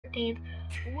13th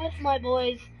with my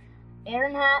boys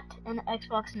Aaron Hat and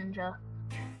Xbox Ninja.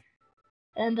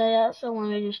 And I also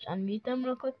want to just unmute them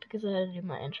real quick because I had to do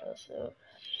my intro. So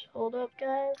hold up,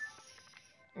 guys.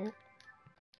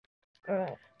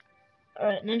 Yeah.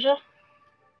 Alright, Ninja.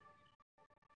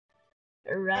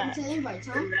 Alright. To invite,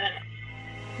 huh?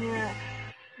 Yeah.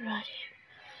 Right.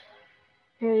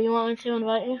 Here, you want me to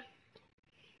invite you?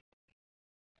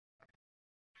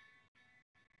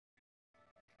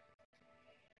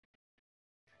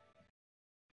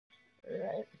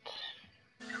 Right.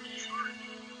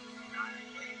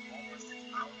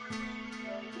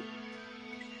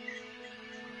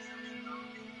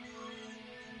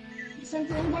 You sent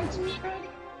the invite to me already?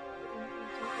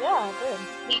 Yeah, I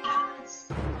did.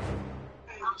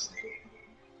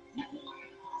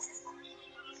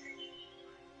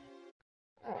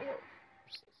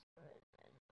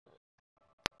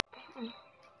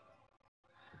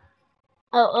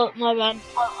 Oh, my bad.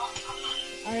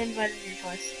 I invited you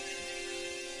twice.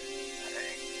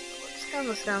 Let's turn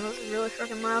this down. This is really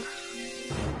freaking loud.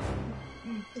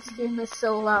 This game is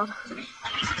so loud.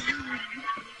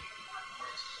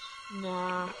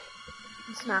 Nah.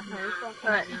 It's not gonna be fun.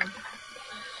 Alright.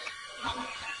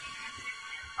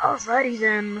 Alrighty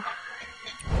then.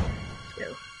 Let's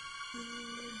go.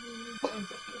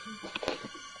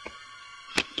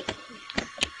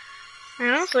 I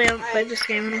honestly haven't played this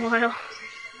game in a while.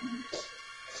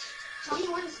 Tell me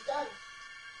when it's done.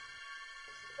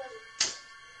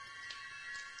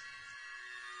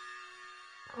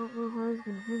 I don't know how he's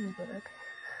gonna hear me, but okay.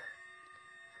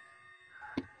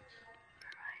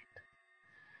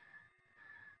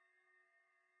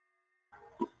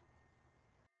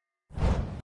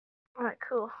 Alright,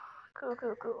 cool.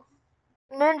 Cool.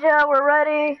 Ninja, we're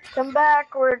ready. Come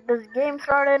back. This game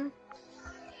started.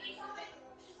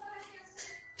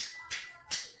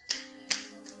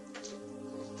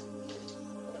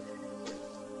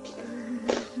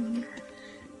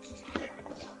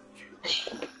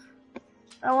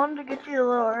 I wanted to get you a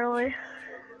little early.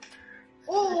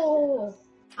 Oh!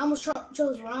 I almost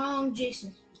chose wrong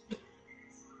Jason.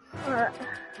 Alright.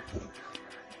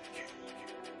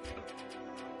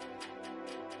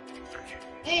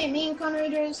 Hey, me and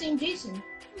Conrad are the same Jason.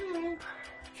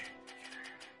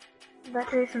 That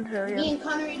Jason's really Me good. and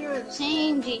Conrad are the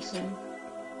same Jason.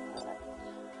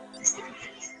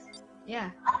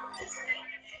 Yeah.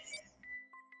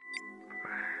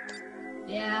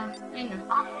 Yeah, I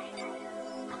know.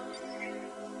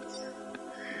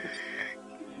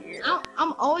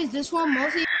 I'm always this one,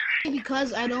 mostly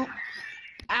because I don't.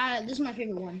 This is my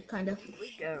favorite one, kind of. Here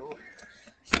we go.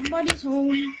 Somebody's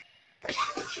home.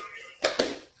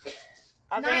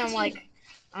 I think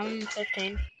I'm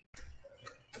 15.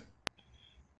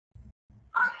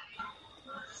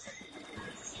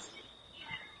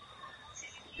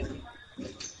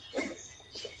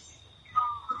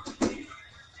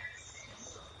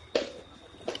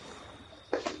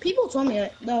 People told me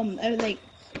like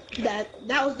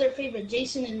that was their favorite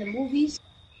Jason in the movies.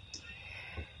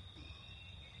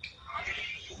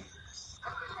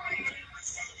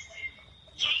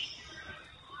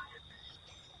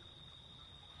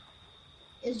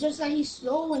 It's just that he's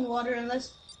slow in water,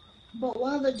 but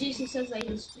one of the Jason says that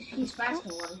he's fast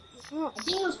in water. I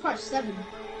think it was part 7.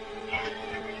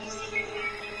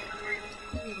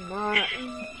 He's not.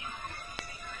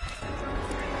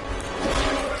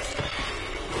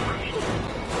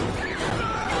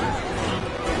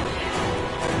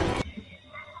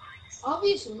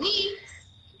 Obviously.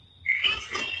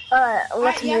 Alright,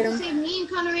 let's You mute have to him. save me and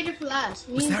Conrad for last.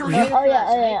 Was that real? Oh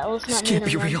yeah, let's not This mute can't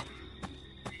be him. real.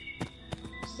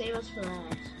 Save us for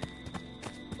last.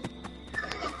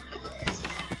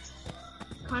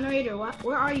 Conrad,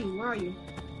 where are you?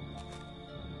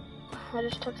 I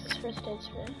just took this first aid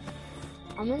spray.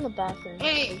 I'm in the bathroom.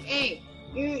 Hey,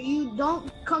 you don't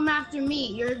come after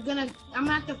me. I'm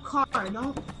at the car.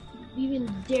 Don't even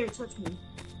dare touch me.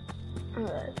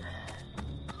 Alright.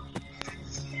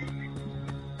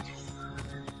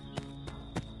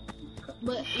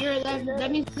 But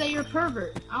that means that you're a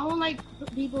pervert. I don't like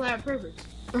people that are perverts.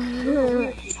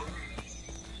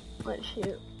 Let's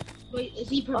shoot. Wait, is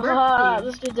he Ah, perverted?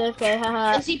 this dude's AFK,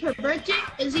 haha. Is he perverted?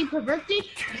 Is he perverted?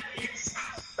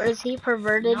 Or is he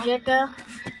perverted, No. Jicka?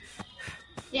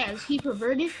 Yeah, is he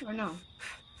perverted or no?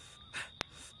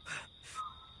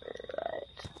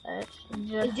 Right.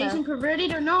 Is Jason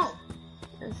perverted or no?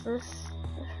 Is this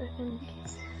a freaking...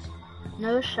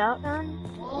 No shotgun?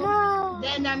 Well, No!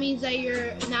 Then that means that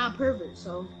you're now a pervert,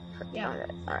 so yeah.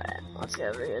 Alright, let's go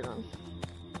over here then.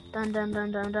 Dun dun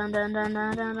dun dun dun dun dun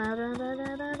dun dun dun dun dun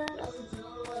dun dun dun.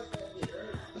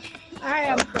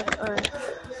 Alright, Alright.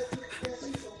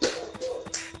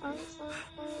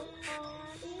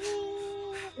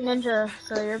 Ninja,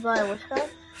 so you're by which guy?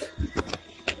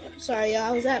 Sorry,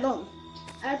 I was at home.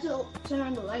 I had to turn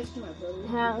on the lights to my brother.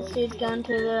 Yeah, this dude's gone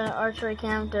to the archery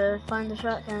camp to find the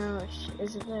shotgun, which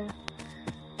isn't there.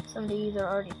 Somebody either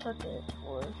already took it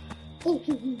or.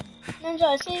 Ninja,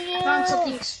 I see you! I found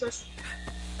something special.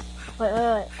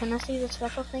 Wait. Can I see the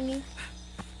special thingies?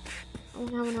 I'm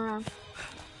coming around.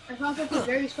 I found something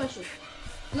very special.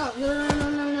 No. You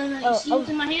see what's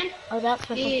in my hand? Oh, that's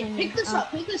special thingy. Pick this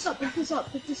up, pick this up.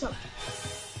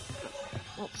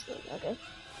 That's good, okay.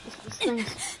 This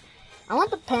thing's... I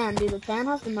want the pan, dude. The pan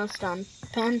has the most stun.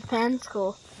 Pan's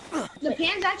cool. The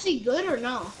pan's actually good or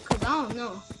no? Cause I don't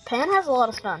know. Pan has a lot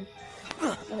of stun.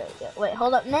 Okay, yeah, wait,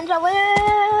 hold up. Ninja, wait!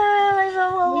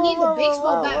 We need the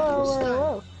baseball bat for the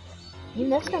stun. You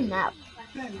missed a map.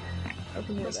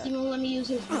 Open your But Steven won't let me use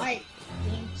his mic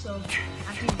thing, so I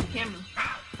have to use the camera.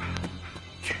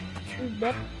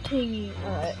 That thingy,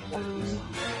 alright,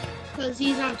 Cause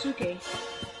he's on 2K.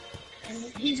 And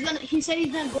he said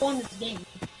he's gonna go on this game.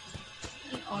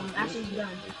 After he's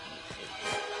done.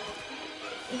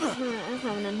 I'm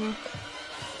coming in here.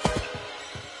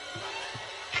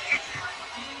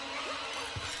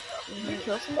 Did you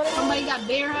kill somebody? Somebody got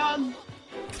bear hug.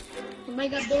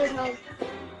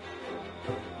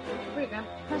 Frick, I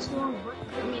pressed the wrong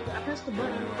button. I pressed the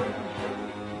button.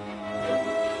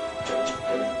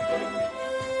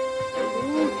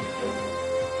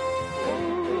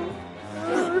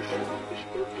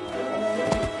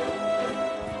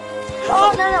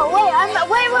 Oh no, wait, I'm in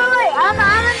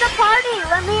the party.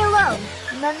 Let me alone.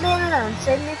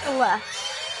 Save me for last.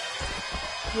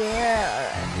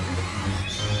 Yeah,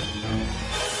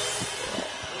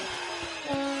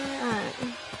 alright.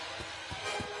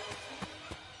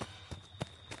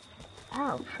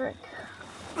 Ow, frick.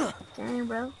 Dang,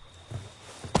 bro.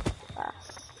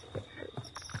 Fast.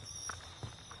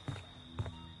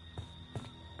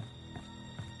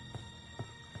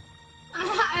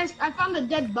 I found a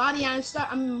dead body and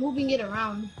I'm moving it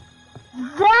around.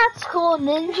 That's cool,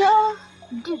 Ninja.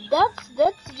 Dude, that's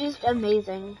just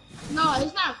amazing. No,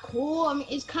 it's not cool. I mean,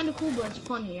 it's kind of cool, but it's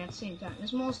funny at the same time.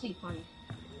 It's mostly funny.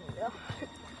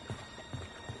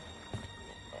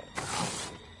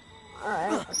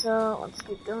 Alright, so let's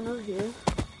keep going over here.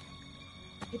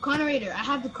 The Conrader, I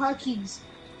have the car keys.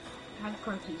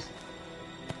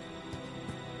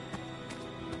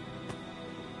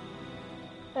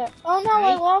 Oh no,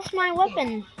 I lost my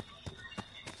weapon.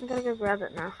 I gotta go grab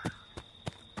it now.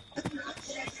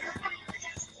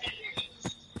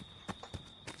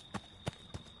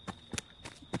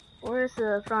 Where's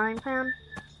the frying pan?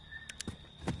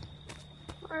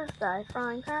 Where's the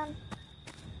frying pan?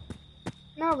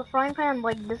 No, the frying pan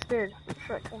like disappeared.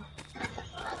 Frick.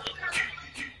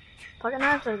 Pocket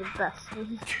knives are the best.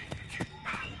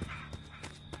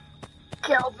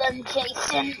 Kill them,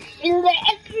 Jason.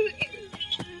 Alright,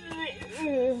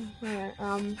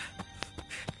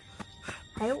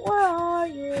 hey, where are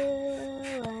you?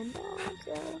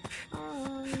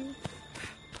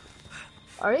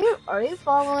 Are you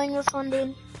following this one,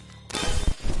 dude?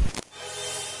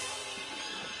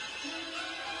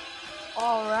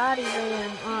 Alrighty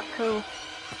then, cool.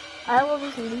 I will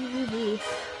just leave you be.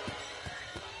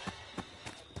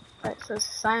 Alright, so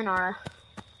sayonara.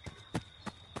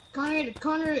 Conrader,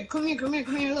 come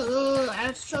here, look, I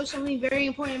have to show something very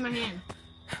important in my hand.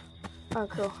 Oh,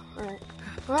 cool, alright.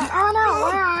 Oh no,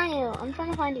 where are you? I'm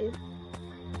trying to find you.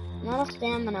 I'm out of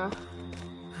stamina.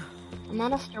 I'm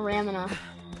out of stamina.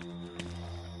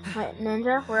 Wait,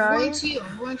 Ninja, where are you?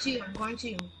 I'm going to you.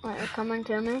 Wait, you're coming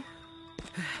to me?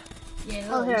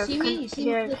 Yeah, look, oh, here, you see me? You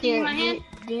see the thing in my hand?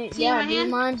 Do you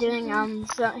mind doing,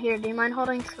 do you mind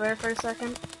holding square for a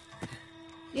second?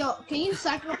 Yo, can you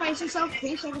sacrifice yourself?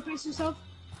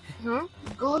 Huh?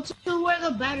 Go to where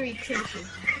the battery trace is.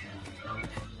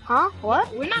 Huh? What?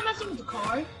 We're not messing with the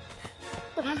car.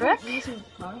 The We're not frick? messing with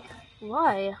the car.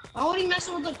 Why? Why would he mess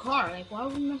with the car? Like, why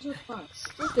would he mess with the car?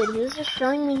 Stupid, he was just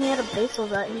showing me he had a baseball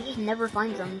bat, he just never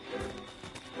finds them.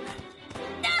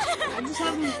 I just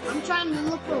haven't, I'm trying to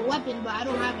look for a weapon, but I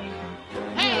don't have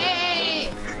anything. Hey!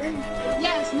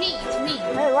 Yeah, it's me.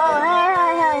 Hey,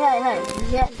 whoa, hey.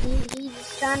 Yeah,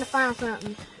 he's trying to find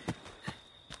something.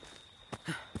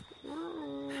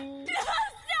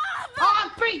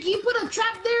 Oh, freak, you put a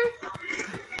trap there?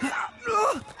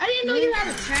 I didn't know you had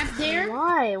a trap there.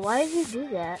 Why? Why did you do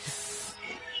that?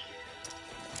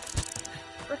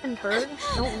 Frickin' turd.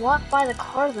 Don't walk by the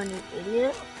cars then, you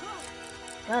idiot.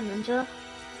 God, Ninja.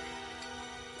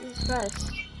 Jesus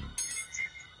Christ.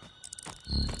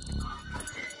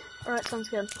 Alright, sounds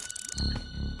good.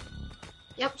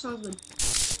 Yep, sounds good.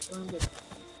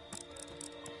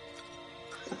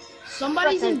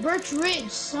 Somebody's in Birch Ridge.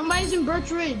 Somebody's in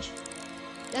Birch Ridge.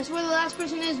 That's where the last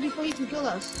person is before you can kill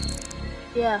us.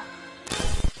 Yeah.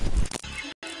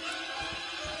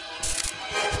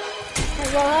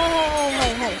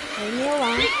 Hey, leave me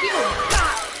alone.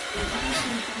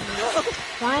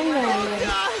 Fine, then.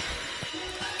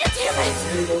 Damn it!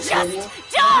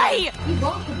 Just die! We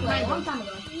both could play a long time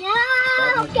ago.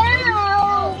 No,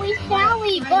 go! We shall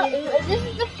leave, but this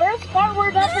is the first part we're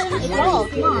about to install.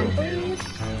 Come on, please.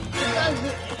 Because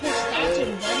his stats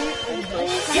are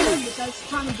better besides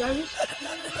Tommy Jarvis.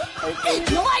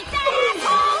 You like that,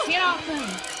 asshole? Get off him.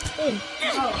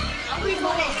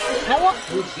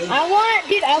 I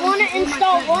want to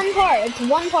install one part. It's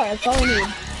one part. That's all I need.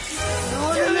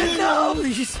 No,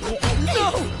 please. No!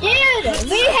 Dude,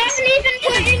 we haven't even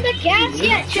put in the gas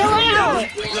yet. Chill out.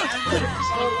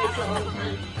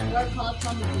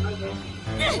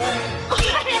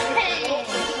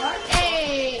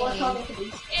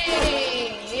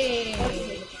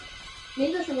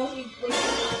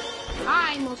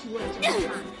 I mostly wait till the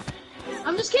time.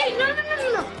 I'm just kidding. No.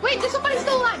 Wait, there's somebody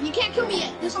still alive. You can't kill me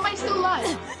yet. There's somebody still alive.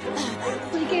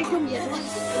 So you can't kill me yet.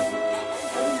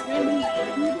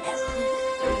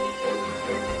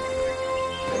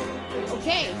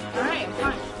 Okay. All right.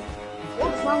 Fine.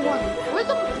 What's wrong one? Where's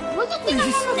the thing I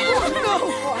want to No!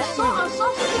 I saw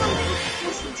something.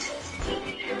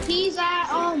 He's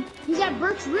at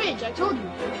Birch Ridge. I told you.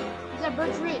 He's at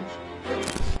Birch Ridge.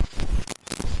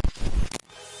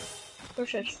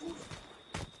 Birch Ridge.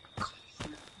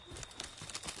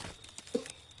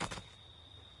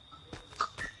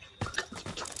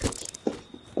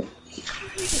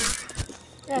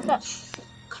 Yeah, it's up.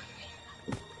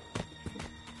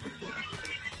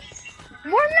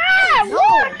 We're not! No.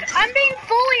 Look! I'm being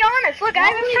fully honest. Look, I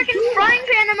have a freaking frying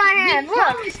pan in my hand.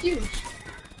 Look!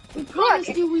 We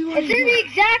promised you we were. It's in the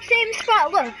exact same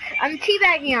spot. Look, I'm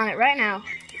teabagging on it right now.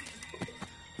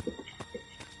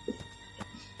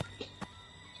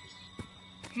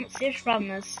 Let's see what the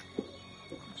problem is.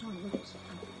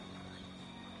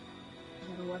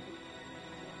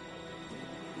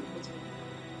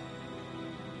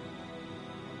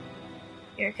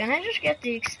 Here, can I just get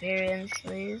the experience,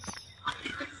 please?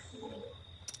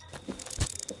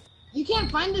 You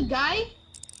can't find the guy?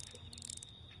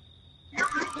 No!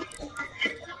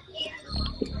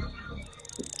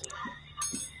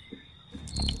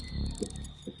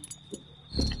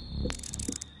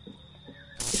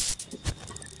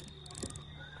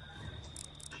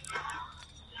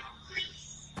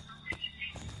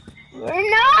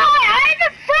 I have a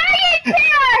frying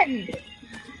pan!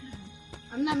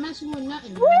 I'm not messing with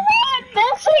nothing. We're not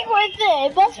messing with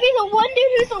it! It must be the one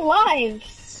dude who's alive!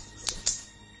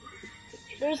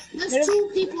 There's two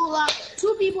people alive.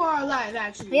 2 people are alive,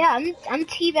 actually. Yeah, I'm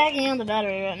teabagging on the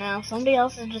battery right now. Somebody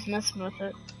else is just messing with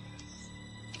it.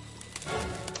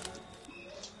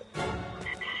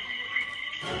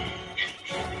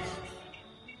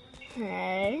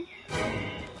 Okay.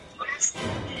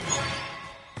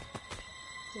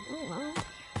 Oh, well.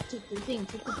 Take the thing.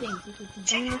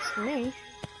 That's for me.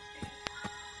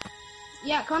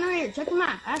 Yeah, Connor here. Check the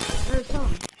map. Ask or tell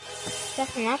him. Check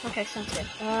the map? Okay, sounds good.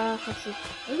 Let's see.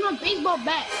 Where's my baseball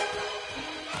bat?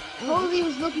 Totally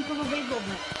was looking for my baseball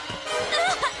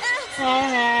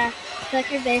bat.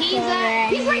 Check your baseball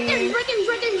bat. He's right there. He's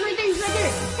right there.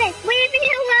 Hey, leave me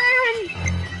alone!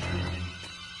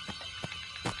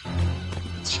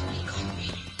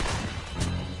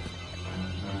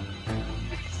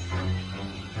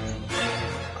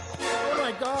 Oh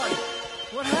my god!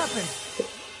 What happened?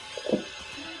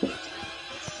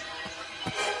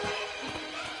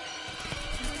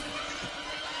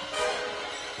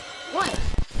 What?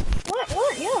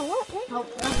 What? Yeah, what? Oh,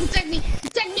 protect me!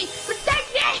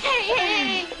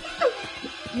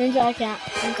 Ninja, I can't.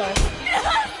 I'm sorry.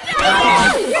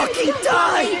 Fucking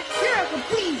die! You're a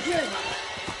complete jerk.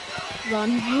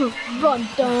 Run, dun,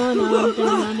 dun.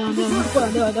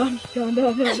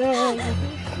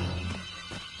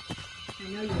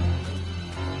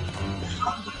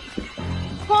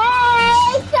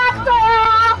 Hey, Sakura!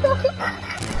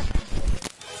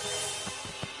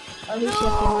 Oh, he's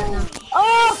shifting right now.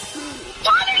 Oh!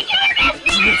 Tommy,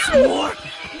 It's more!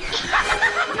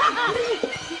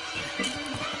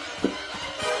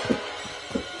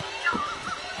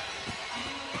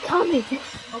 Tommy!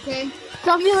 Okay.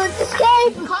 Tommy, let's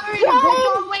escape!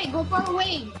 Connor, go far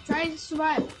away. Try to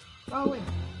survive. Far away.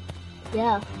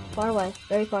 Yeah, far away.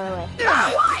 Very far away.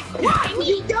 Why?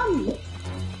 You dummy!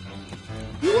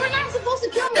 You were not supposed to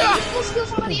kill me. You were supposed to kill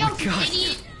somebody else, you God.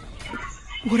 idiot.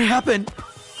 What happened?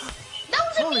 That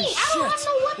wasn't Holy me. I shit! don't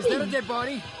have Is no that a weapon. dead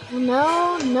body?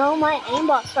 No, my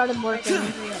aimbot started working.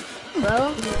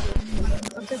 Bro,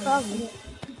 What's the problem?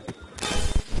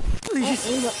 My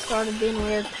aimbot started being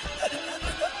weird.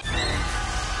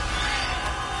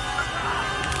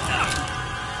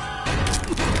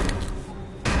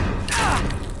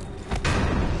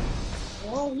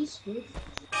 Oh, he's good.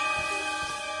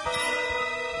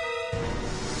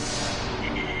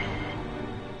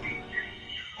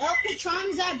 El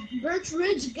Patron's at Birch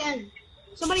Ridge again.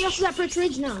 Somebody else is at Birch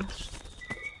Ridge now.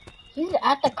 He's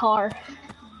at the car.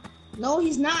 No,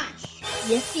 he's not.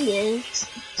 Yes, he is.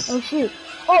 Oh, shoot.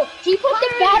 Oh, he put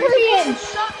the battery in!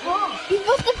 Shut up. He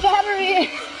put the battery in!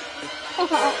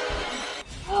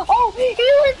 Oh, he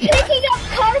was picking up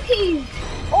car keys!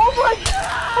 Oh my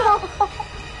god!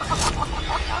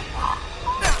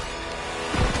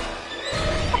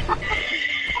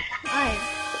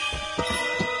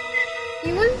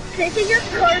 He was picking up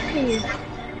car keys.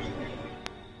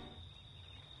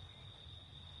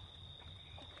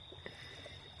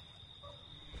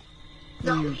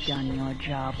 You've done your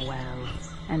job well,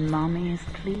 and Mommy is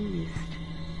pleased.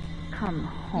 Come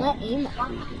home.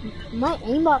 My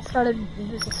aimbot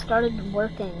started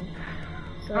working.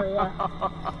 So yeah.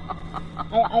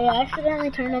 I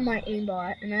accidentally turned on my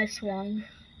aimbot and I swung.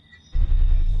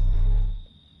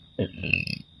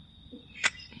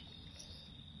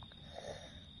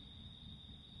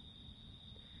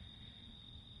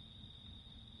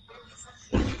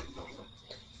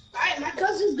 Alright, my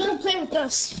cousin's gonna play with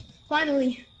us.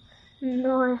 Finally.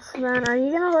 Nice, man. Are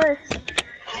you gonna like?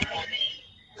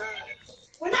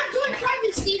 We're not doing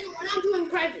private, Steven. We're not doing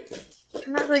private.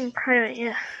 I'm not doing private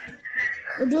yet.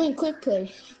 We're doing quick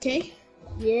play, okay?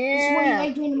 This is what you Yeah.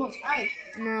 like doing the most. Alright.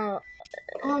 No.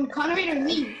 Conrader,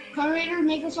 leave. Conrader,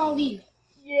 make us all leave.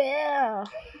 Yeah.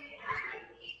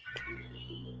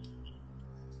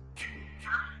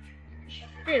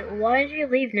 Dude, why did you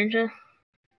leave, Ninja?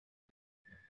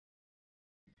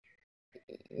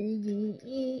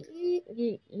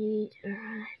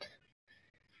 Alright.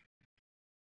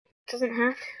 Doesn't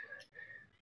have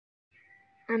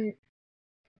to.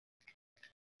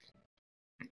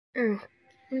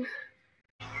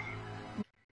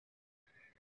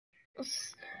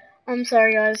 I'm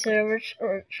sorry, guys.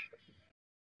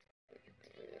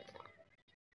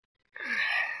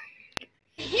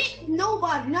 Hit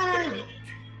nobody. No.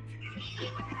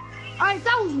 Alright,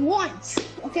 that was once,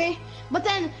 okay? But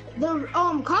then the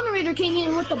Conrader came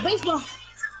in with the baseball.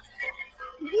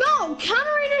 No,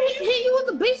 Conrader hit you with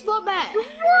the baseball bat. What?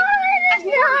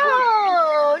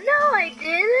 No, I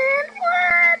didn't.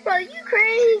 What? Bro, you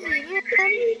crazy, man.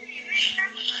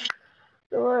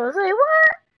 So I was like,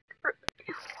 what?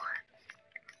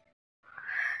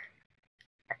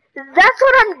 That's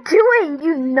what I'm doing,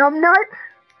 you numbnut.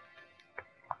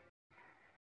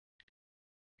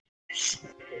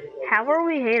 How are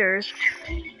we haters?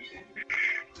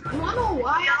 You wanna know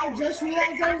why I just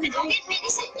realized I was you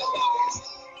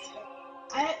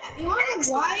wanna know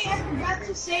why I forgot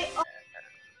to say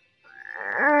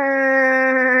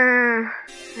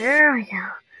There we go.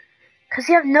 Cause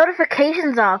you have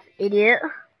notifications off, idiot.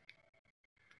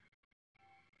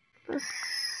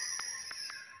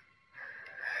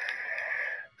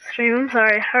 Stream, I'm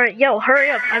sorry. Hurry, yo,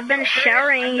 hurry up. I've been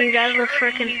showering you guys with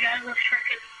frickin'.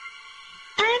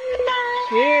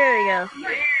 Here we go.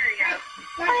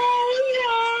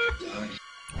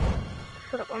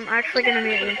 Shut up, I'm actually gonna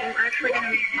mute you.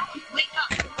 Wake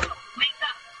up.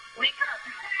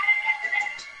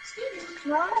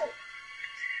 No.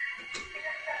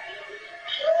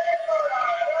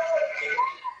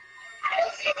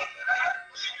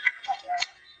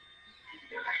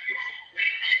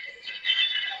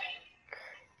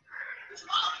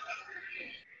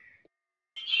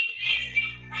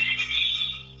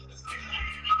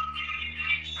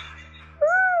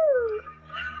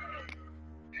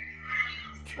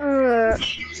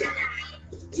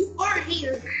 You are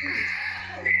here.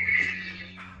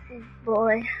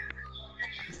 Boy.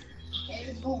 Okay,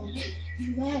 you're going late.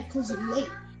 You mad because you're late.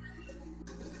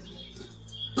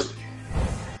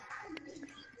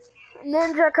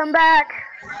 Ninja, come back.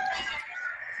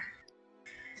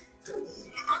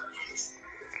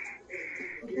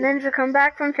 Ninja, come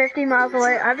back from 50 miles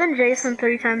away. I've been Jason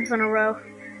 3 times in a row.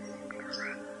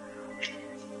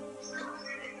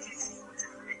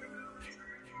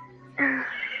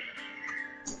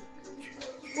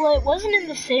 Well, it wasn't in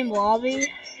the same lobby.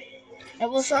 It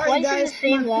was twice in the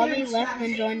same lobby, left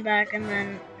and joined back, and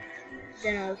then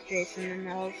I was Jason, and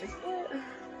I was like, what?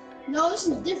 No, this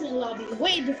is a different lobby.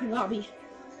 Way different lobby.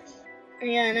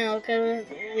 Yeah, I know, because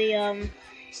we,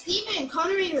 Steven,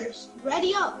 Conraders,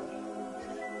 ready up.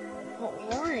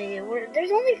 Why?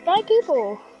 There's only 5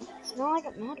 people. It's not like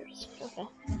it matters. Okay.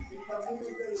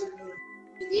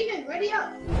 Steven, ready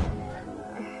up.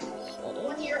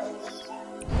 1 year.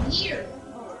 Year.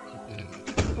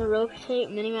 The rotate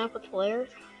minimap with Flare.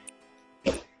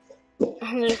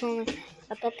 There's only.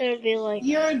 I thought there'd be like.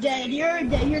 You're dead. You're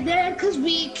dead. You're dead because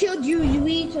we killed you.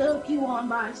 We took you on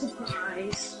by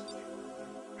surprise.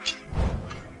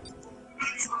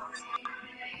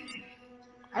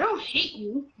 I don't hate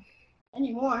you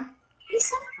anymore.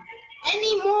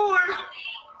 Anymore.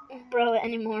 Bro,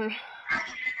 anymore.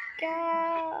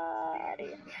 God.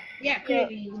 Yeah,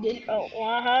 clearly you did. Oh,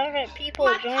 well, however, people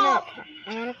join up.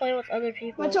 I want to play with other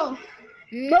people. What's up?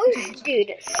 Most,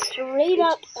 dude, straight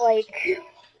up, like,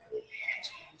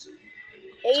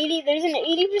 80, there's an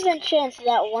 80% chance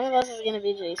that one of us is going to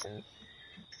be Jason.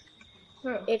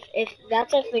 Sure. If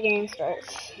that's if the game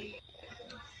starts.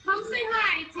 Come say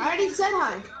hi. I already said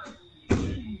hi.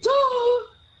 Duh.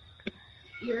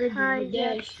 You're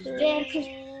dead. She's dead because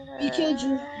we killed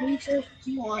you. We took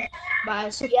you on by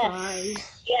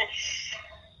surprise. Yes.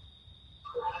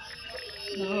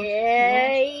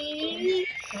 Yay.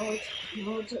 No,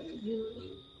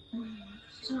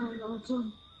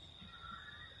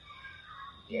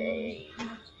 Yay.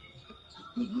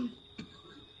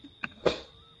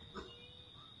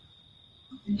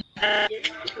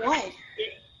 What?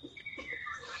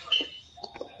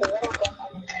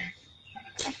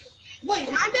 Wait,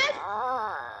 am I dead?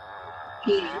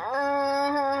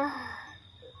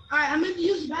 Alright, I'm gonna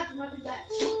use the bathroom after that.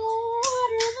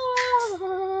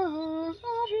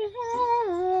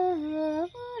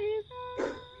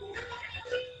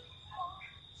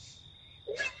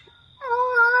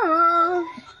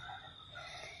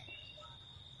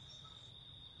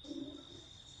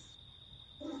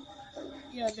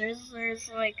 Yeah, there's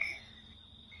like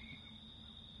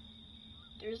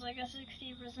a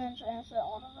 60% chance that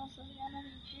one of us is gonna be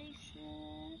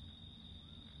Jason.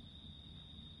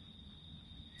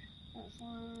 That's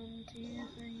 1, 2,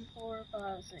 3, 4,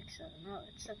 5, 6, 7. Oh,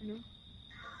 it's 7 now.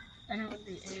 Then it would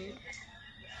be 8.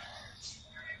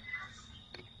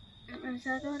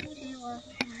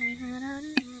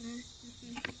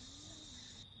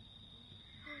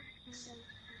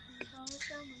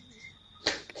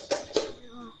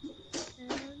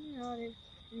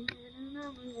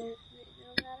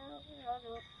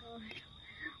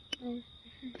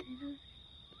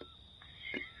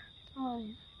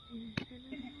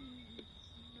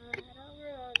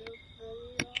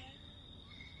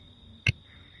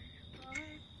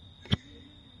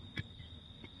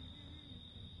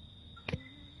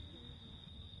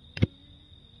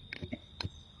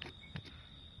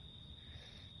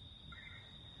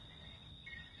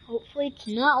 Hopefully it's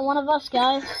not one of us,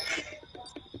 guys.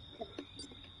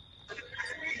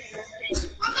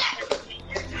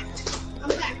 I'm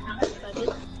back.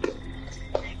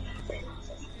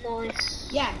 Nice.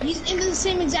 Yeah, he's in the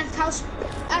same exact house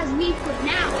as me for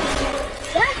now.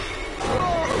 What?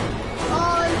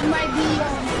 It might be,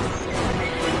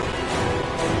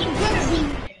 it better be.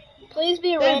 Please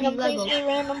be Better random, be please Lego. be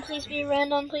random, please be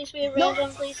random, please be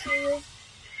random, please be...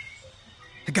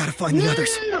 I gotta find the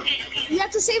others. No. You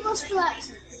have to save us for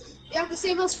last. You have to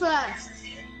save us for last.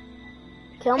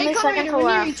 Kill me Hey, second to we're near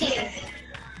last. each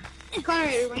other.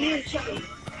 Conrad, we're near each other.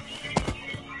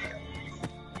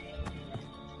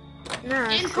 No,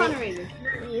 And Conrad.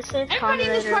 you saved Everybody in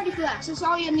this Conrad. party for last. That's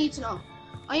all you need to know.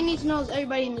 All you need to know is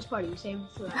everybody in this party is saved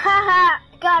for last. Haha,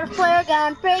 got a flare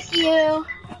gun, freak you.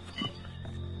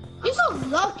 You're so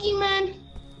lucky, man.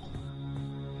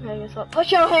 I guess what?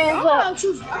 Put your hands I'm up. about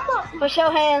to Put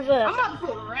your hands I'm up. about to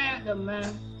put random,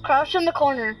 man. Crouch in the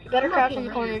corner. You better I'm crouch not in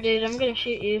the doing corner, dude. I'm gonna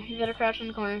shoot you. You better crouch in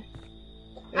the corner.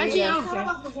 There you Actually, I go.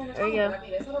 don't care. There you go.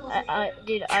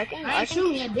 Dude, I can. I ain't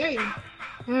shooting you, I dare you.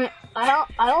 I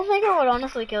don't think it would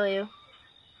honestly kill you.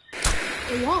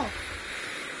 It won't.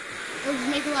 It'll just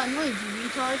make a lot of noise, you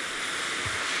retard.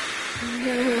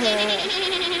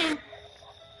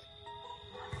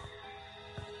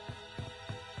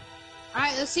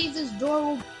 Alright, let's see if this door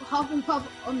will huff and puff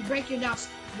and break your house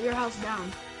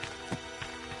down.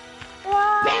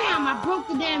 Bam! I broke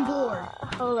the damn door.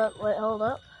 Hold up, wait, hold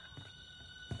up.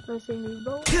 Missing these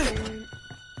bolts.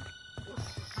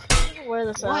 Wear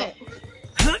this out.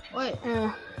 What?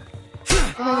 Yeah.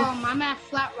 I'm at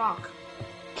Flat Rock.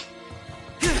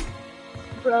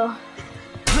 Bro.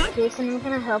 Jason, I'm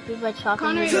gonna help you by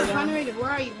chopping you down. Conrad,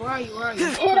 where are you?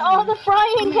 Hit all the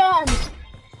frying pans!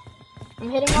 I'm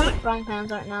hitting all the frying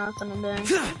pans right now, that's what I'm doing.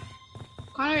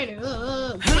 Conrad,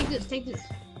 take this.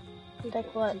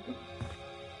 Take what?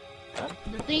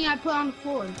 The thing I put on the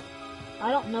floor.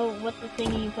 I don't know what the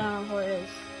thing you put on the floor is.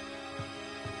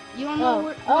 You don't know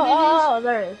what it is? Oh,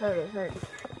 there it is.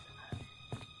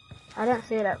 I didn't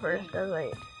see it at first. I was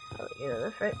like,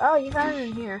 Oh, you found it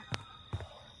in here.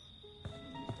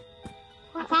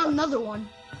 I found another one.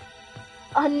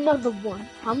 Another one.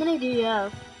 How many do you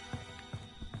have?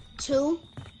 2.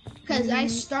 Because I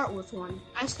start with one.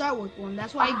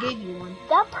 That's why I gave you one.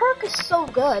 That perk is so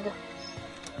good.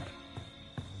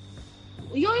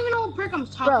 You don't even know what perk I'm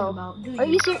talking about, do you? Are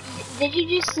you serious? Did you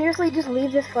just seriously just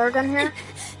leave this flare gun here?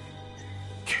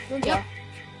 Yep.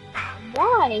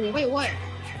 Why? Wait, what?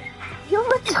 You're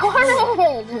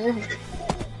retarded!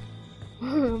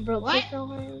 Bro, what? please don't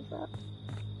worry about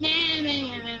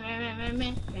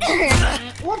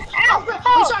What? Oh, bro.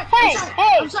 I'm sorry.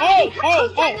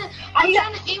 I'm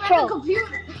trying to aim at the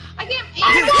computer. I can't aim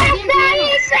at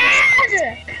the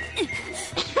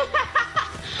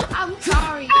I'm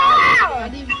sorry. I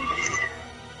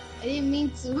didn't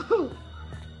mean to.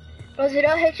 Rosita,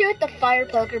 I'll hit you with the fire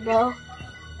poker, bro.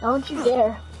 Don't you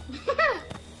dare.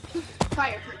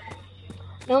 Fire.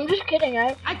 No, I'm just kidding.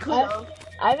 I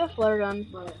have a flare gun.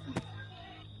 But...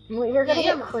 You're gonna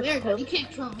get quick. You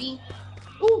can't kill me.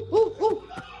 Ooh.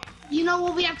 You know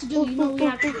what we have to do?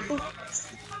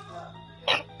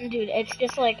 Dude, it's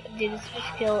just like,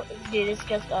 it's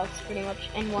just us, pretty much,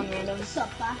 and one random. What's up,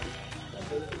 Pat?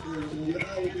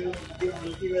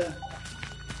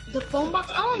 The phone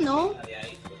box? I don't know.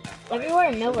 Everywhere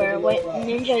and nowhere. Wait,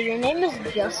 Ninja, your name is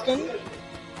Justin?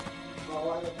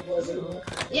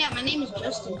 Yeah, my name is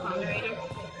Justin, Conrad.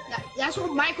 That's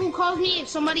what Michael calls me if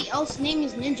somebody else's name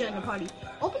is Ninja in the party.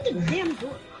 Open the damn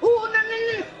door. Oh,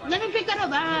 no. Let me pick that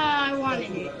up. I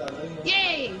wanted it.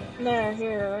 Yay. There,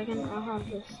 here, I'll have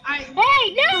this. Hey,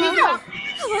 no!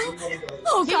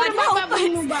 Oh God,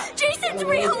 help us! Jason's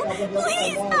real!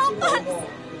 Please help us!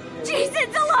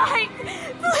 Jason's alive!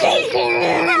 Please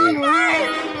help us!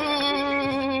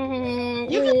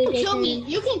 You can kill me.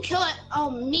 You can kill it.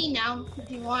 Me now if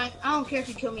you want. I don't care if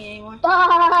you kill me anymore.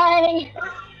 Bye!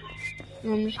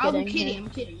 I'm just kidding. I'm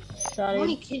kidding. Sorry. I'm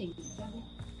only kidding.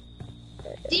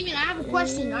 Steven, I have a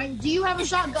question. Do you have a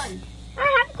shotgun? I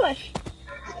have a question.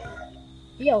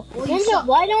 Yo, Ninja,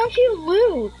 why don't you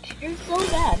loot? You're so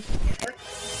bad.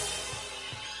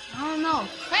 I don't know.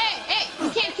 Hey, you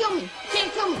can't kill me.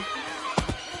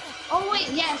 Oh wait,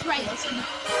 yeah, that's right. Jason?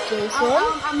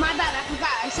 My bad, I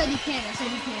forgot. I said you can.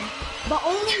 But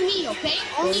only me, okay?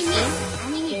 Only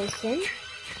me. Jason.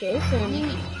 Only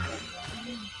me.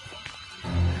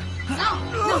 No.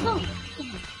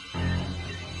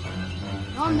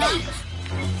 No, I'm not.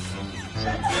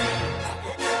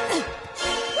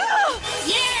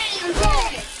 Yay, I'm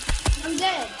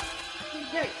dead.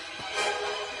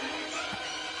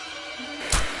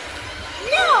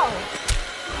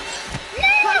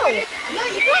 No,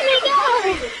 you let me go.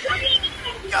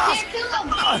 Can't kill him.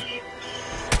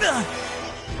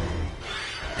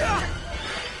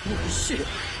 Holy shit.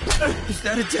 Is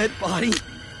that a dead body?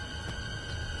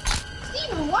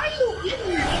 Steven, why are you eating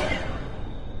me?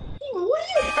 Steven, what are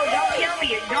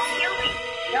you doing? Don't kill me.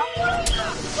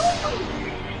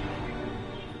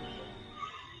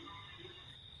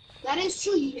 That is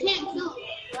true, you can't kill him.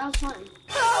 That was fine.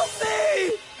 Help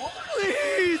me!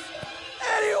 Please!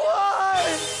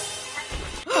 Anyone!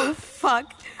 Oh, fuck.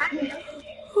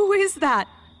 Who is that?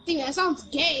 Steven, that sounds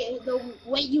gay, the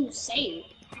way you say it.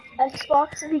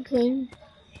 Xbox became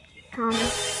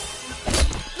Thomas.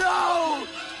 No!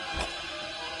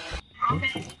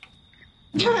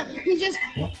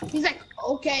 He's like,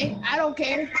 okay, I don't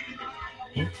care.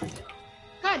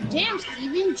 God damn,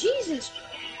 Steven, Jesus.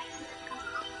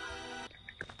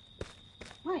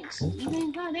 Right,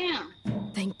 Steven, goddamn.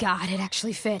 Thank God it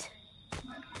actually fit.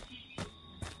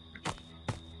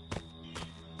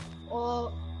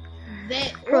 Well,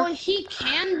 he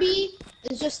can be.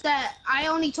 It's just that I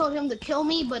only told him to kill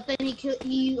me, but then he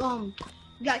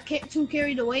got too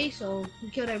carried away, so he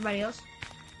killed everybody else.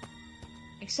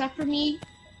 Except for me.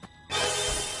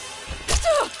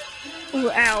 Ooh,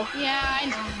 ow. Yeah, I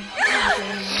know.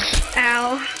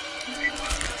 Ow.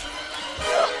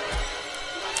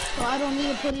 So I don't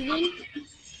need to put it in?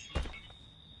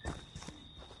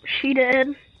 She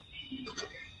did.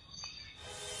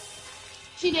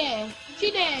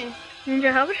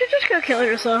 Ninja, how about you just go kill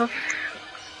yourself?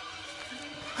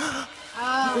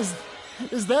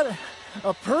 Is that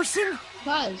a person?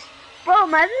 Buzz. Bro,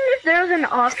 imagine if there was an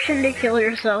option to kill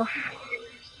yourself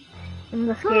in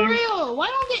this For game. real, why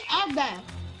don't they add that?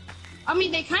 I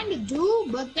mean, they kind of do,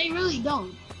 but they really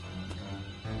don't.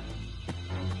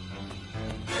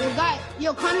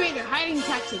 Yo, Conrad, hiding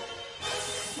tactic.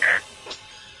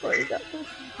 What is that?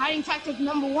 Hiding tactic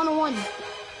number 101.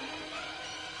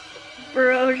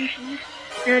 Bro, just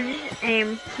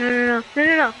aim.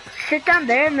 No. Sit down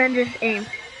there and then just aim.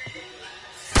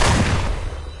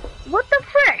 What the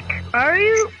frick?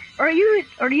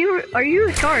 you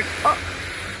a shark? Oh.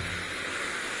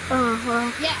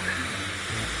 Well. Yeah.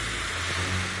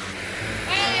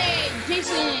 Hey,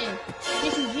 Jason.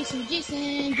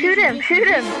 Shoot him.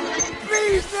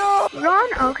 Please, no! Run?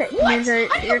 Okay. What?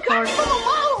 You're charged. From a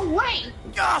mile away.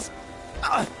 Yes!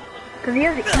 Because he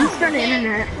has Eastern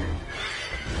internet.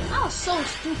 I was so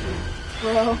stupid.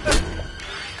 Bro.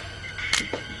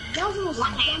 That was the most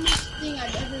dumbest thing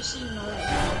I've ever seen in my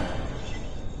life.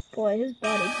 Boy, his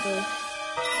body's big.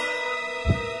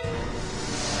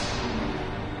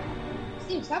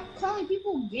 Steve, stop calling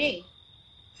people gay.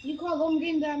 You call them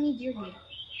gay, that means you're gay.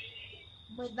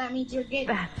 But that means you're gay.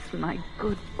 That's my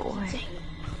good boy.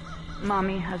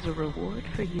 Mommy has a reward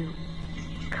for you.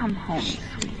 Come home,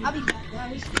 sweetie. I'll be back,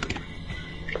 guys.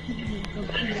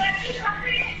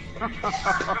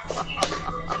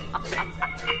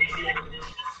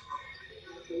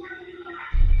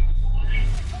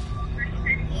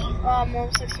 I'm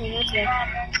 16 minutes ago.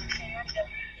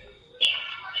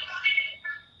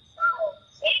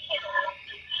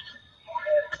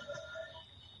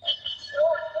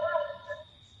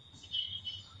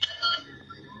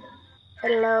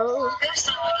 Hello.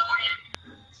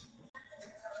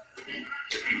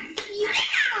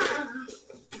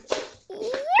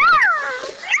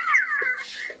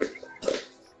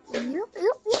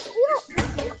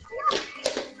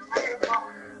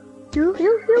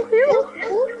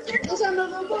 It's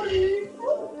another body.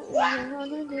 Why'd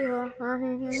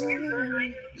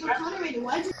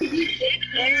you leave?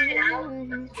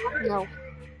 No.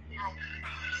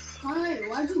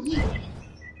 Why'd you leave?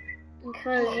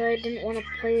 Because I didn't want to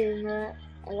play in that.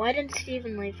 Why didn't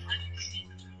Steven leave?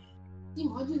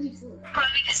 Why'd you leave for?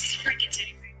 Probably because he's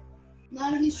freaking. No,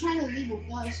 he's trying to leave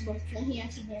with us, but then he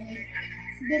accidentally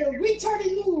did a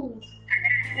retarded move.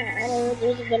 Yeah, I don't know,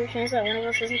 there's a better chance that one of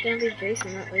us isn't going to be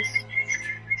Jason at least.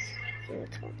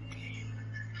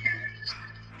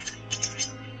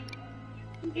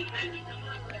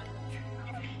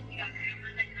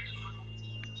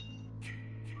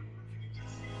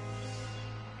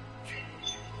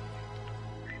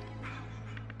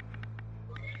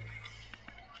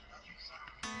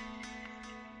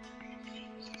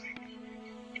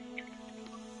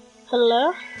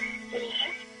 Hello?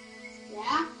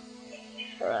 Yeah?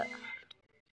 Alright.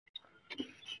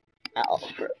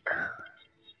 Alfred.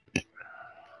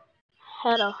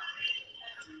 Hello.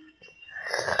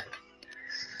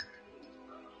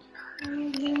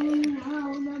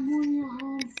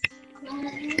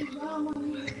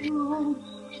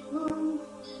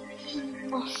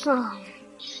 Awesome.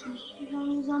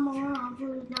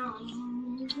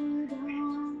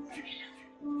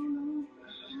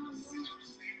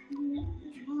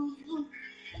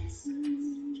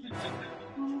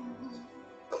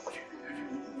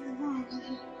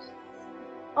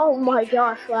 Oh my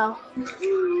gosh, wow.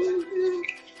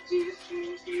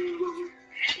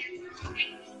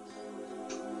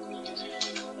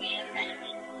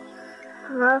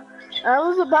 I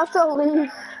was about to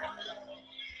leave.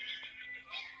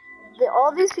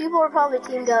 All these people are probably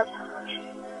teamed up.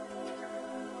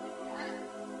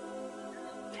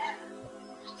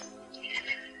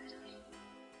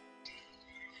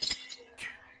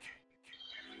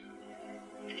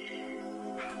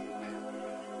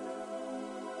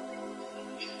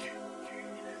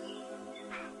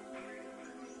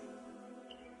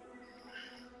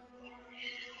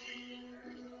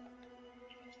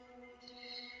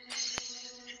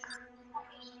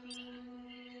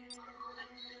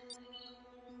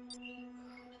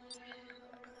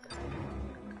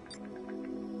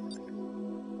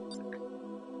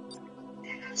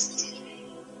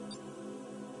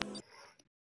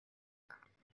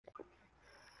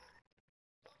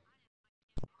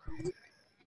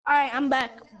 Alright, I'm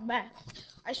back.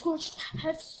 I switched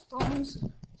headphones.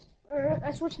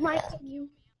 I switched my view.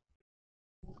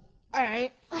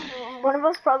 Alright. One of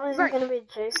us probably isn't gonna be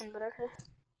Jason, but okay.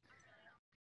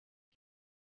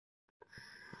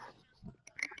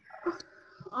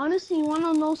 Honestly, you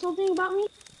wanna know something about me?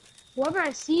 Whoever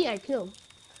I see, I kill.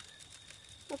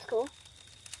 That's cool.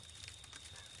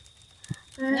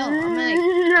 No, I'm like...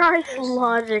 Nice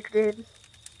logic, dude.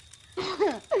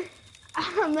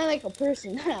 I'm not like a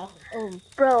person.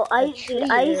 Bro, I see,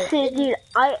 dude, I see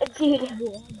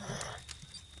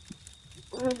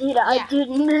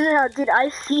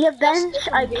a bench,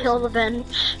 I kill the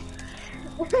bench.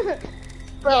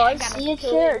 Bro, yeah, I see a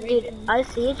chair, dude, I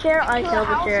see a chair, I kill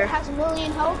the chair. Has a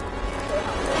million health.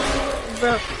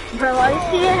 Bro, I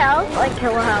see a house, I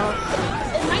kill a house.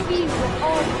 It might be,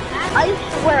 I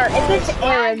swear, if it's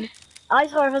Aaron, I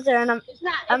swear if it's Aaron,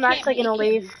 I'm actually gonna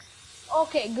leave.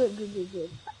 Okay, good.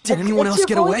 Did anyone else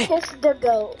get away? Kiss the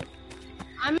goat.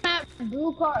 I'm at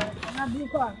blue car. I'm at blue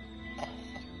car.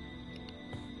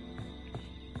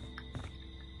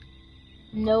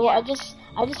 No, Yeah. I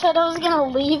just said I was gonna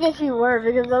leave if you were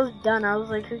because I was done. I was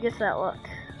like, who gets that luck?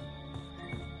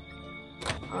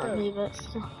 On me, but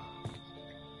still.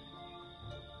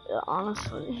 Yeah,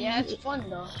 honestly. Yeah, it's fun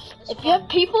though. It's If fun. you have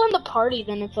people in the party,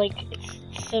 then it's like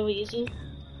it's so easy.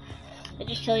 They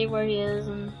just tell you where he is,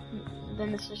 and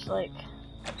then it's just like.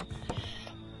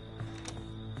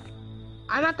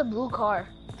 I'm at the blue car.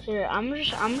 Here, I'm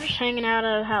just hanging out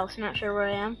at a house, not sure where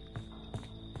I am.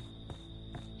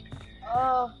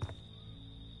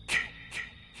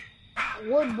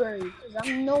 Woodbury, because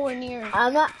I'm nowhere near.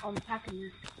 I'm at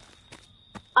Packing.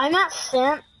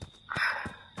 San.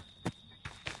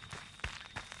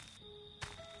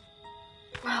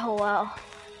 Oh wow.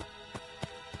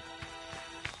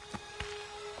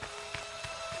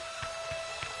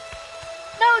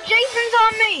 No, Jason's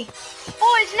on me!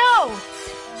 Boys, no!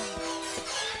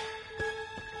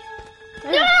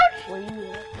 No! Where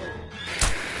you at?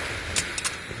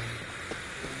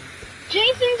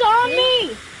 Jason's on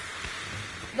me!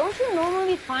 Don't you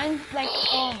normally find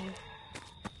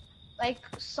like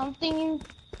something,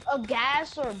 a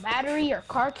gas or a battery or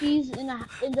car keys in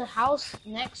the house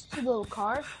next to the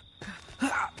car?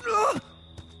 I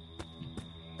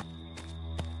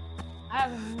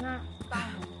have not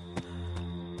found it.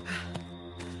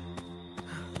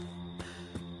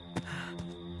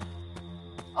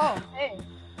 Oh, hey.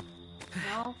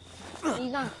 No,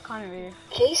 he's on Conner.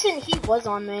 Jason, he was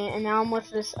on me, and now I'm with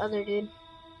this other dude.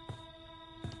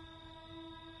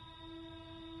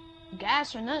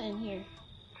 Gas or nothing here.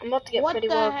 I'm about to get What pretty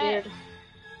the well heck? geared.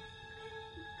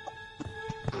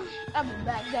 I'll be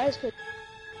back, guys, because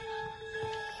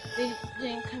they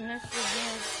didn't connect the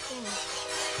damn thing.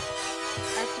 I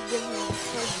have to give them a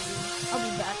charge.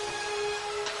 I'll be back.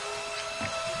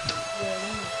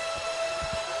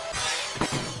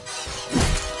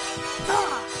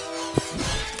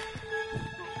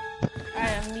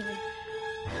 Alright, I'm leaving.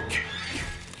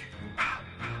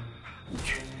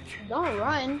 Don't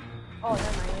run. Oh,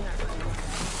 never mind, you're not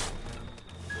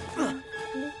running.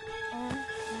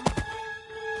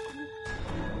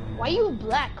 Why are you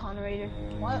black, Conrader?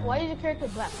 Why is your character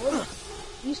black?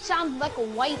 You sound like a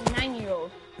white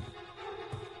 9-year-old.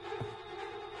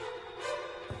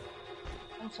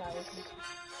 I'm sorry.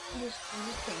 I'm just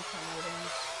kidding, Conrader.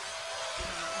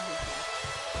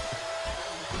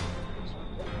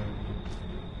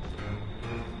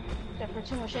 Except for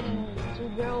two macheting, two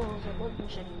girls, or both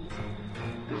macheting.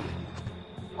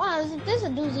 Wow, this is a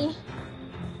doozy.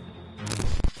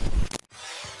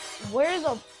 Where's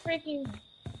a freaking...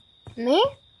 Me?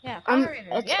 Yeah,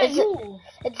 Conrader.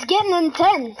 It's getting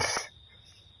intense.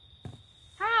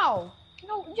 How?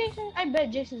 No, Jason, I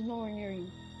bet Jason's nowhere near you.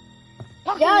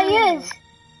 Yeah, he is.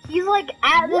 He's like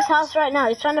at this house right now.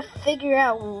 He's trying to figure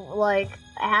out like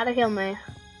how to kill me.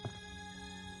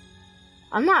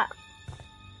 I'm not.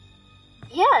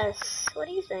 Yes. What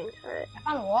do you think? Alright. I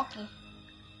found a walkie.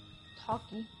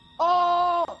 Talkie.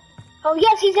 Oh! Oh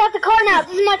yes, he's at the car now.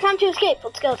 This is my time to escape.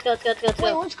 Let's go. Wait,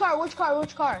 go. which car?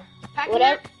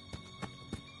 Whatever.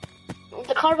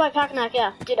 The car by Packanack,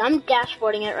 yeah. Dude, I'm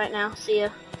dashboarding it right now. See ya.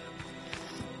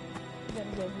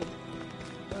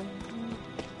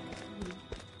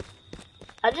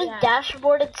 I just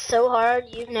dashboarded so hard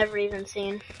you've never even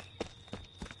seen.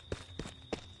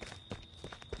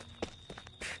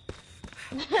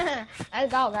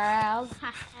 Let's go, girls.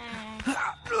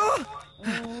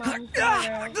 Mom's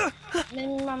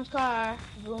car.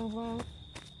 Vroom, vroom.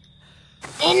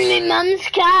 In my mom's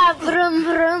car, vroom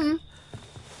vroom.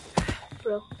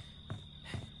 Bro.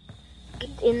 Get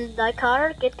in thy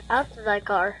car, get out thy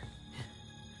car.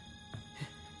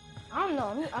 I don't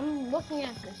know, I'm looking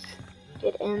at this.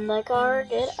 Get in thy car,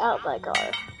 get out thy car.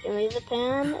 Give me the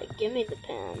pen, give me the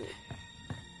pen.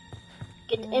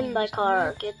 Get in thy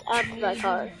car, get out thy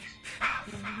car.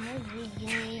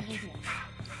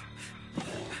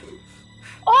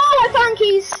 Oh, I found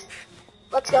keys!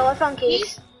 Let's go, I found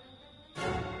keys.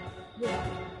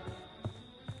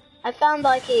 I found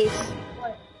thy keys.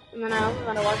 And then I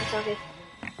found a walkie-talkie.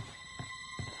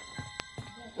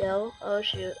 Yo, oh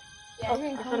shoot. Yeah, Oh,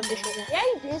 I found a biscuit. yeah,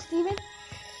 you did, Steven.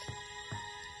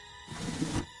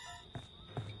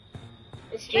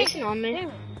 Is Jason on me?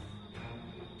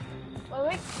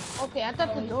 Wait. Okay, I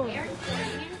thought the door was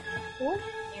open.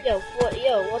 Yo,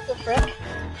 what the frick?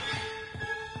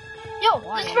 Yo,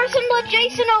 this person let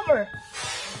Jason over!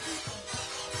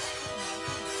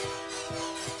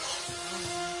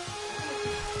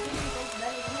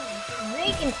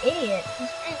 Make an idiot.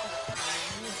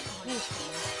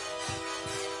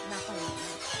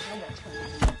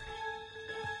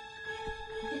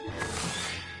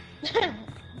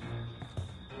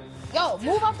 Yo,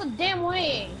 move out the damn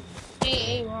way.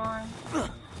 Hey, Ron.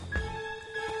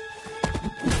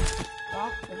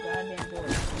 Lock the goddamn door.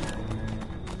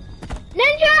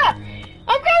 Ninja!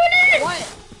 I'm coming in! What?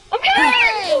 I'm coming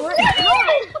in!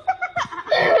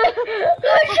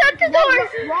 Shut the door!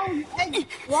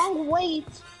 Wrong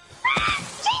weight.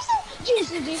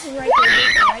 Jason, right there.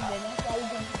 That's all we're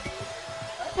gonna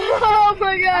Oh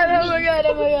my god, oh my god,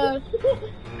 oh my god.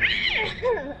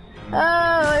 Oh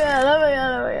my god, oh my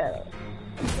god, oh my god.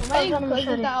 Somebody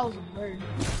cousin thought I was a bird.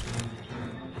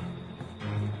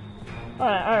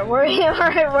 Alright, where are you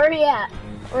at?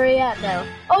 Where are you at now?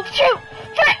 Oh shoot!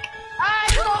 Frick!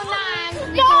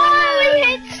 No, he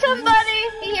hit somebody!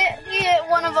 He hit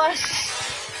one of us.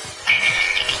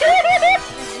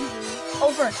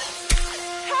 Over.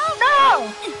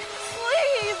 No!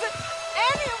 Please!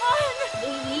 Anyone!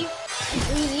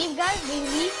 We leave, guys? We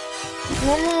leave?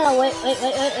 No, wait.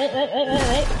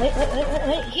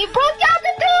 He broke down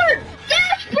the door!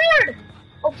 Dashboard!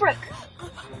 Oh, frick.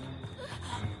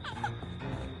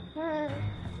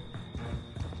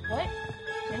 What?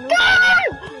 Go!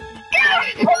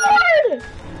 Dashboard!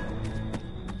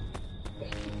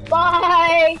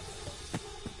 Bye!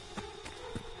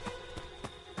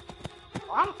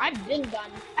 I've been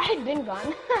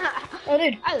gone. Oh,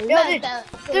 dude. I Yo, love dude. that.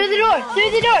 Through the door!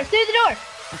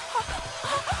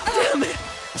 Damn it!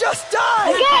 Just I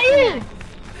die! got you!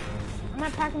 I'm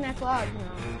not packing that cloud, you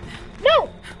know. No!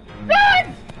 Run!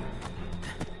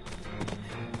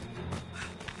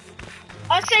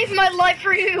 I saved my life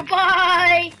for you.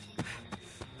 Bye!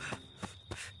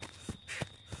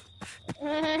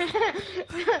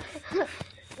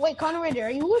 Wait, Connor Ritter,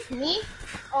 are you with me?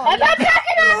 Oh, I'm not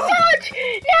packing that much!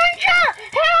 Ninja!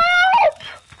 Help!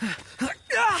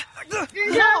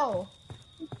 No!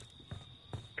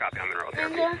 Copy on the road.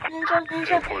 Ninja.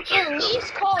 At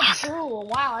least call true.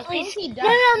 Wow, I think he died. No,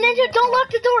 Ninja, don't lock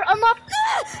the door. Unlock.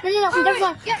 No, never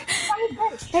mind. Yeah,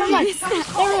 Never mind.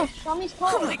 Tommy's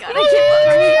called. Oh my god, I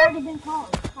can't.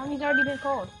 Tommy's already been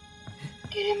called.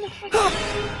 Get in the freaking.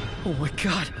 Oh my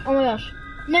god. Oh my gosh.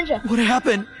 Ninja, What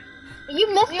happened? you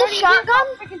missed We the already shotgun? did call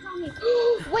freaking Tommy.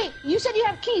 Wait, you said you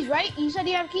have keys, right? You said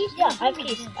you have keys? Yeah, I have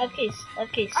keys.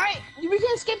 Alright, we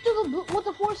can escape with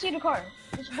the 4-seater car.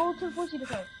 Just go to the 4-seater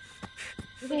car.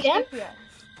 We can can? escape here.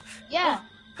 Yeah,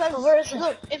 because Oh, where is it?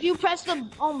 look, if you press the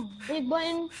big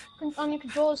button on your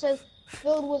controller, it says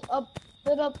filled up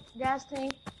gas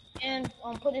tank and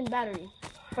put in battery.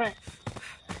 Right.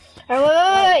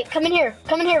 Alright, wait. Come in here.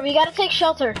 We gotta take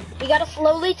shelter. We gotta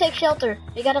slowly take shelter.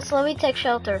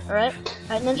 Alright?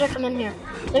 Alright, Ninja, come in here.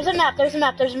 There's a map in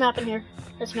here.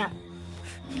 There's a map.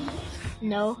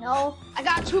 No. No, I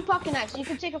got 2 pocket knives. You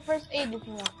can take a first aid if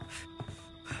you want.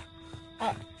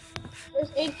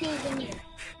 First aid kit is in here.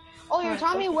 Oh, you're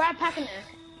telling me we're at Packing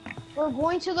Neck. We're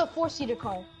going to the 4-seater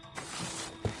car.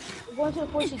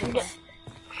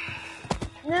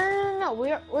 No.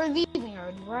 We're leaving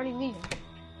already. We're already leaving.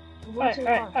 We're going to the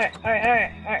car.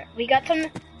 Alright. We got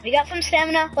some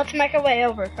stamina. Let's make our way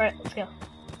over. Alright, let's go.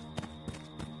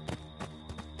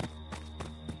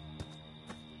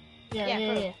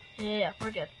 Yeah,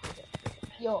 we're good.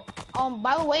 Yo,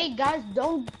 by the way, guys,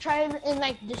 don't try and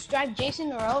like distract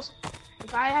Jason, or else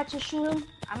if I had to shoot him,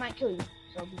 I might kill you.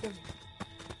 So be careful.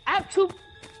 I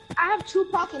have two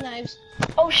pocket knives.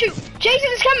 Oh shoot!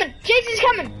 Jason's coming!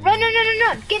 Run!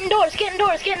 Get indoors!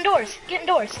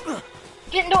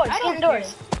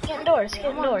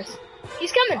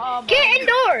 He's coming!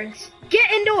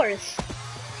 Get indoors!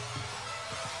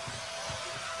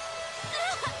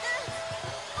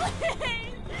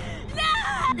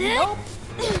 Nope.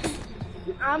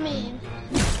 I mean,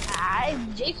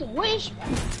 Jason wish.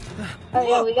 Oh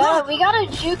yeah, we gotta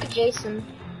juke Jason.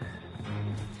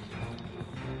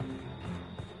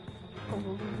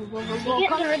 Go,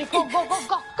 Connor, ready? Go.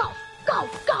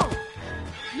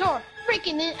 You're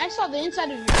freaking in. I saw the inside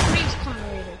of your face, Connor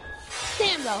Raider.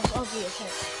 Damn, that was ugly as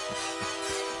heck.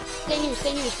 Stay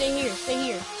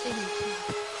here.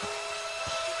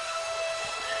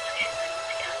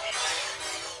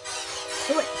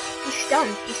 Do it. He's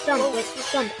stunned. Wait, he's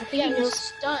stunned. I think he knows.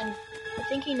 Stunned. I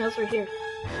think he knows we're here.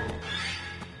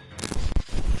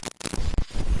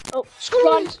 Oh, Screw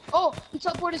run! it. Oh, he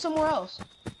teleported somewhere else.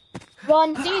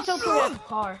 Run! I think he teleported at the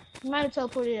car. He might have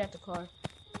teleported at the car.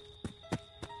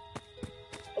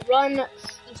 Run!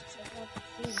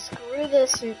 Screw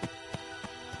this and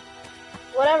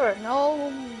whatever.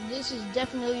 No, this is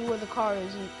definitely where the car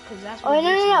is, because that's. Oh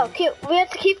no! We have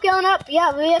to keep going up.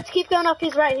 Yeah, we have to keep going up.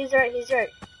 He's right.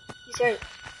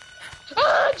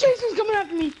 Ah, Jason's coming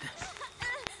after me.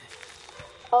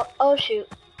 Oh shoot.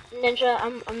 Ninja,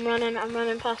 I'm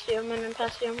running past you, I'm running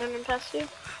past you.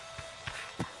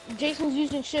 Jason's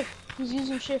using shift. He's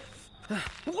using shift.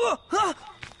 Whoa! Ah!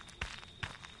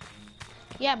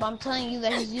 Yeah, but I'm telling you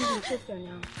that he's using shift right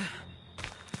now.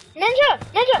 Ninja,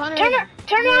 Connor,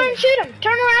 turn around and shoot him.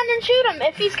 Turn around and shoot him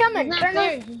if he's coming. He's not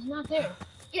there. He's not there.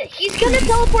 Yeah, he's gonna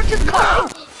teleport to the car.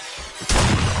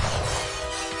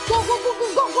 Go!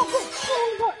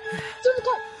 To the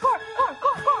car.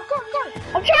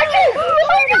 I'm trying to.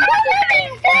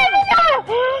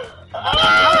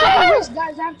 I'll take the risk,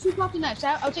 guys. I have 2 pocket knives.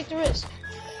 I'll take the risk.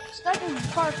 Start the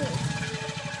car first.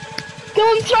 Go,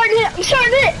 I'm starting it.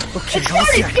 Okay, It's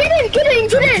started. Get in.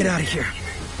 Get out of here.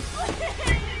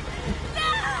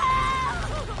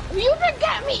 You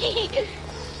forgot me! You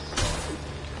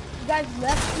guys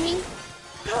left me?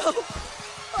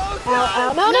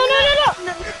 Ow. No.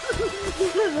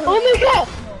 Oh my god.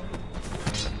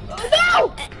 No!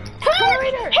 Help! No!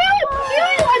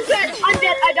 I'm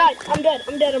dead. I died. I'm dead.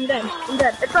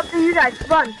 It's up to you guys.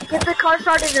 Run. Get the car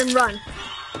started and run.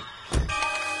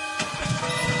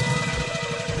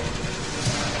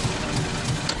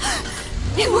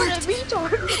 It worked!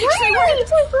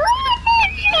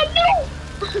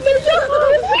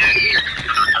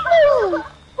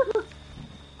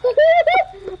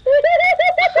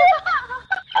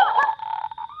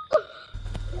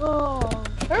 Oh,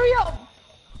 hurry up!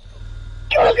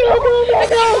 Go!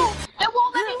 It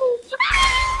won't let me move!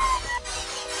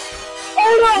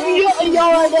 Oh no!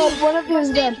 Y'all are dead. One of you is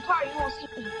dead. You won't see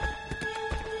me.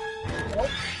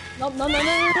 Nope. No. I'll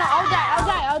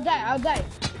die.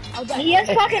 He has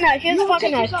fucking knife. No!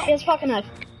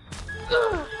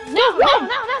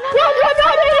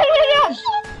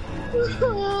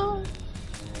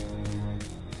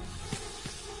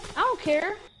 I don't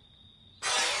care.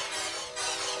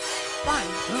 Fine.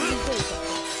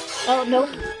 Oh no!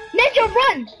 Ninja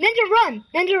run!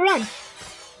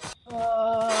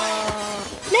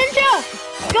 Ninja,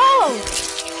 go!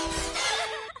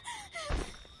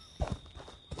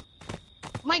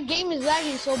 My game is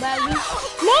lagging so badly. No!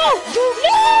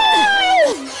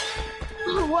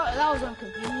 What? That was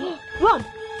inconvenient. Run!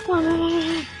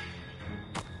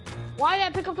 Why did I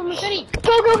pick up the machete?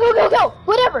 Go!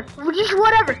 Whatever! Just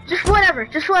whatever! Go!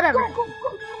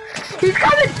 He's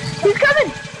coming!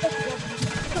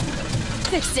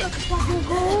 Fix it!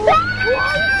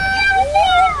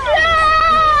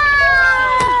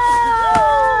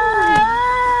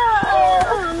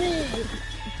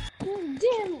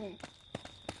 Damn it!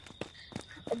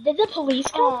 Did the police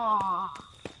come? Aww.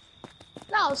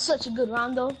 That was such a good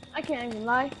round though. I can't even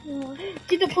lie.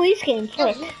 Did the police came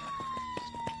first?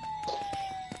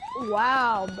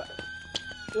 Wow.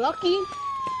 Lucky.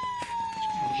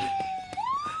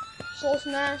 Soul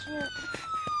Smashment.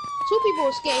 2 people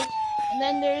escaped. And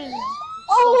then there's...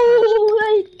 Oh,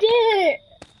 I did!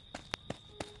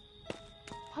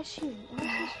 Why's this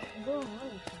girl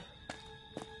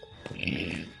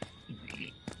running?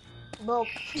 Bro,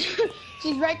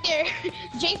 she's right there.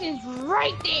 Jason's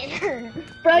right there.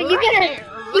 Bro, you better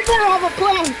have a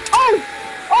plan.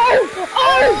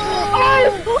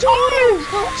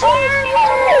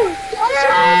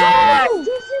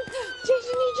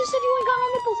 Jason, you just said you ain't got no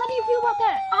nipples. How do you feel about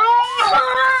that?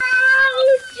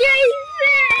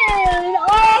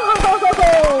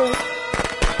 Jason!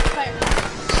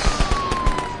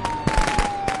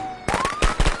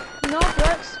 No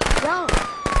flex, down.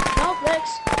 No flex,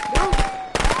 down.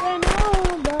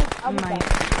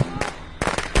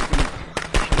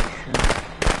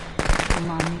 My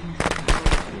Mommy's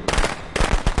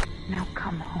now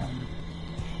come home.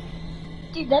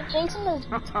 Dude, that Jason is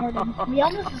retarded. We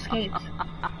almost escaped.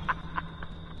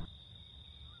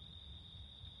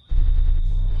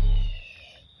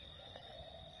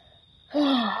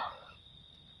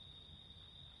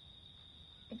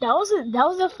 That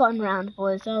was a fun round,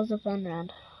 boys. That was a fun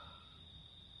round.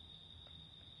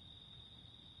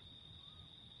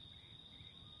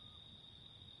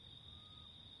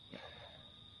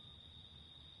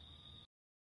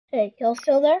 Hey, y'all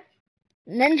still there?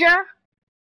 Ninja?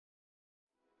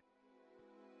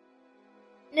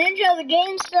 Ninja, the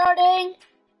game's starting!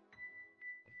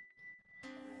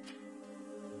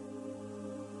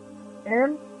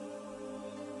 Aaron?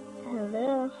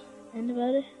 Hello?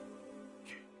 Anybody?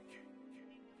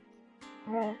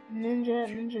 Alright,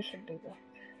 Ninja should be back.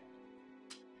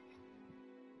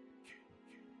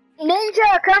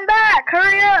 Ninja, come back!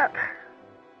 Hurry up!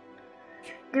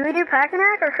 Do we do Pack and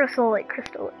Hack or Crystal Lake?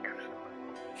 Crystal Lake.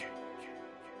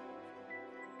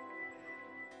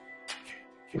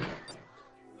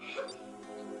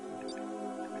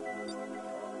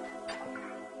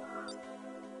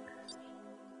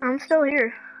 I'm still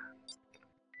here.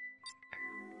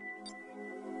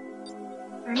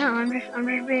 No, I'm just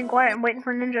being quiet. I'm waiting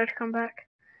for Ninja to come back.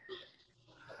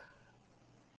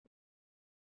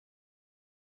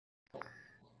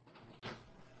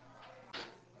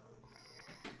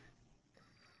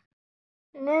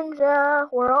 Ninja,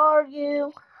 where are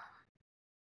you?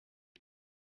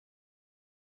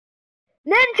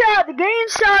 Ninja, the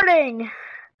game's starting!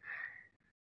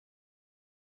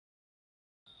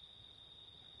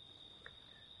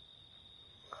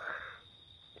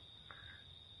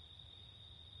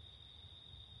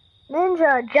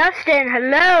 Ninja, Justin,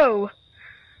 hello!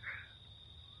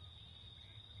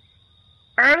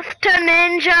 Earth to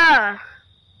Ninja!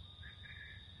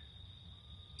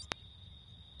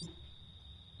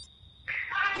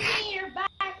 I'm here,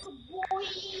 back, boy.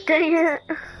 Dang it.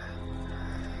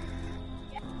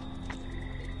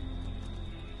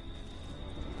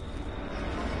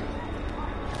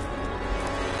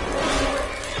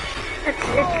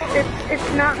 It's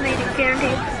not me,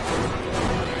 guaranteed.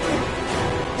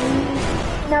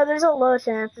 No, there's a low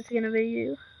chance it's gonna be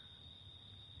you.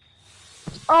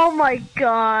 Oh my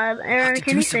god, Aaron,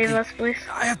 can you save us, please?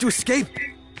 I have to escape.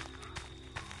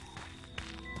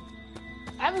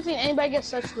 I haven't seen anybody get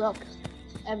such luck,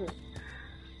 ever.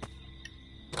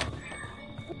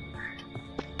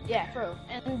 Yeah, for real.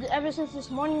 And ever since this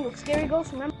morning with Scary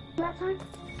Ghost, remember that time?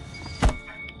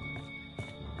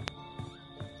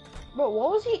 Bro,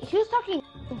 what was he? He was talking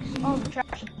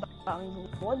trash about me.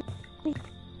 What?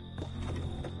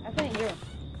 I couldn't hear him.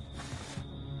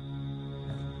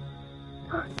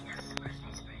 Yes,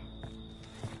 birthday spray.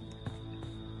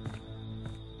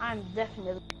 I'm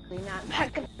definitely not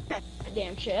back in that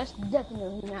damn shit. That's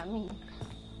definitely not me.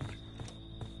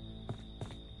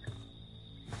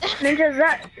 Ninja,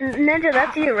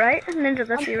 that's you, right? Ninja,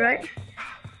 that's you, right?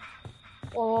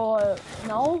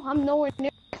 No, I'm nowhere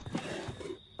near.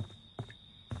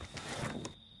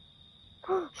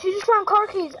 She just found car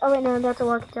keys. Oh wait, no, that's a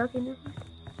walkie-talkie.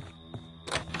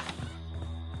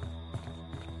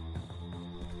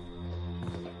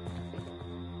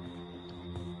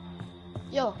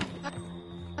 Yo,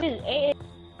 this is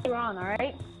Aaron,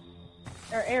 alright?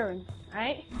 Or Aaron,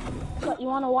 alright? So, you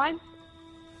wanna know why?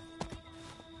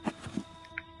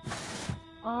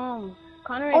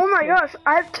 Connor. Oh my gosh,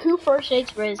 I have 2 first aid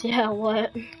sprays. Yeah,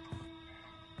 what?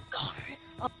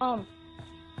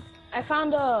 I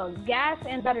found gas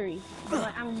and battery.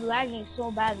 I'm lagging so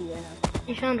badly right now.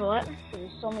 You found what?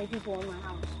 There's so many people in my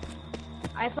house.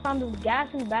 I found the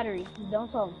gas and battery. Don't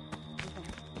tell them.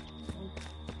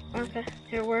 Okay,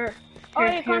 here we're. Oh,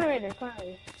 yeah, Connor Raider.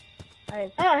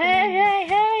 Alright. Oh,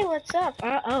 hey, what's up?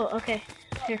 Oh, okay.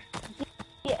 Here.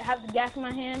 Yeah, have the gas in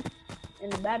my hand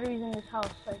and the batteries in this house.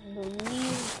 I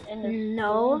believe in the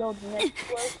no. window next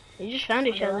to us. You just found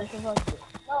each other. No,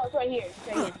 it's right here. It's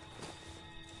right here.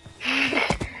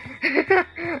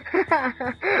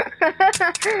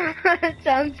 It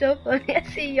sounds so funny. I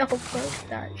see y'all post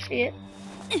that shit.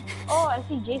 Oh, I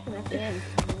see Jason at the end.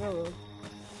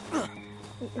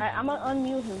 Alright, I'm gonna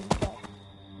unmute him.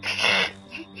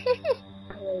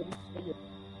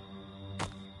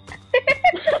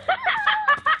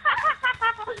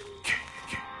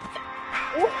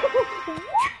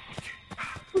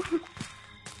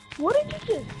 What did you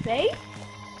just say?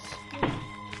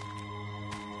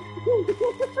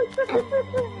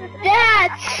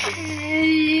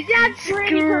 That's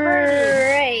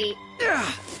great.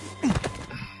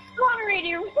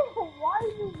 Moderator, why are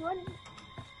you running?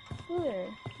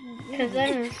 Because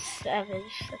I'm a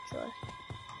savage, that's why.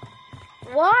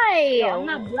 Why? Yo, I'm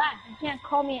not black. You can't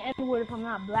call me an N-word if I'm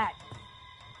not black.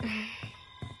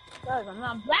 Because I'm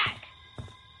not black.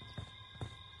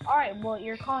 Alright, well,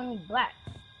 you're calling me black.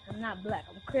 I'm not black.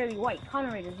 I'm clearly white.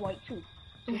 Connor is white too.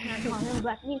 So you can't call him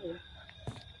black neither.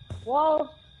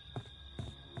 Well,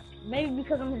 maybe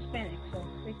because I'm Hispanic, so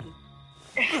thank you.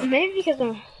 Maybe because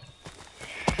I'm...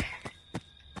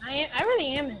 I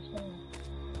really am Hispanic.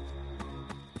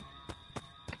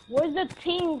 Where's the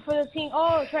ting for the ting?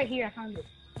 Oh, it's right here. I found it.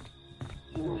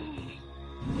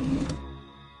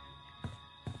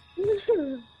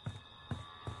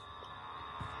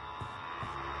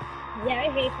 Yeah,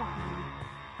 I hate talking.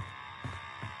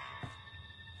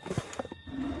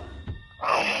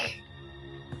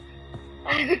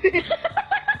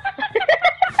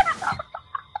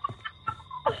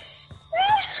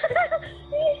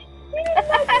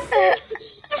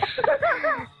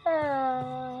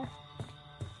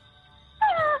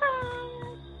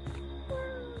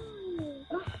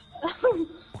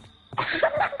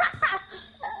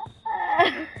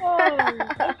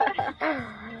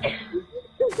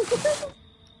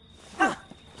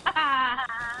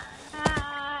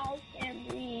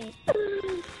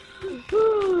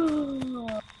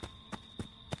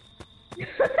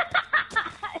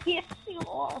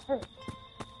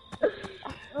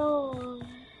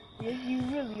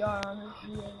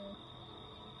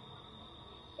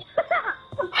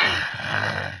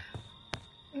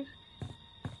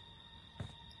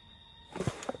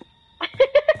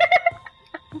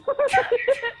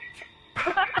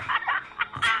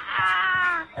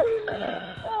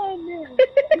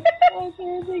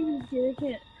 can't.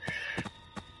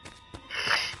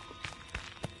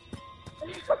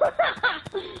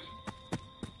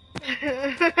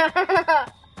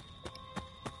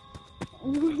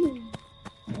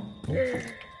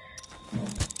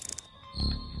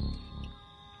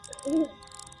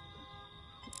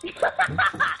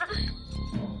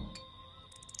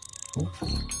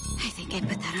 I think I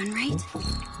put that on right.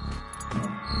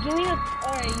 Give me a.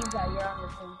 Alright, you got. You're on the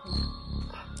same team.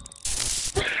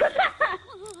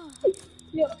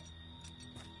 Yo.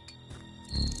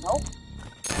 Nope.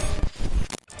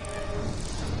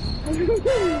 You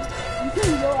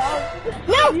can go out.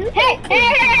 No! Hey!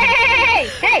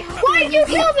 Hey! Why did you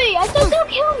kill me? I said don't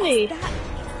kill me!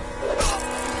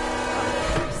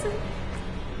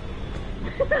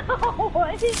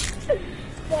 What?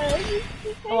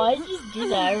 Why did you do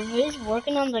that? Everybody's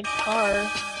working on the car.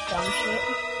 Dumb shit.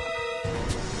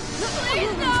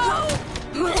 Please, no!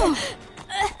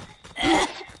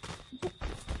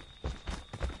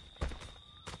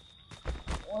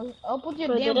 I'll put your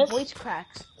Wait, damn did it? voice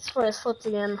cracks. This for his flipped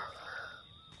again.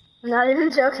 I'm not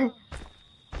even joking.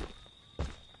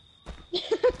 Hey,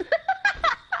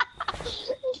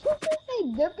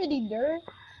 derpity dirt.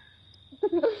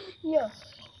 Yo.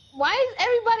 Why is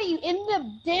everybody in the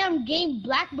damn game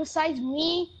black besides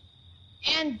me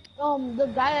and the other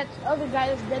guy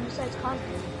that's dead besides Conquer?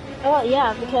 Oh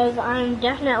yeah, because I'm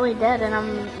definitely dead and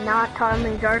I'm not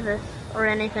Tommy Jarvis or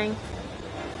anything.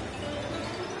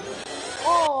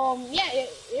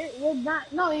 Yeah, you're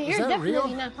not. No, you're Is that definitely real?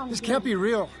 not Tommy. This can't be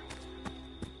real.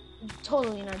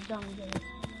 Totally not Tommy Jarvis.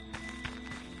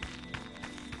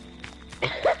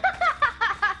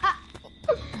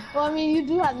 Well, I mean, you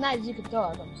do have knives you can throw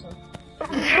at them, so.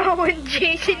 When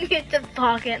Jason gets a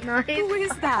pocket knife. Who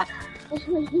is that?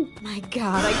 My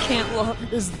God, I can't look.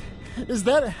 Is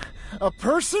that a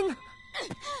person?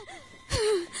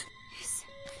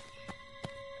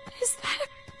 Is that a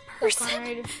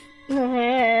person?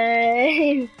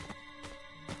 Hey.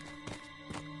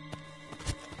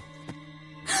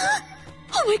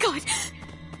 Oh my God!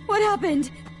 What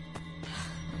happened?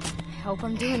 I hope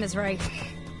I'm doing this right.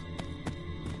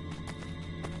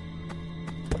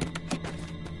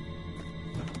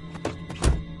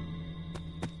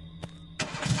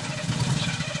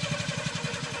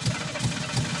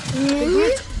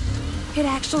 It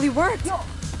actually worked. Yo,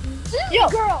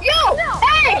 girl. Yo, no.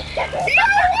 Hey, no,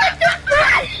 what the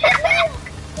fuck?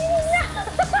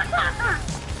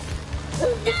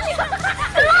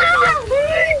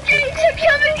 Jason,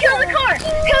 come and kill the car.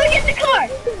 Come and get the car.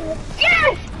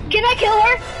 Yes. Can I kill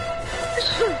her?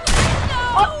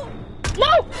 No.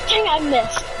 No. Dang, I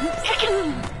missed.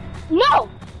 No,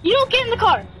 you don't get in the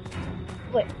car.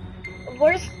 Wait,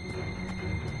 where's?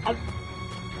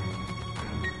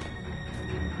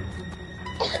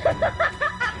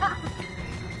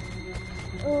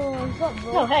 What's up,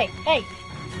 bro? No, hey.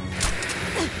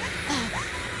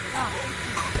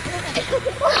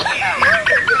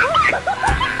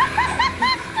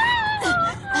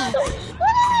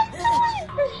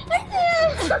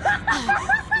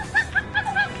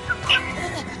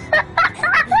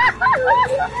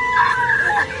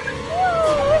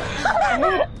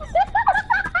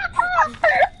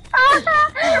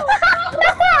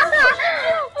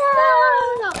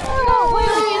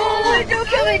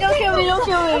 Don't kill me.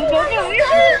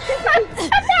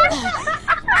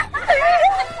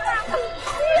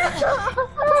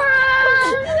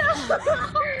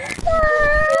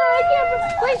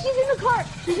 Wait, she's in the car.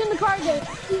 She's in the car again.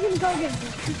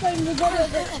 She's fighting the brother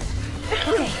again.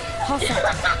 Okay, all set.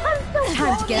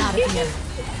 Time to get out of here.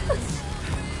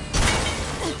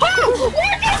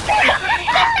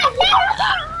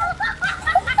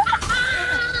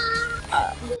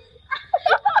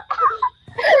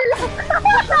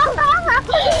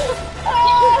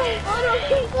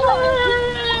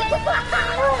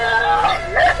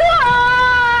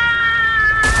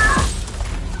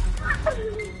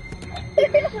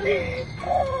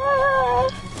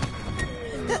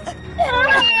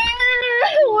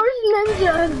 Where's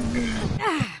Ninja?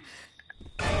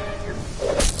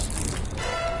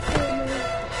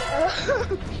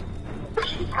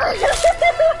 I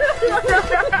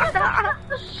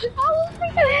was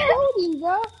freaking floating,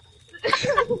 bro.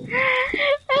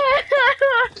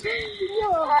 Yo.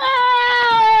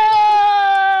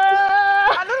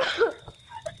 I don't know.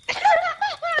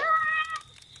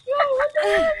 Yo, what the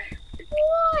heck?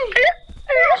 Why?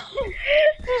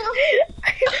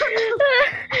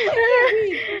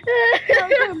 I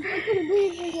couldn't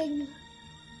breathe again.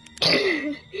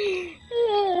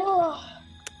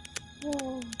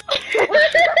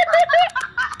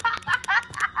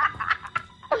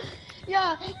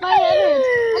 Yeah, my head hurts.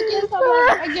 I can't stop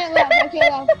laughing. I can't laugh.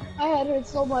 My head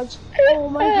hurts so much. Oh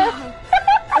my god.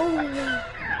 Oh my god.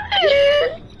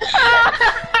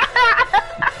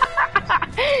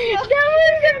 That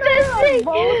was the best thing.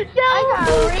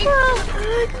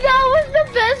 That was the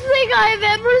best thing I've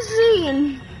ever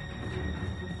seen.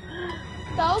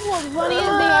 That was one funniest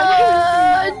thing I've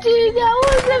ever seen. Dude, that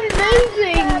was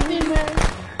amazing.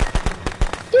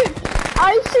 Dude,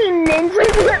 I've seen Ninja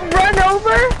run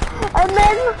over, and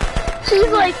then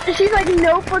she's like,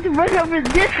 nope, let's run over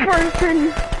this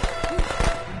person.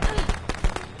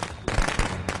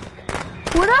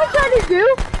 What I was trying to do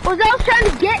was I was trying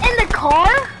to get in the car,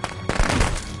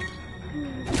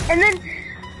 and then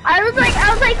I was like,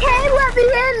 hey, let me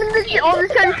in, and then all of a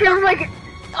sudden she was like,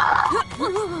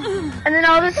 and then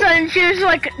all of a sudden she was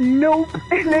like, nope,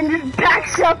 and then just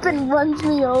backs up and runs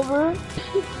me over.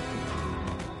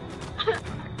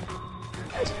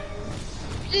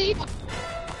 Please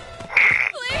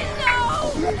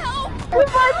no! Help!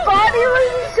 My body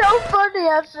was so funny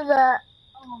after that.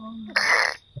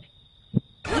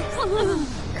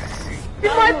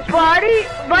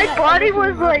 My body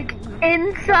was like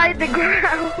inside the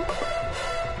ground.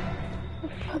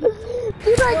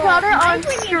 Dude, I got it on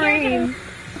stream.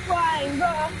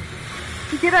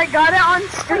 Dude, I got it on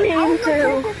stream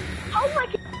too. Oh my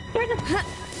god.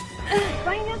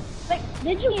 Like,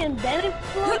 did you embed it?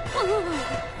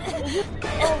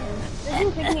 Did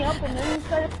you pick me up and then you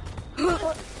started?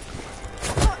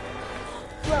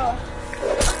 Bro.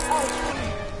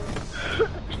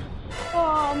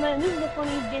 Oh man, this is the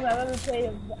funniest game I've ever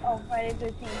played of Friday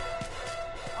 13th.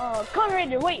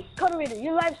 Conrad Raider,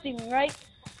 you're live streaming, right?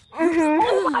 Mm-hmm.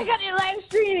 Oh my god, you're live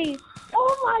streaming!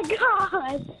 Oh my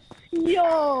god!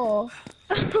 Yo!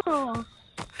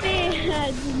 Man,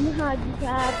 that did not just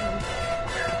happen.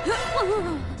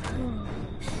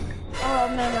 Oh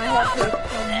man, my head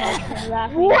hurts so much from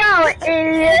laughing. Wow,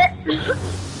 idiot!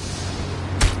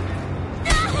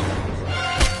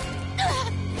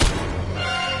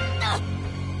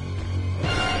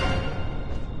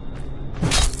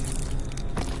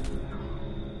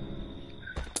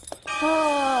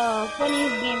 Oh,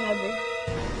 funniest game ever.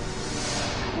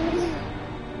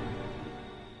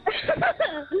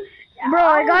 Bro,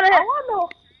 I got it.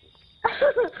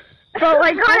 Bro,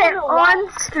 I got it on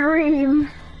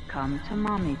stream. Come to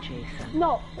mommy, Jason.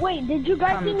 No, wait, did you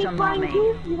guys see me flying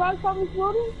too? You guys saw me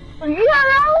floating? Yeah,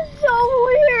 that was so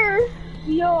weird.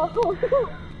 Yo.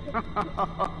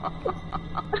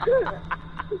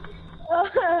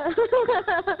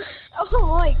 I'm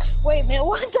like, wait man,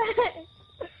 what the heck?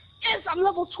 Yes, I'm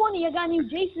level 20, I got new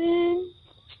Jason.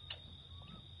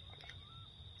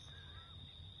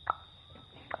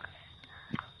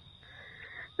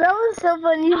 That was so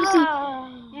funny. You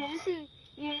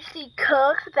just see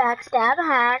Cook, backstab,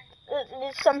 hack,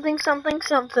 something.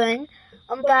 Backstab.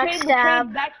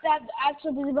 Backstab,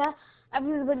 absolutely bad.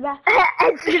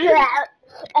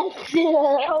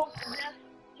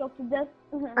 Choke to death.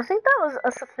 I think that was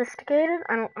a sophisticated.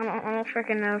 I don't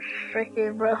freaking know,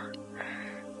 freaking bro.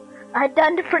 I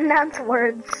done to pronounce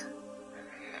words.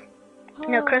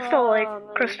 No, Crystal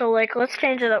Lake. Let's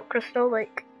change it up, Crystal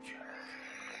Lake.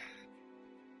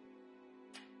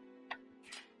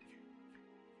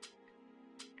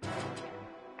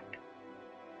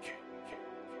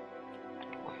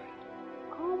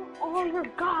 Come on, your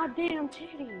goddamn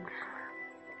titties.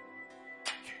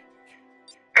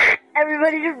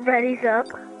 Everybody just readies up.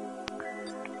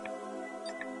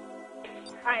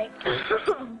 Alright.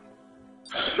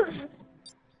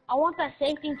 I want that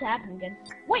same thing to happen again.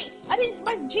 Wait, my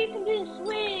Jason didn't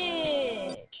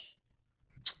switch.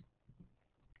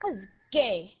 That's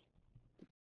gay.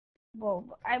 Bro,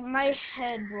 my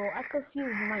head, bro. I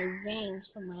confused my veins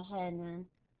from my head, man.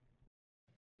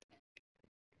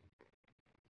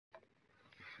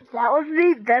 That was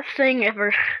the best thing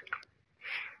ever.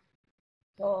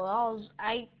 Oh,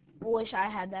 I wish I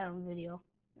had that on video.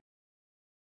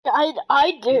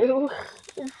 I do.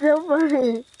 It's so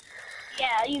funny.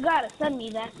 Yeah, you gotta send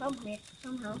me that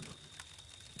somehow.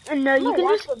 No, you can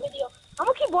just. The video. I'm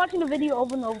gonna keep watching the video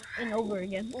over and over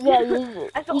again. Yeah,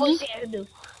 that's the only thing I can do.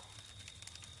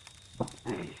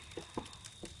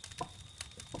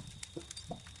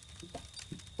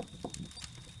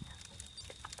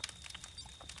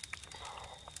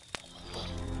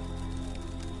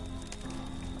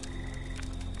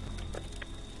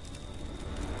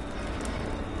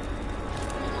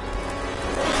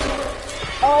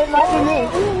 Oh, it might be me.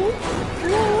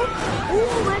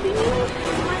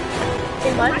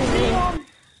 It might be me.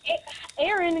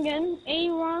 Aaron again.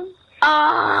 Aaron.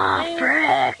 Ah,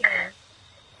 frick.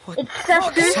 It's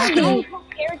Sasuke.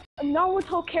 No one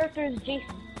told character is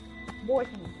Jason.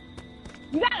 Borton.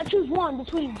 You gotta choose one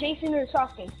between Jason or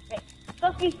Sasuke. Okay.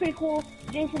 Sasuke's pretty cool.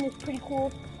 Jason is pretty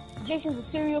cool. Jason's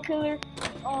a serial killer.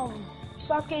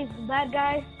 Sasuke is the bad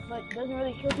guy, but doesn't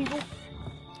really kill people.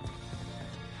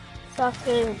 Sasuke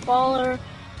is a baller.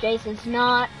 Jason's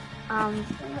not.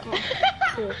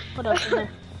 What else is there?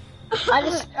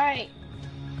 Alright.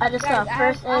 I just Guys, saw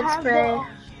first aid spray.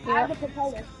 I have the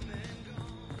propeller.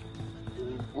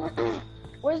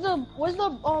 Where's the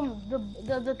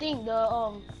thing? The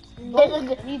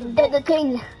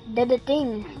thing.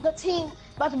 The team.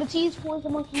 But the Batiste for the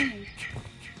monkeys.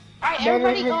 Alright,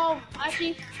 everybody.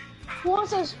 Actually, who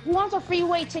wants a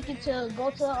freeway ticket to go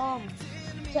to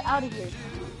out of here?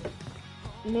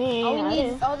 Me.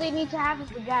 All they need to have is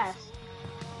the gas.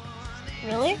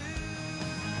 Really?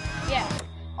 Yeah.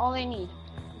 All they need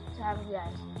is to have is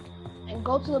gas. And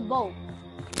go to the boat.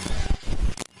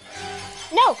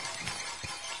 No.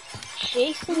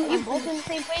 Jason. We're both in the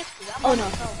same place. Oh no.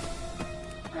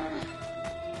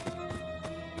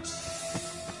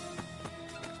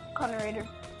 Conrader.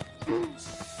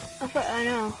 I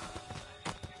know.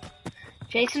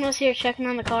 Jason was here checking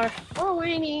on the car. We're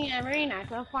winning every night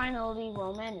to finally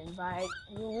Roman invite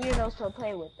you weirdos to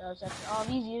play with us after all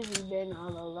these years we've been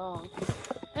all alone.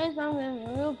 And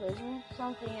something real person,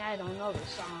 something I don't know the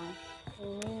song.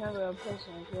 And remember a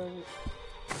person feels it.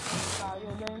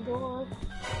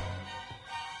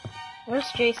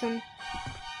 Where's Jason?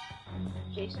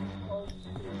 Jason close.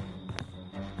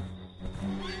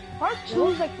 Part 2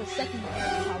 is like the second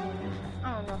best probably. I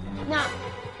don't know. Now,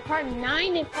 part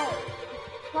 9 is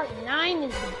part 9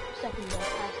 is the second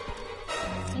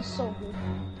best. He's so good.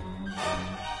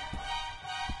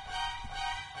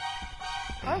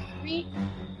 Part 3,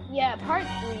 yeah, part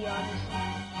 3 honestly.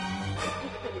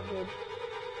 He's pretty good.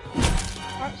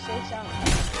 Part 6, I don't know.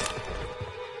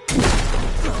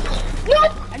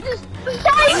 What?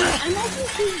 I'm also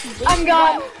choosing Jason. I'm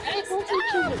gone. I also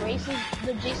choose the races,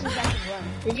 the Jasons that can run.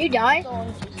 Did you die? So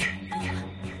I'm choosing.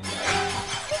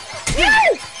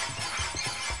 Yes!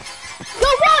 Go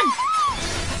run!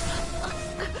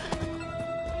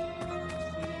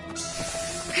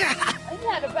 I just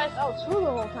had to press L2 the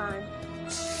whole time.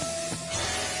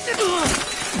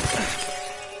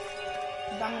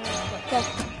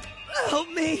 Help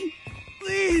me!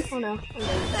 Please! Oh no.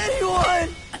 Anyone!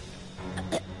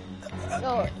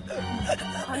 Yo,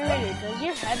 Hunter, does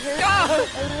your head hurt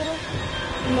a little?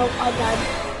 Nope, I died.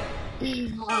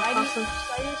 Awesome.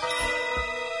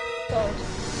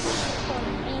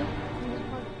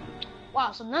 Wow,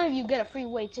 so none of you get a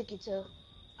freeway ticket to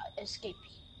escape.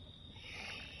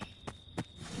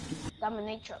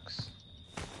 Dominate trucks.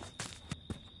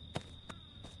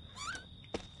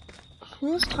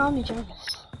 Who's Tommy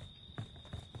Jarvis?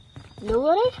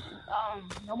 Nobody?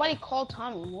 Nobody called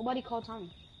Tommy. Nobody called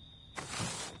Tommy.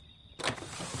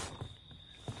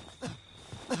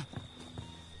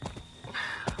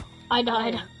 I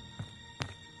died.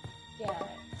 Yeah,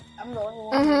 I'm the only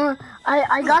one.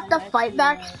 I got the fight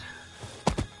back.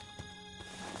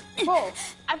 Bro,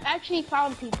 I've actually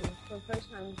found people for the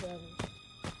first time ever.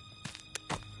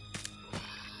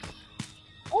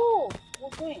 Oh,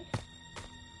 wood plank.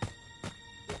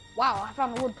 Wow, I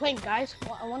found a wood plank, guys.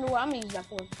 I wonder what I'm gonna use that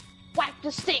for. Whack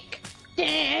the stick.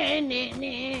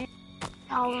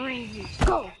 Power Rangers,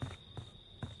 go.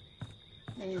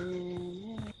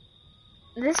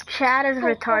 This Chad is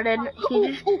retarded. He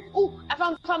just... Oh, I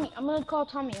found Tommy. I'm gonna call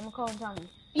Tommy. I'm gonna call him Tommy.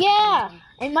 Yeah,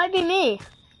 it might be me.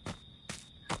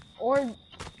 Or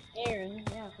Aaron.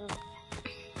 Yeah.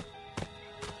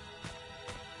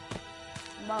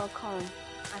 I'm about to call him.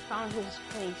 I found his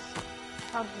place. I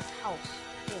found his house.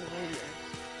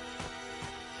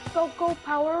 Go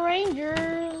Power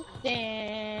Rangers.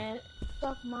 Then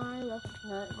suck my left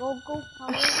nut. Go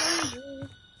Power Rangers.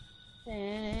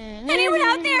 Anyone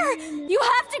out there? You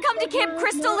have to come to Camp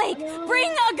Crystal Lake.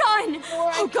 Bring a gun.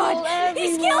 Oh God,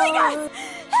 he's killing us.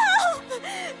 Help!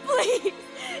 Please,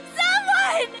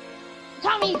 someone!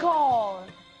 Tommy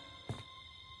called.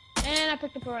 And I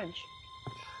picked up a wrench.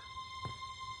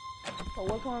 So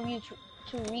which one of you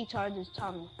two retards is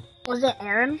Tommy? Was it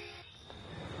Aaron?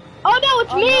 Oh no,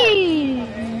 it's me!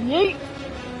 No.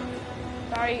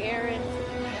 Sorry, Aaron.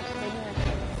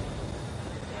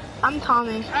 I'm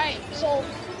Tommy. Alright, so...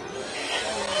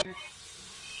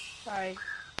 Sorry.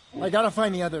 I gotta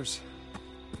find the others.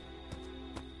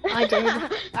 I did.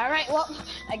 Alright, well,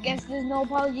 I guess there's no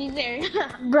apologies there.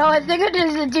 Bro, I think it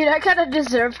is, dude, I kinda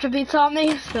deserve to be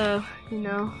Tommy, so, you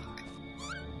know.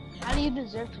 How do you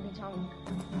deserve to be Tommy?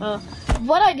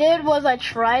 What I did was I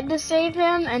tried to save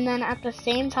him, and then at the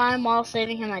same time, while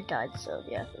saving him, I died. So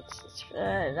yeah,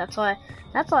 that's why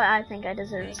I think I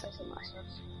deserve it so much.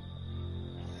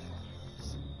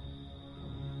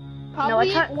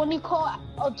 probably when you call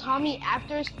Tommy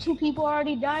after 2 people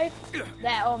already died,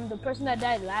 that the person that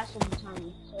died last will be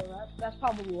Tommy. So that's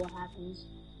probably what happens.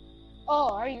 Oh,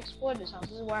 I already explored this house.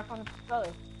 This is where I found the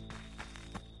propeller.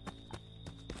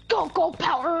 Go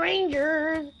Power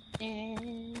Rangers!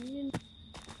 And...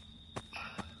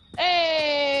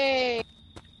 Hey!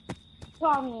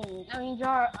 Tommy,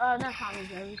 not Tommy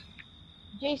Jarvis.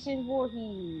 Jason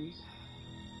Voorhees.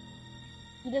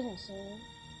 He doesn't sing.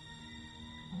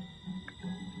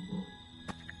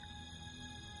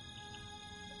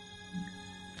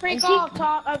 Freak off,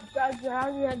 Tom. How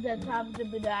do you have that top to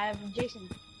die of Jason?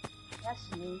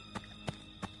 That's me.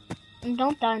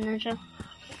 Don't die, Ninja.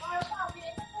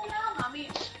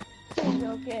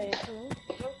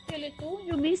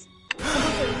 You missed.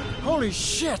 Holy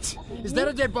shit! Is that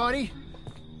a dead body?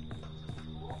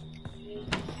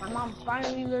 My mom's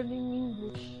finally learning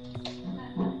English.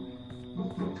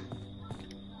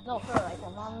 No, for like my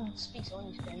mom speaks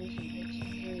only Spanish.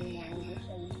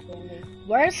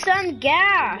 Where's some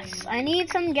gas? I need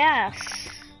some gas.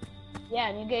 Yeah,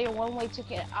 and you get your one-way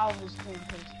ticket out of this thing.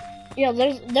 Yeah,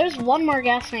 there's one more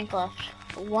gas tank left.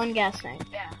 One gas tank.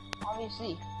 Yeah,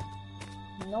 obviously.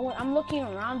 No one. I'm looking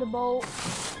around the boat.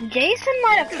 Jason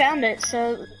might have found it.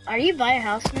 So, are you by a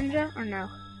house, Ninja, or no?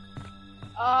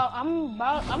 I'm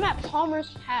at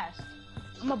Palmer's Pass.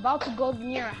 I'm about to go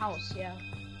near a house. Yeah.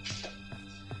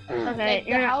 Okay.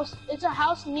 Like it's a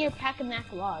house near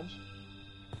Packanack Lodge.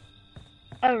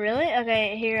 Oh really?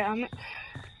 Okay. Here I'm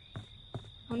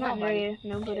not near you.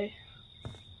 Nobody.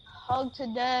 Hugged to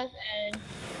death, and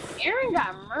Aaron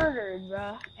got murdered,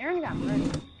 bruh. Aaron got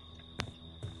murdered.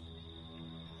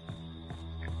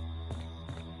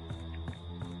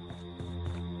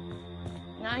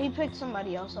 Nah, he picked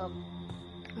somebody else up.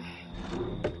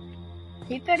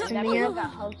 He picked me up. Got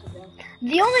hugged to death.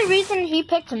 The only reason he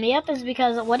picked me up is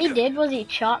because what he did was he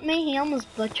chopped me, he almost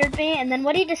butchered me, and then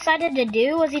what he decided to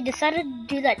do was he decided to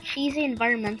do that cheesy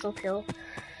environmental kill.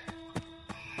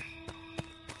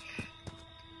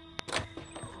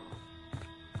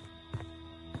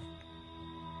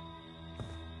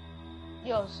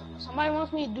 Yo, somebody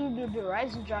wants me to do the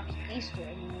Rising Drops Easter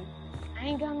egg, man. I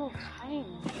ain't got no time.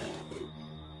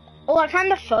 Oh, I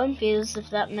found the phone fuse, if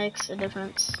that makes a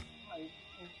difference.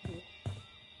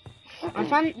 You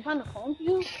found the phone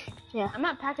fuse? Yeah. I'm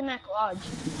at Packanack Lodge.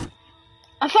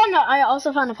 I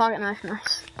also found a pocket knife.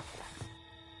 Nice.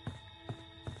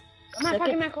 I'm at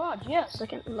Packanack Lodge, yes.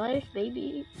 Second life,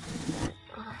 baby.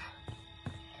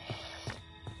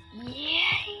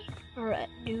 Yay! Alright,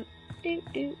 do.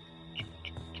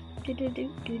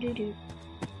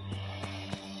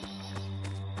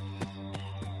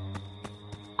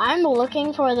 I'm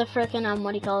looking for the frickin'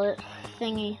 what do you call it?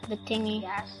 Thingy, the tingy.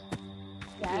 Yes.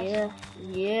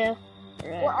 Yeah.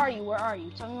 Right. Where are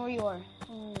you? Tell me where you are.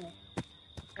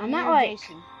 I'm not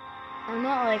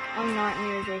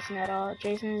near Jason at all.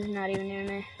 Jason is not even near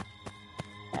me.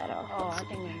 At all. Oh, I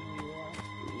think I know where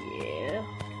you are. Yeah.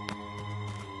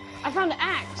 I found an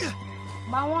axe.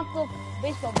 But I want the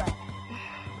baseball bat.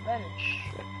 Better.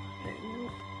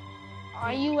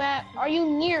 Are you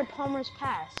near Palmer's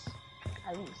Pass?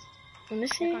 At least. Let me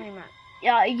see. Look on your map.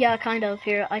 Yeah, kind of.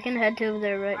 Here, I can head to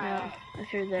there right now,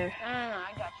 if you're there. No,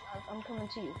 I got you. I'm coming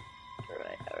to you.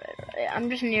 Alright. I'm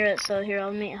just near it, so here,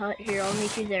 I'll meet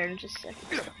you there in just a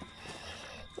second.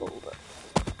 Hold up.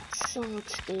 So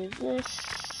let's do this.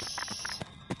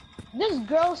 This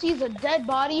girl sees a dead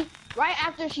body right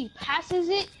after she passes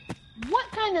it. What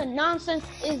kind of nonsense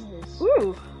is this?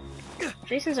 Ooh!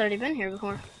 Jason's already been here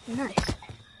before. Nice.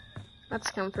 That's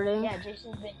comforting. Yeah,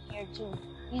 Jason's been here too.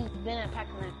 He's been at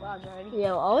Packanack Lodge already.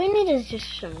 Yeah, well, all we need is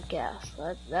just some gas.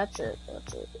 That's it.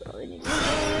 All we need is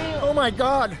Oh my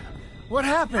god! What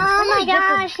happened? Oh my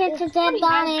gosh, it's a dead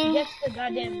body. Gets the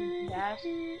goddamn gas.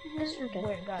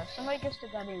 Where, guys? Somebody gets the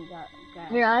goddamn gas.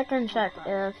 Here, I can check.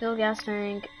 Fill gas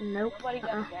tank. Nope. Nobody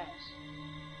got gas.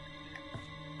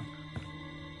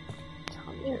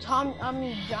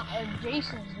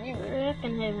 Jason's name.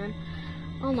 Frickin' heaven.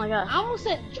 Oh my gosh. I almost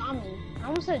said Johnny.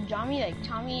 Like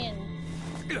Tommy and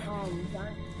John.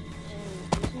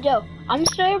 Yo, I'm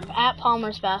straight at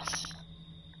Palmer's Pass.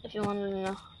 If you wanted to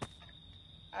know.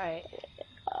 Alright.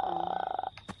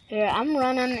 Here, I'm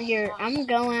running. Here, I'm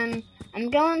going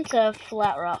to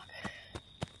Flat Rock.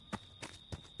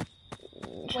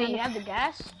 Wait, you have the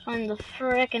gas? Find the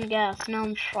frickin' gas. No,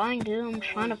 I'm trying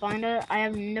to find it. I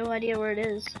have no idea where it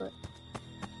is. But...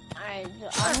 Alright,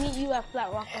 I'll meet you at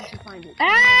Flat Rock once you find it.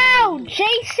 Ow!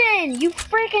 Jason! You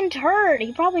freaking turd!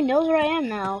 He probably knows where I am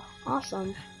now.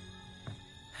 Awesome.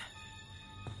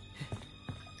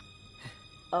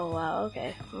 Oh wow,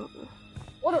 okay.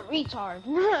 What What a retard.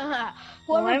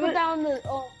 Whoever put down the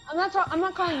I'm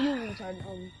not calling you retard.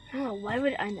 Oh, why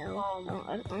would I know?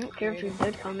 I don't care if you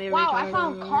did call me a retard. Wow, I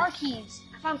found car keys.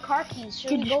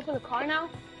 Should we go for the car now?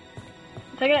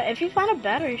 If you found a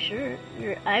battery, sure.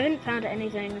 I haven't found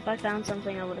anything. If I found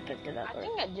something, I would have picked it up. I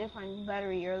think I did find a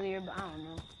battery earlier, but I don't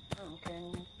know. I don't care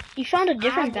anymore. You found a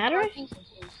different battery?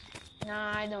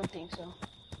 Nah, I don't think so.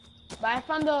 But I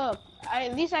found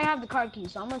at least I have the car key,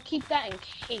 so I'm gonna keep that in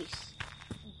case.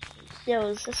 Yo,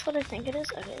 is this what I think it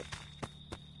is? Okay.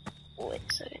 Wait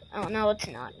a second. Oh, no, it's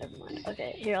not. Never mind.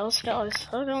 Okay, here, let's go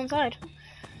inside.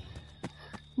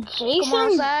 Jason?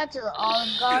 Come outside to the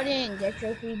Olive Garden. Get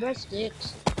your free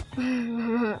breadsticks.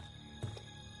 Come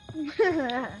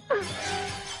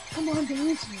on,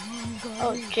 dance.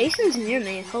 Oh, Jason's near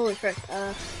me. Holy frick.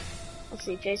 Let's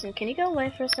see, Jason, can you go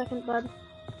away for a second, bud?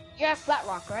 You're at Flat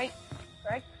Rock, right?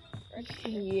 Right?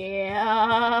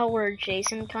 Yeah, where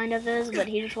Jason kind of is, but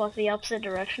he just walked the opposite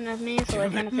direction of me, so I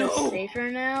kind of feel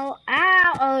safer now.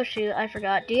 Ow! Oh shoot, I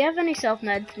forgot. Do you have any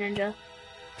self-meds, Ninja?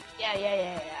 Yeah,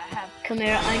 I have. Come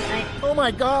here, Oh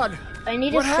my god! I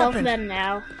need a self-med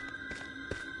now.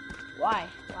 Why?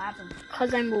 What happened?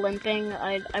 Cause I'm limping.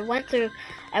 I went through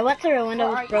a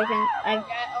window that was broken.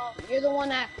 You're the one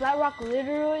at Flat Rock,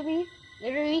 literally?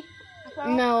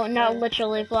 No, not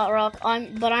literally Flat Rock.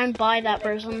 I'm by that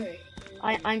person.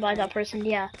 I'm by that person,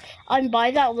 yeah. I'm by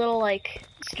that little, like,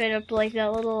 straight up, like,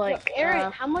 that little, like, Look,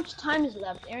 Aaron, how much time is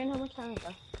left?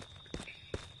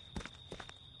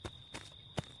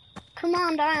 Come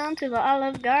on down to the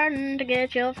Olive Garden to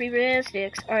get your free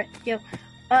breadsticks. Alright, yo.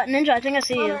 Ninja, I think I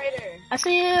see you. I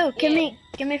see you! Give me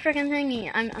frickin'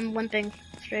 thingy. I'm limping.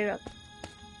 Straight up.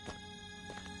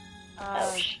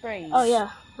 Spray. Oh, yeah.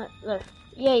 There.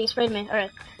 Yeah, you sprayed me.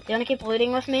 Alright. Do you wanna keep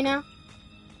looting with me now?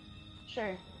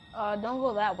 Sure. Don't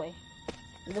go that way.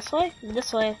 This way?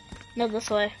 This way. No, this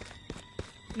way.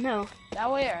 No.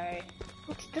 That way, alright.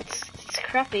 That's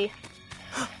crappy.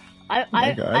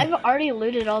 I've already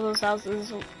looted all those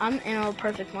houses. I'm in a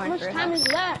perfect line for a house. How much time is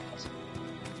left?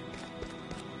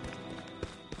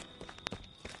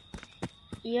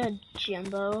 Yeah,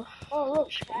 Jimbo. Oh, look,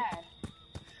 Chad.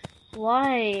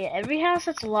 Why? Every house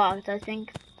that's locked, I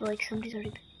think, like,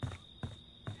 somebody's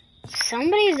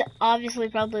obviously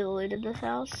probably looted this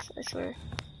house, I swear.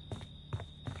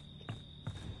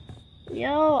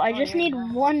 Yo, I just need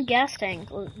one gas tank.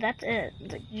 That's it.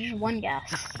 Just one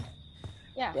gas.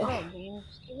 Yeah, go, James.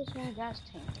 Give us one gas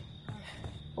tank.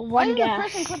 One gas. Why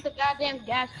did the person put the goddamn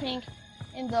gas tank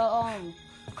in the,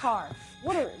 car?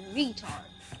 What a retard.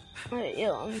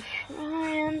 Yo, I'm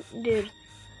trying, dude.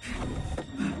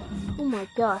 Oh my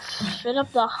gosh, straight up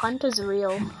the hunt is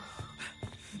real.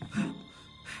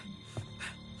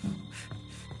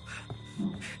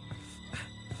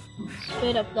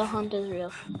 Straight up the hunt is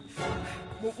real.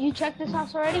 Did you check this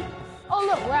house already? Oh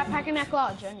look, we're at Packerneck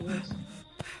Lodge anyways.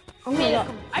 Oh my god.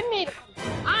 I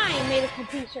made a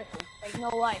complete circle. Like no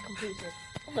lie, complete circle.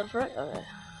 What the frick? Okay.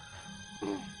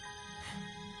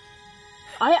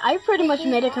 I pretty much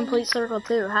made a complete circle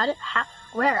too.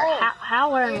 Where,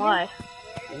 and why?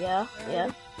 Yeah.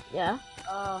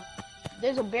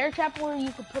 There's a bear trap where you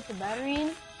could put the battery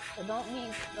in, so don't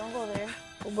go there.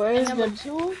 Where's number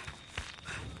two?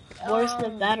 Where's the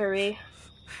battery?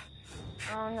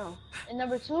 I don't know. And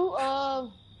number two,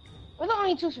 we're the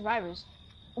only 2 survivors.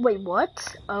 Wait,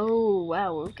 what? Oh,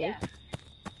 wow, okay. Yeah.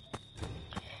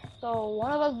 So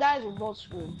one of us dies, we're both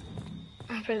screwed.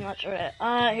 Pretty much, alright.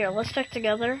 Here, let's stick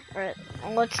together. Alright,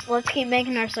 let's keep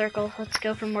making our circle. Let's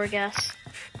go for more gas.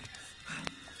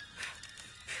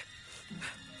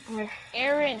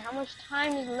 Aaron, how much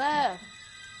time is left?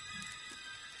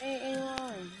 Hey,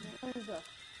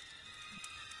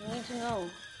 we need to know,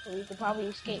 so we could probably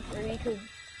escape, or we could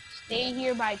stay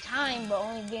here by time, but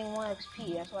only gain 1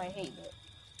 XP. That's why I hate it.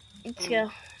 Let's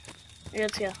go. Yeah,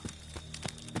 let's go.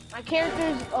 My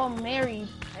character's married,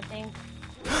 I think.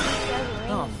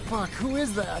 Oh fuck, who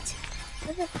is that?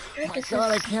 What the frick is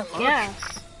God, this? I can't look.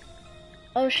 Yes.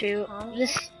 Oh shoot.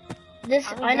 This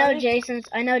I know Jason's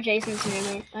near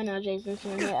me. I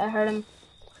heard him.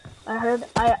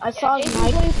 I saw his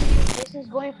mic. Jason's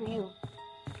going for you.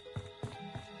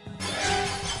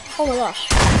 Oh my gosh.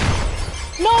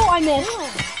 No, I missed.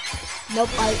 Nope,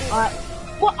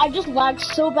 what? I just lagged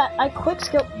so bad. I quick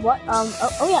skill. What?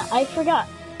 Oh yeah, I forgot.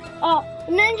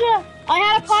 Ninja, I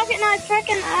had a pocket knife.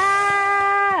 Frickin'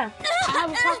 I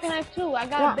have a pocket knife too. I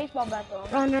got a baseball bat though.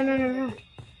 Oh no.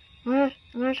 I'm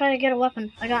gonna try to get a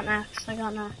weapon. I got an axe.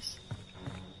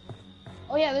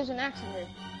 Oh yeah, there's an axe in there.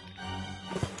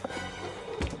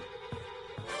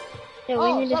 Yeah,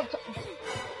 we need to.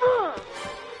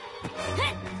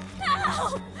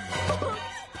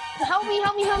 Help me.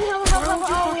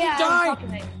 Oh yeah, I'm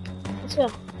fucking it. Let's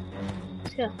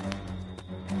go.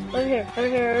 Over here.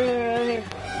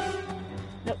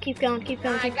 No, keep going.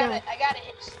 I gotta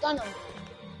stun him.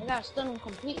 I gotta stun him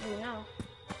completely now.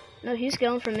 No, he's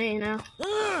going for me now.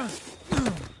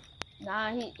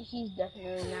 Nah, he's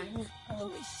definitely not.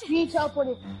 He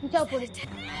teleported.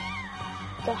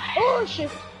 Oh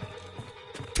shit!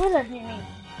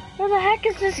 Where the heck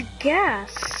is this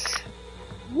gas?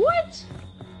 What?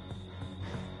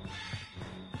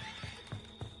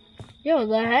 Yo,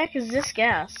 the heck is this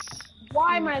gas?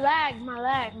 Why my lag?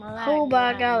 Oh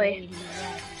by golly.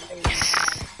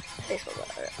 Baseball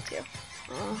bat, let's go.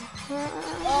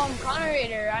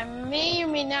 Conrader, I may or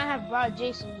may not have brought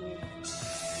Jason here.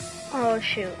 Oh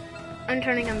shoot. I'm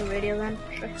turning on the radio then.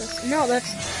 No, that's...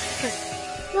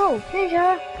 No,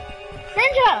 Ninja,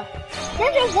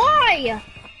 why?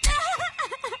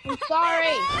 I'm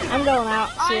sorry. I'm going out.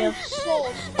 See ya. I'm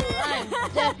so screwed.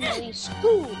 I'm definitely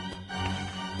screwed.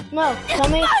 No, tell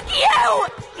me. Fuck you!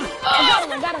 I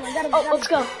got him. Oh, let's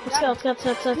go.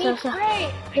 Need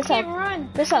spray.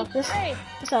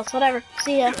 This out, whatever.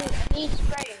 See ya. Need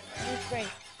spray.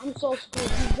 I'm so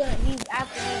screwed. He's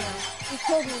after me now. He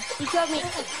killed me.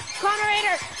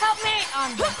 Conrader, help me!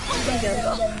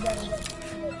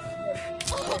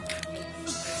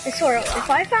 I swear,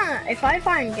 if I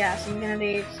find gas, I'm gonna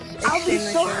be extremely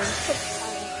sure.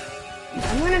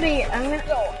 I'm gonna.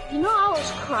 You know, I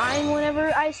was crying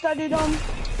whenever I started oh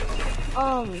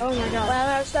my god. When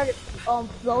I started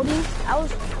floating, I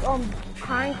was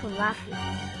crying from laughter.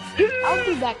 I'll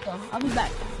be back though.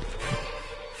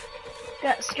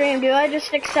 Stream, do I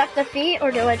just accept defeat or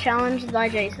do I challenge thy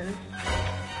Jason?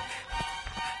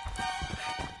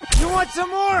 You want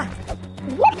some more?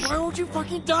 What? Why won't you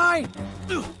fucking die?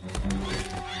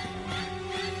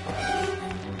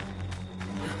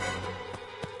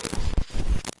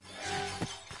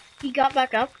 He got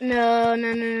back up? No.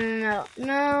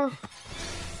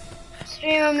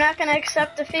 Stream, I'm not gonna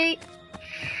accept defeat.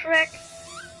 Frick.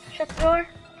 Shut the door.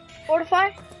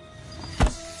 Fortify.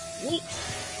 Neat.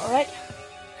 Alright.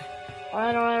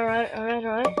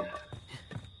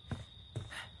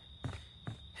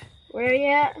 Where you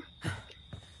at?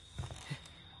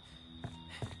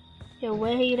 Yo,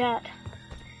 where you at?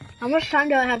 How much time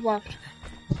do I have left?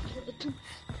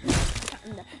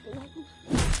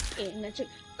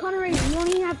 Conrader, you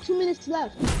only have 2 minutes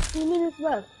left. 2 minutes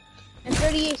left. And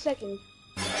 38 seconds.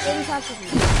 35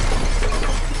 seconds.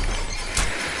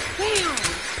 Damn!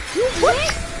 You what?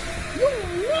 You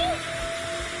missed?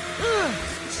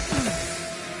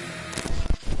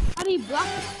 How do you block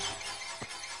it?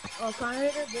 Oh,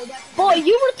 Conrader, go back. Boy,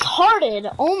 you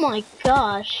retarded! Oh my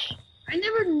gosh. I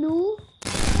never knew.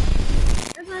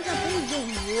 That's why I thought this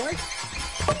game worked.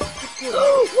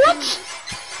 What?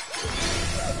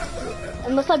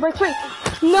 Unless I break free.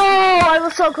 No, I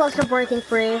was so close to breaking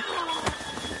free.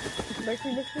 Frick.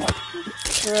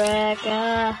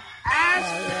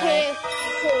 Applicated.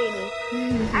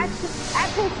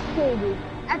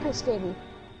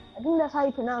 I think that's how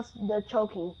you pronounce the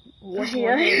choking.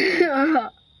 Yeah.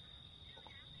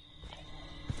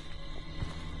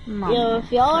 Yo,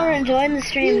 if y'all are enjoying the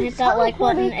stream, hit that like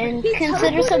button and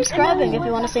consider subscribing if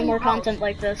you want to see more content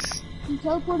like this. He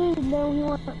teleported and then he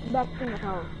went back to the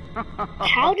house.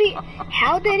 How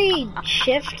did he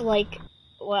shift like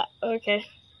what? Okay.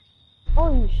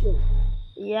 Holy shit.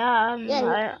 Yeah,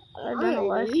 I done a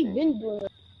live stream. He been doing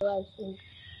a live stream.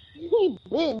 He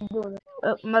been doing it.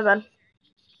 Oh, my bad.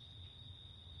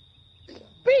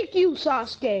 Freak you,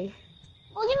 Sasuke.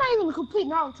 Well, you're not even a complete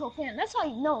Naruto fan. That's how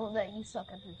you know that you suck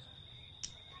at this.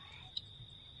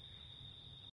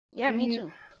 Yeah, me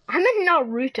too. I'm a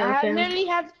Naruto fan.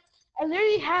 I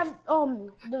literally have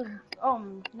the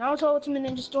Naruto Ultimate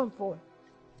Ninja Storm 4.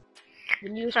 The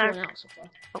newest one out so far.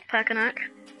 Oh, Pakanak.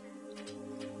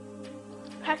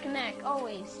 Pakanak,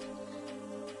 always.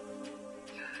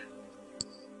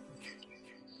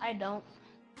 I don't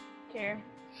care,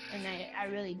 and I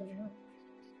really don't know.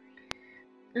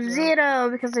 0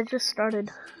 because I just started.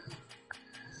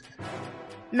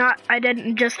 I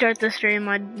didn't just start the stream.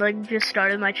 I just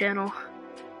started my channel.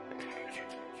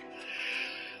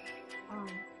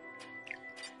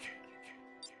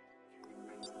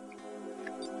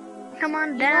 Come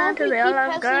on down to the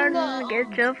Olive Garden,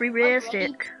 get your free red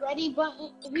stick. Ready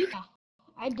button.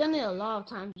 I've done it a lot of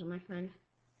times with my friend.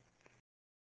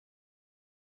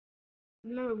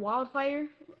 Remember Wildfire,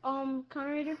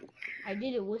 Conrader? I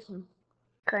did it with him.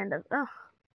 Kind of. Oh.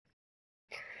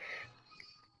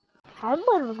 I haven't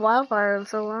played with Wildfire in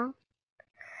so long.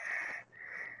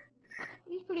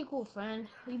 He's a pretty cool friend.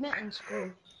 We met in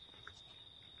school.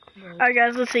 Alright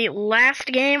guys, let's see. Last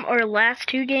game or last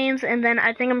 2 games, and then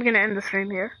I think I'm gonna end the stream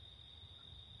here.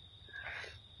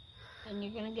 And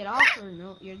you're gonna get off or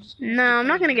no? You're just No, I'm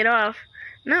not gonna get off.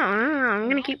 No, I'm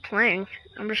gonna keep playing.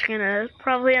 I'm just gonna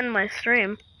probably end my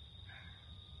stream.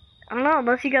 I don't know,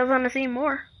 unless you guys want to see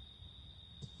more.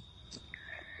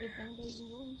 If anybody's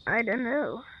noise. I don't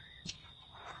know.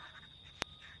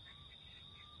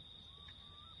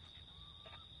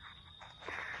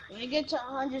 When I get to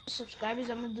 100 subscribers,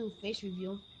 I'm gonna do a face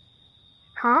review.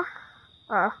 Huh?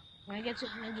 When I get to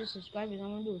 100 subscribers,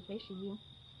 I'm gonna do a face review.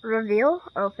 Reveal?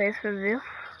 Oh, face reveal.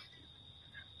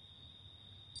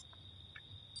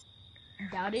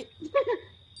 Doubt it.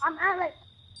 I'm Alex.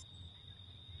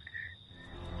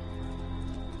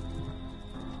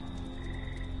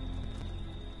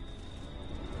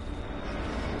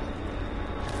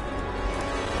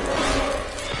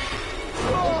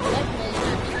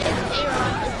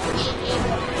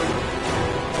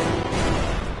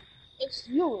 It's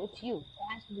you.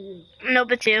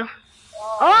 Nope, it's you.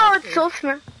 Oh, it's so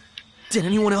smart. Did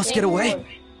anyone else get away?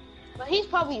 But he's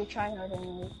probably a tryhard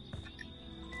anyway.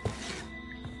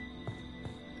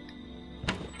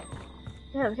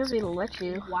 Yeah, because we let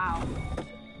you. Wow.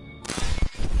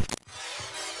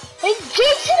 Hey,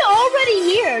 Jason already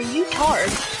here, you tard.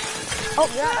 Oh,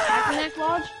 you're at Hackneck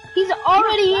Lodge? He's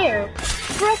already here.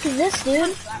 Frick this,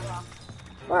 dude.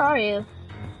 Where are you?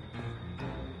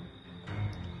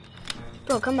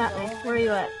 Bro, come at me. Where are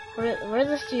you at? Where's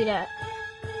this dude at?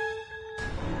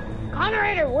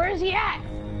 Conraider, where is he at?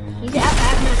 He's at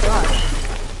Hackneck Lodge.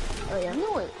 Oh yeah. I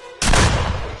knew it.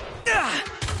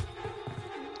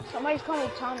 Somebody's calling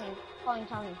Tommy.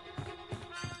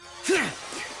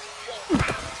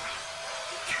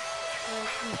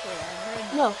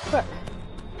 No, frick.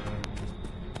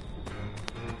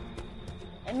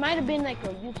 It might have been like a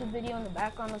YouTube video in the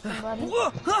background of somebody. I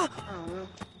don't know.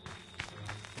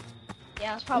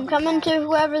 Yeah, it's probably. I'm coming to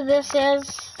whoever this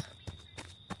is.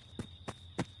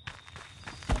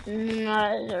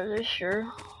 Not really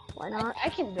sure. Why not? I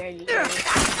can barely hear it.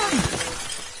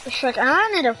 It's like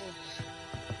I need a.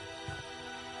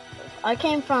 I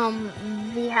came from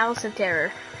the House of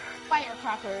Terror.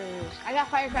 Firecrackers. I got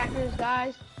firecrackers,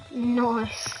 guys.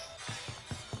 Nice.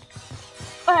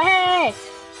 Oh, hey!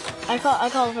 I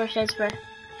call first aid spray.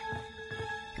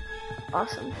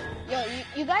 Awesome. Yo,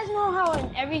 you guys know how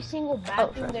in every single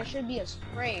bathroom there should be a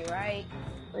spray, right?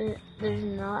 There's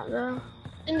not though.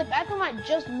 In the bathroom I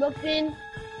just looked in.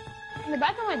 In the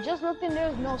bathroom I just looked in, there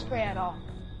was no spray at all.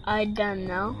 I don't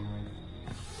know.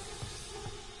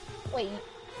 Wait.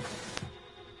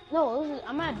 No,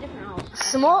 I'm at a different house.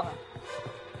 Small.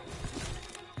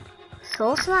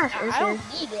 Soul Smash is I don't it?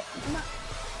 need it.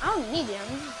 I don't need it.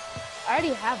 I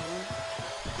already have one.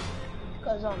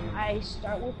 Cause I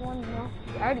start with one, you know.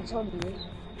 I already told you this.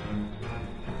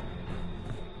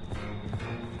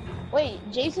 Wait,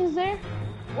 Jason's there?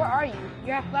 Where are you?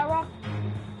 You're at Flat Rock?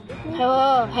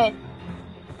 Hello, hey.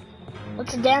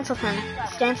 Let's dance with him.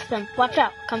 Let's dance with him. Watch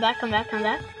out. Come back.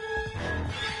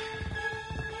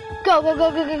 Go. Help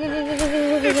me!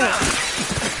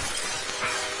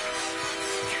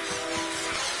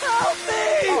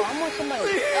 Oh, I'm with somebody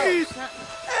else.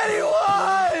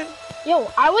 Anyone!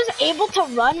 Yo, I was able to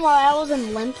run while I was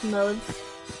in limp mode.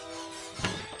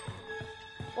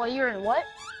 Well, you're in what?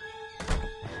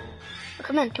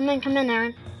 Come in,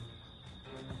 Aaron.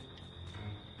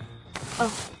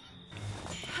 Oh.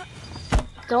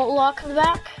 Don't lock the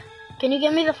back. Can you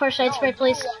give me the first aid spray,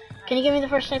 please? Can you give me the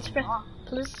first aid spray,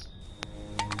 please?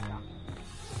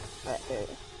 Alright, there you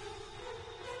go.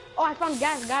 Oh, I found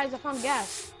gas, guys. I found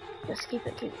gas. Just keep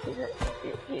it. Do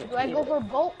I go for a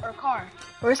boat or car?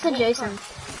 Where's Jason?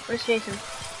 Where's Jason?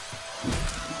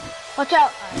 Watch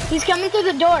out! He's coming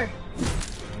through the door.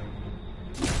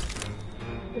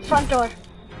 The front door.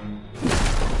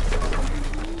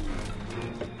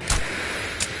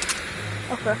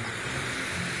 Okay.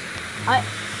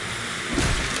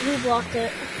 He blocked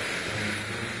it.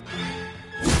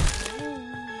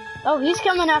 Oh, he's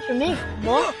coming after me.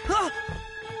 What? No!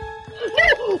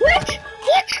 What?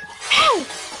 Ow!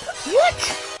 What?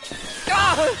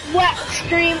 Wet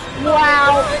scream!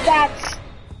 Wow, that's.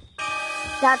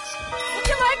 You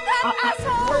like that,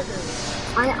 asshole?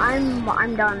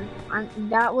 I'm done.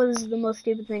 That was the most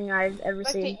stupid thing I've ever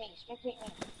seen. Spectate me.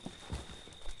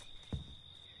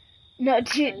 No,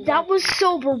 dude, that was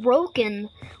so broken.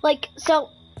 Like, so.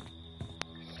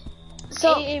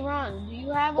 Hey, Ron, do you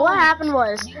have? What happened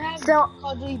was, so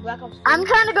Call of Duty Black Ops 2? I'm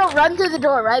trying to go run through the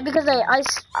door, right? Because I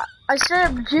straight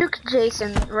up juked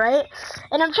Jason, right?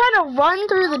 And I'm trying to run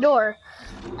through the door,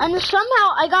 And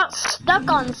somehow I got stuck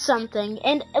on something,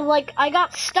 and like I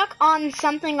got stuck on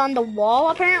something on the wall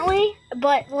apparently.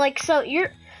 But like, so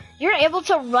you're able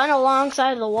to run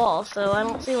alongside the wall, so I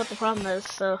don't see what the problem is.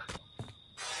 So,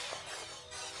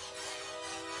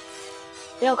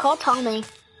 yo, call Tommy.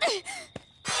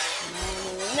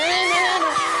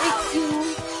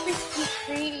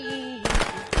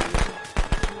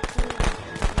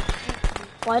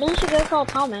 Why didn't you go call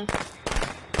Tommy? I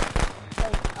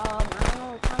don't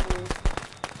know what Tommy is.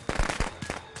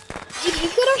 Dude, you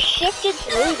could have shifted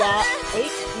through that,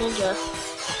 right, Ninja?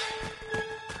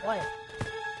 What?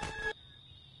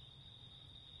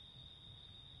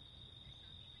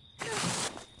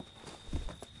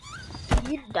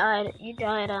 You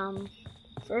died,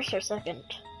 first or second.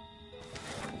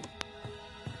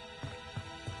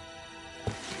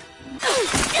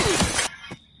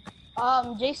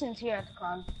 Jason's here at the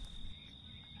con.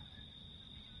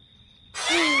 I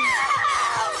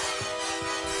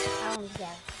almost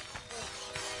died.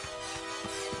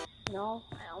 No,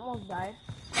 I almost died.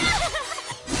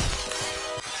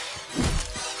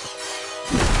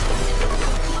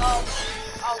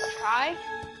 I'll try.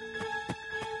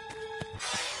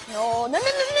 No.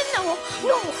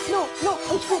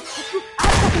 It's cool. I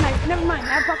have a pocket knife. Never mind. I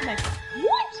have a pocket knife.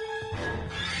 What?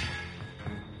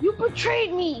 You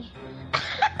betrayed me.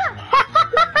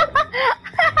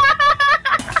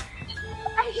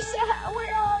 I said,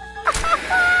 where are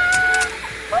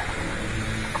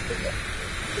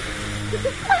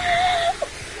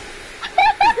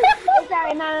It's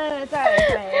alright. No. It's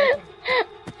alright.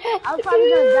 I was probably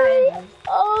gonna die anyway.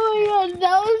 Oh my god,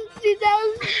 that was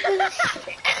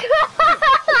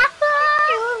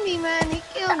Kill me, man. You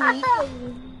killed me.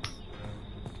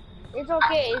 It's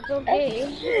okay.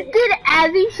 Dude,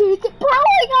 Abby, she's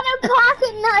probably got a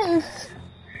pocket knife.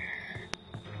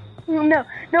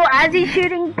 No, as he's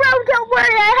shooting, bro, don't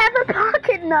worry, I have a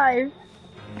pocket knife.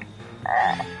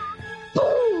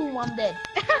 Boom, I'm dead.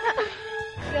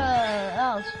 Yeah,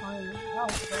 that was funny.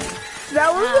 That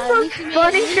was the most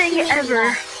funny thing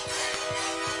ever.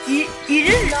 You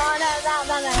just... No.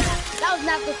 That was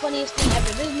not the funniest thing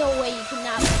ever. There's no way you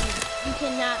cannot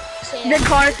say The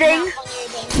car thing? Not funnier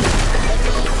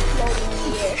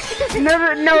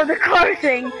than No, the car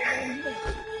thing.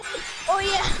 Oh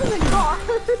yeah, the car.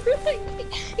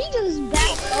 He just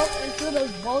backed up and threw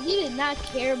those balls. He did not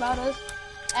care about us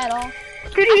at all.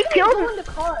 Dude, he killed me. The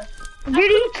car. Dude,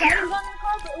 he killed me.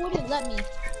 But it wouldn't let me.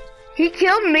 He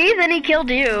killed me, then he killed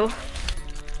you.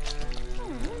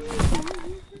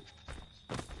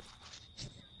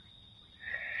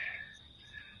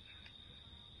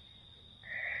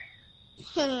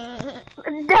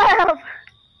 Damn.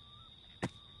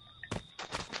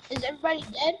 Is everybody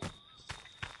dead?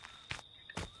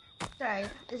 Sorry,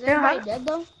 is everybody dead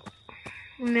though?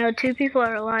 No, 2 people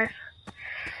are alive.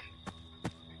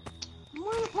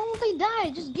 Why won't they die?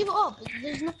 Just give up.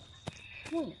 There's no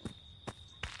point.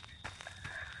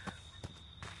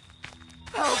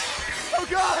 Oh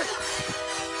god!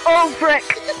 Oh frick!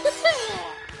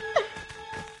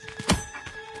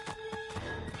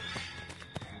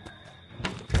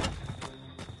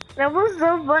 That was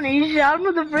so funny. He shot him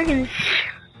with a freaking.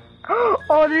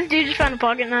 Oh, this dude just found a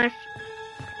pocket knife.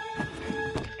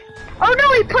 Oh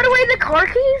no, he put away the car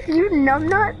keys? You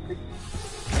numbnut.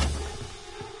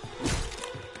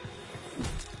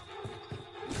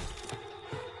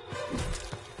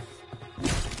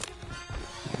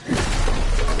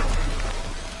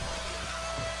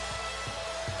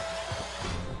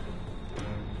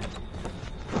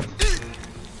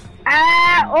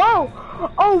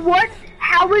 Oh, what?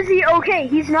 How is he okay?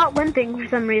 He's not limping for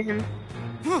some reason.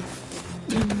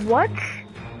 What?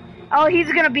 Oh,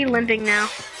 he's gonna be limping now.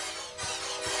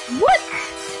 What?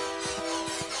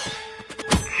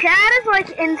 Chad is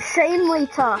like insanely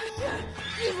tough.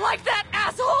 You like that,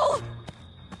 asshole?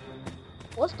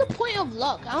 What's the point of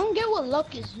luck? I don't get what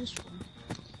luck is useful.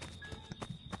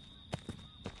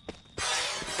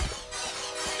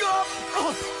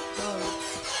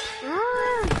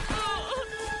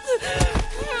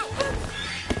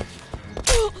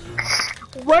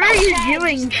 What are you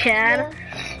doing, Chad?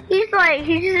 He's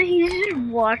just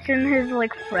watching his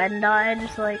like friend die,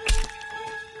 just like.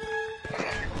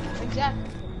 Exactly.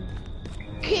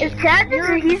 Is Chad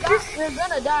just? You're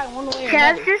gonna die one way or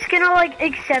Chad's another. just gonna like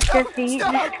accept defeat.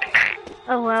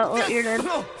 Oh wow, well, you're dead.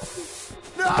 No!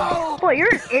 Boy,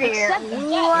 you're an idiot.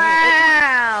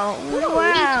 Wow.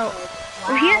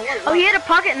 Oh, he had a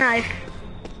pocket knife.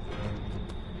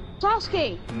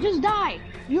 Sasuke, just die.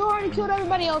 You already killed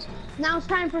everybody else. Now it's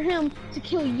time for him to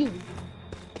kill you.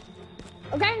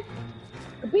 Okay?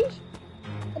 Capiche?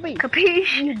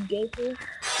 Capiche? You gay fool.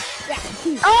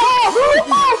 Jason's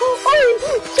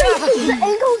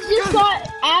ankles just got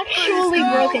actually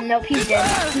broken. Nope, he's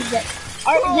dead. He's dead.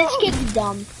 This kid's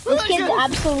dumb. This kid's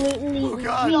absolutely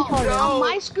retarded.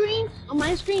 On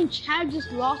my screen, Chad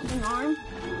just lost an arm,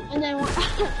 and then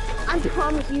I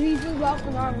promise you, he just lost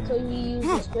an arm until he used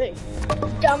his spray.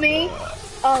 Dummy.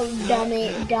 Oh,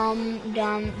 dummy. Dumb.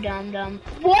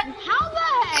 What? How the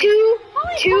heck? Two?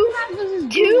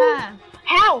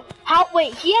 How?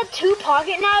 Wait, he had 2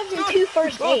 pocket knives and 2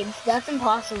 first aids. That's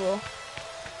impossible.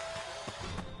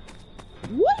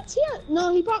 What? Yeah.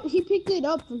 No, he picked it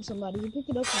up from somebody. Are you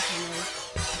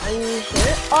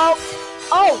sure? Oh,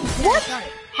 what?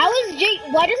 How is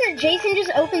why doesn't Jason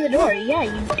just open the door? Yeah,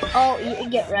 you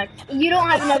get wrecked. You don't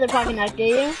have another pocket knife, do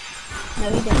you? No,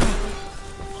 he doesn't.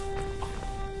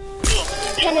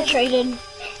 Penetrated.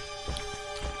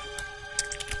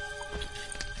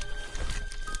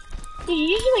 Dude,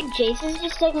 usually like Jason's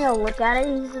just taking a look at it.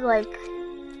 He's like,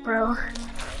 bro.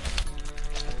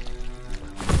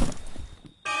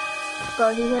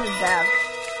 Bro, he hit a dab.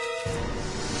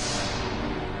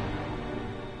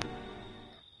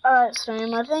 Alright,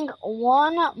 stream. I think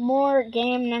one more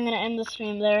game and I'm gonna end the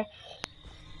stream there.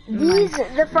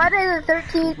 The Friday the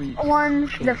 13th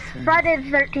ones, the Friday the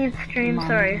 13th stream,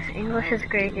 sorry, English is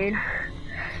great, dude,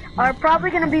 are probably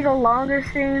gonna be the longer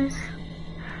streams.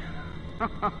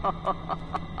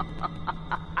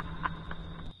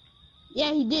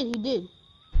 Yeah, he did.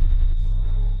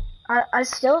 I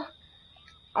still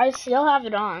have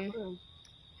it on.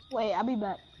 Wait, I'll be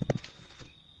back.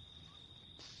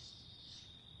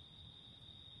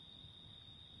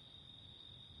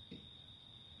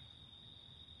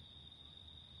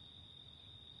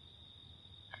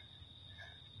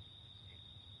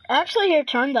 Actually, here,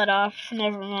 turn that off.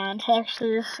 Never mind.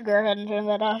 Actually, just go ahead and turn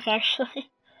that off, actually.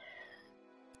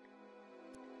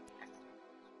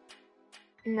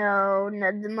 No,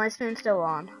 my stream's still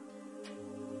on.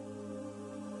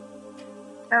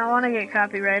 I don't want to get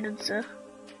copyrighted, so.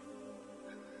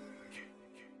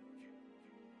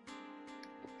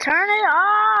 Turn it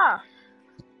off!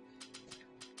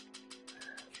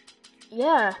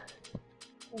 Yeah.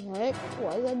 What the heck?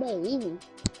 Why is everybody leaving?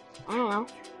 I don't know.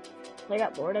 They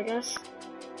got bored, I guess.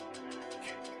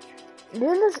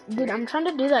 Dude, I'm trying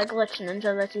to do that glitch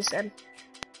ninja that you said.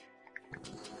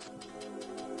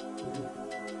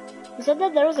 You said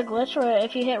that there was a glitch where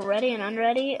if you hit ready and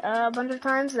unready a bunch of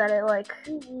times that it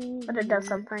that it does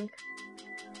something.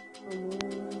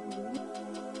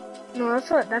 No, that's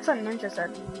what Ninja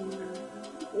said.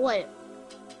 What?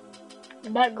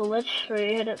 That glitch where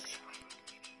you hit it.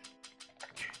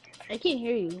 I can't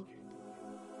hear you.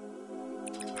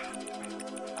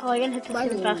 Oh, I can hit the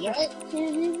screen faster.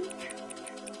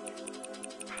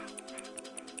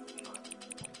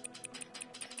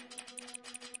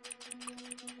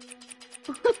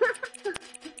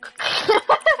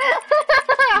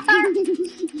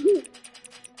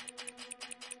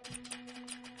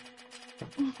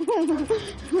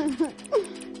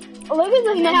 Look at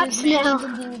the maps now.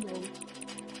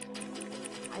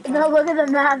 No, look at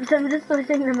the maps. I'm just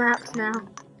switching the maps now.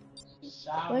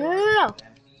 No.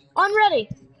 Unready.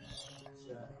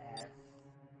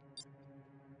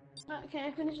 Can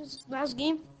I finish this last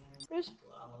game, Chris?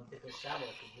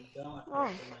 Oh.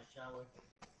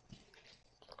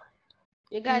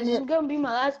 Yeah, guys, this is gonna be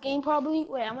my last game probably.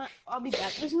 Wait, I'll be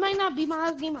back. This might not be my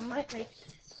last game. I might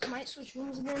switch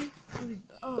rooms again.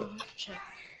 Oh, check.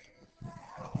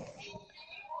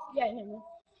 Yeah, no.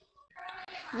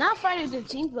 Not Friday the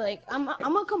 13th, but like I'm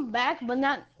gonna come back, but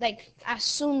not like as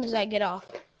soon as I get off.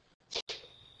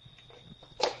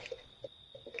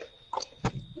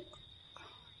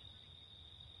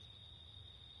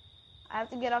 I have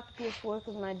to get off the PS4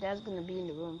 because my dad's gonna be in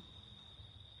the room.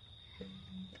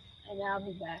 And then I'll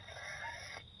be back.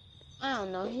 I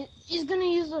don't know. He's gonna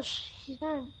use the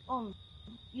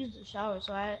use the shower,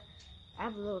 so I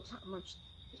have a little much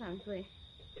time to play.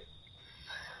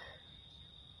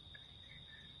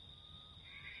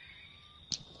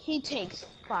 He takes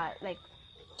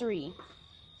 3,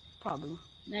 probably.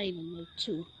 Not even like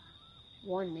 2,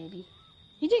 1 maybe.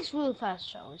 He takes really fast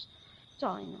showers. That's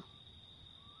all I know.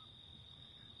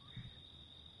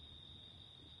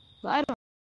 But I don't.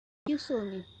 You still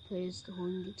need plays the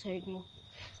horn guitar game.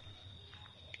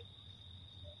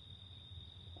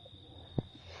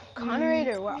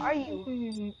 Conrader, where are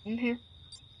you? I'm here.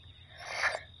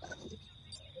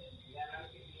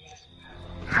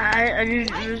 I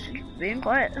just being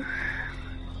quiet. Move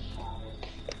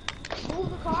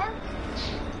the car?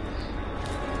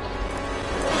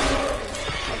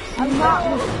 I'm not.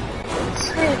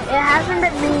 Stream. It hasn't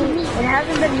been me. It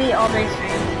hasn't been me all day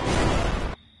stream.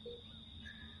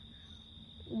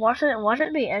 Watch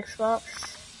it be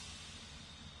Xbox.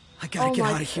 I gotta get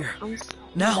out of here. I'm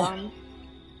Now. done.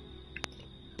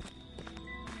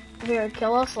 Here,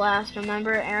 kill us last.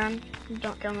 Remember, Aaron?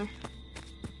 Don't kill me.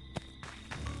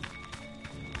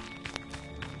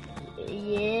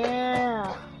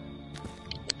 Yeah.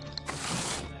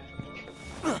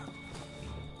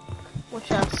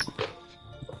 Watch us.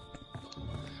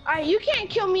 Alright, you can't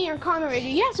kill me or Connor Raider.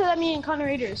 You have to let me and Connor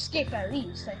Raider escape at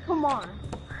least. Like, come on.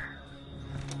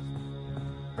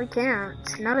 We can't.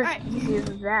 It's not as easy as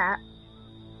that.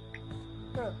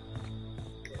 Bro.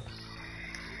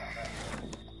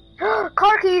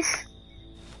 Car keys!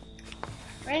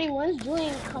 Randy, when's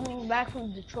Julian coming back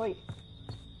from Detroit?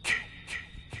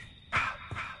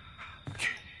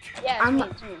 Yeah,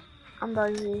 it's me. I'm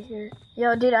Bugsy here.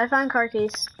 Yo, dude, I found car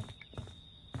keys.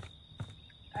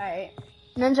 Alright.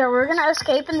 Ninja, we're gonna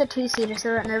escape in the 2-seater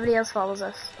so that nobody else follows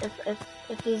us.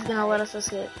 If he's gonna let us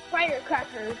escape.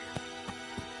 Firecracker.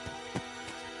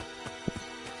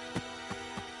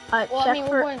 Alright, Well, check I mean,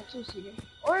 for... we're going 2-seater.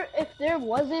 Or if there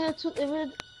wasn't a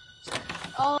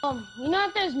you know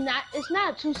if there's not, it's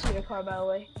not a 2-seater car, by the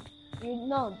way. You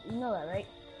know that, right?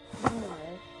 You know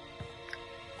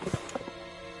that.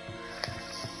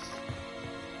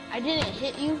 I didn't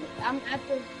hit you. I'm at a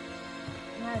different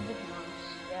house.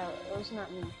 Yeah, it was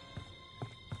not me.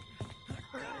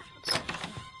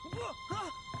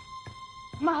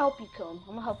 I'm gonna help you kill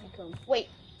him. Wait,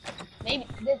 maybe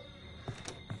this.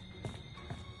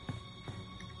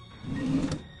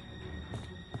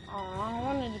 Oh, I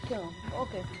wanted to kill him.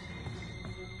 Okay.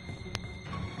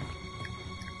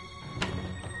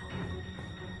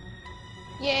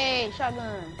 Yay,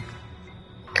 shotgun.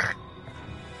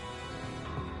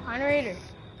 Generator.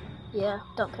 Yeah,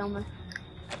 don't kill me.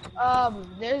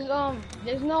 There's no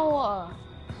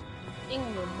thing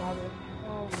about it.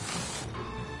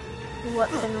 What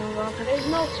thing about it? There's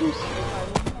no 2-seater car.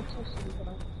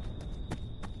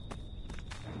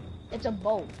 It's a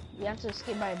boat. You have to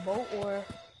escape by a boat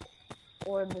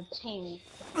or the team.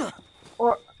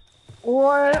 Wait.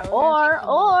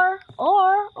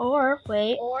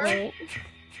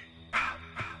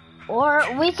 Or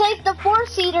we take the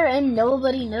 4-seater and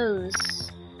nobody knows.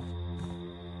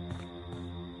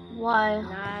 Why?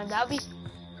 Nah, that'll be,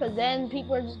 cause then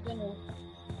people are just gonna.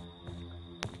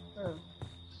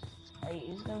 Like,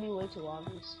 it's gonna be way too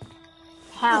obvious.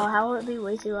 How? How would it be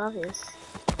way too obvious?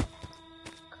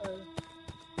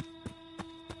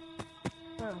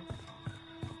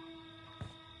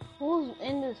 Who's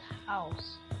in this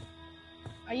house?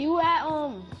 Are you at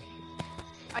around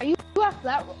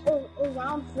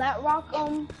Flat Rock?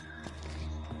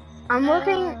 I'm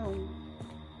looking.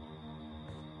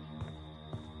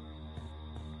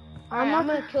 I'm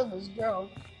gonna kill this girl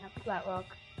at Flat Rock.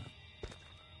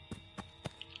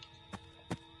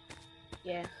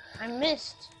 Yeah, I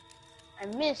missed.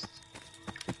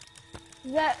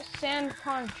 That Sand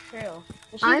Pond Trail.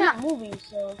 But she's not moving,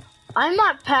 so. I'm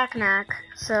at Packnack,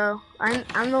 so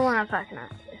I'm the one at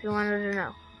Packnack. If you wanted to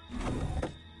know.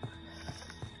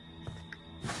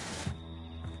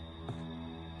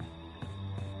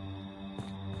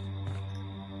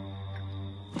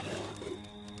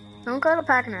 Don't go to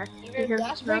Packnack. You heard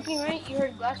glass breaking, right? You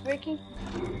heard glass breaking?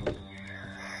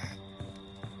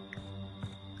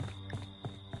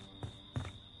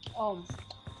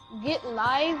 Get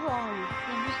live, he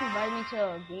just invited me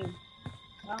to a game.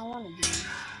 I don't want to do it.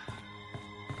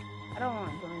 I don't want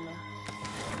to join though.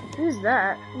 Who's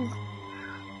that?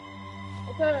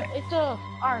 It's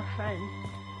our friend.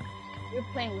 We're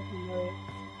playing with him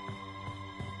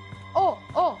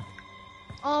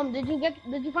earlier.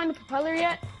 Did you find the propeller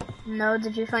yet? No,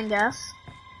 did you find gas?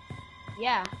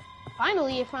 Yeah.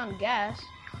 Finally I found gas,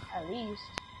 at least.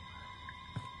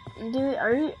 Dude,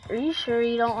 are you sure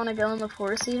you don't want to go in the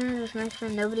 4-seater and just make sure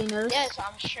nobody knows? Yes,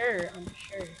 I'm sure.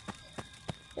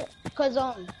 Cause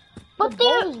the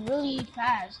boat is really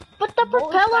fast. But the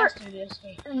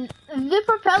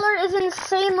propeller is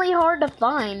insanely hard to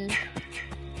find.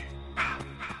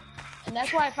 And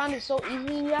that's why I found it so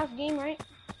easily in that game, right?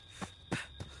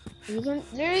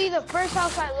 Literally the first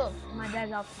house I looked, my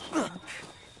dad's out the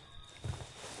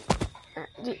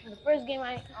The first game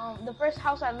the first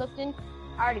house I looked in,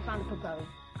 I already found the propeller.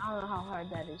 I don't know how hard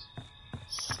that is.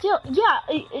 Still, yeah,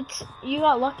 you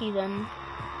got lucky then.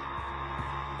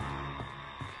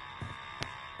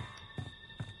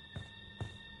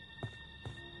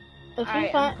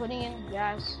 Alright, I'm putting in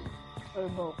gas for the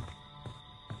boat.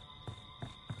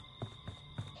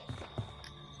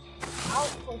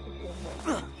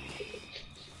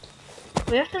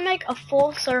 We have to make a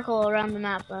full circle around the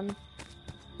map then.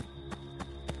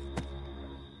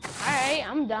 Alright,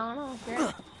 I'm down. I don't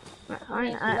care.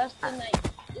 Fine.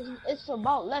 It's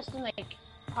about less than like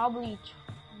probably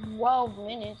 12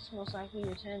 minutes, most likely,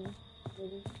 or 10,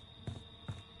 maybe.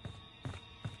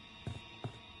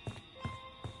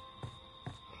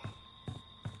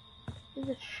 Who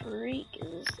the freak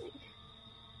is this thing?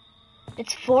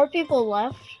 It's 4 people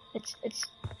left. It's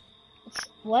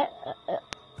what?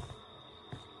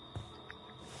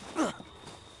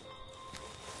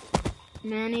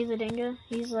 Manny the dingo.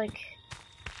 He's like.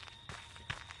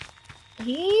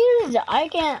 I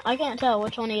can't tell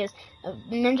which one he is.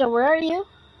 Ninja, where are you?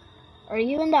 Are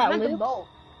you in that I'm loop? at the boat.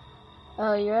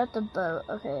 Oh, you're at the boat.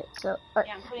 Okay, so.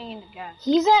 Yeah, I'm putting in the gas.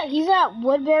 He's at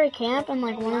Woodbury Camp in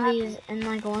like one of these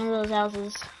one of those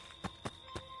houses.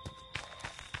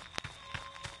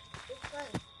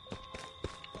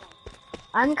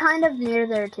 I'm kind of near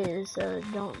there too, so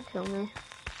don't kill me.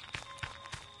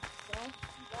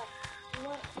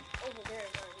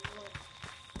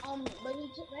 But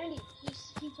Randy,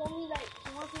 he told me that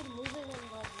he wants me to move it when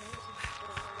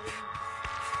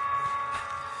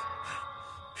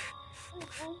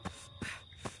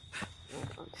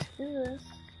Let's do this.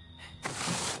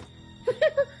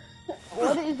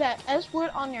 What is that S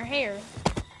word on your hair?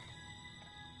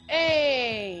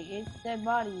 Hey, it's that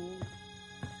body.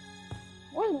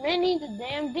 Where's Manny the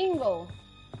damn dingo?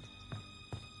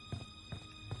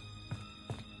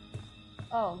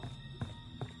 Oh.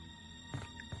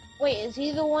 Wait, is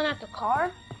he the one at the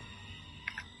car?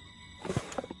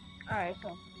 Alright,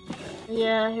 so.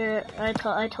 Yeah, here,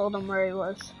 I told him where he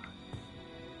was.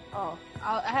 Oh,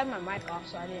 I had my mic off,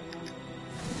 so I didn't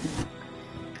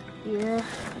know. Yeah.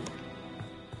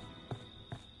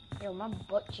 Yo, my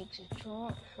butt cheeks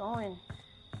are showing.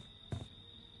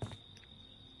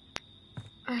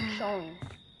 Showing.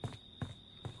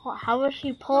 Well, how would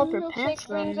she pull up her pants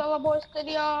brings then? all the boys to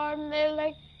the yard, and they're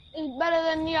like, it's better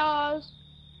than yours.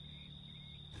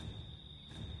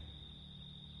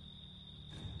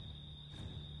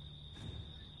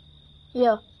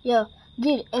 Yo,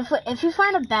 dude, if you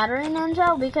find a battery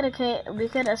ninja, we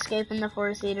could escape in the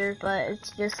 4-seater, but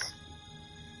it's just.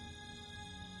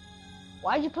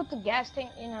 Why'd you put the gas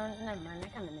tank? You know, never mind.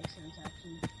 That kind of makes sense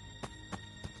actually.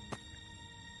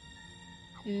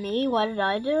 Me? Why did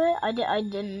I do it? I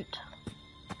didn't.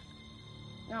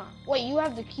 No. Wait, you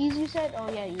have the keys? You said?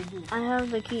 Oh yeah, you do. I have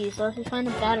the key, so if you find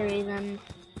a battery, then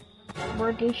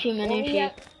we're Gucci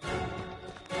Minucci.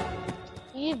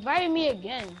 He invited me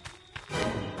again.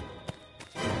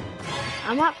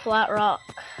 I'm at Flat Rock.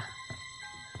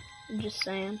 I'm just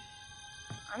saying.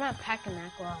 I'm at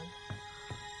Packanack Log.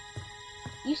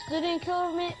 You still didn't kill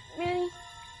him, Manny?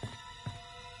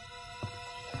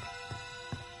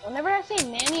 Whenever I say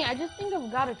Manny, I just think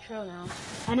of God of Trail now.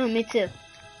 I know, me too.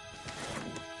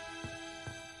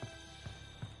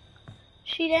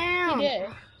 She down.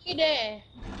 She did.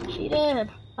 She did.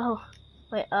 Oh,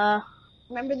 wait.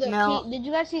 Remember the no. did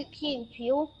you guys see Key and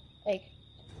Peele? Like,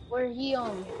 where he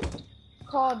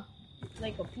called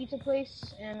like a pizza place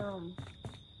and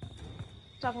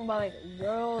talking about like a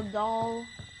girl doll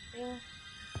thing.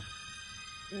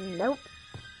 Nope.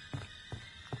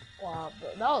 Wow, bro,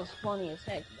 that was funny as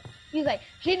heck. He's like,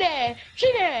 she dead.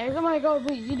 Somebody go,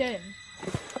 please, she dead.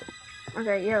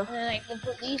 Okay, yo. And then like the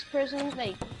police person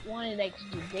like wanted like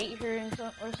to date her and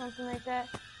or something like that,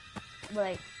 but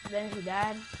like then she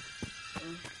died.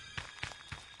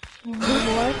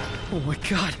 What? Oh my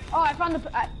god. Oh, I found the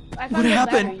What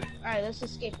happened? All right, let's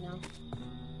escape now.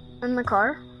 In the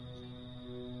car?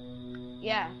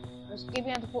 Yeah, let's escape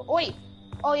at the port. Oh, wait.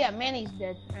 Oh yeah, Manny's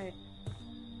dead. All right.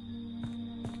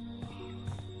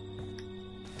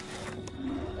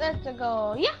 Let's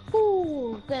go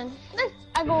Yahoo! Then let's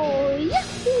go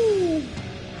Yahoo!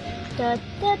 Da,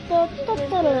 da, da, da,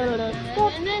 da, da, da,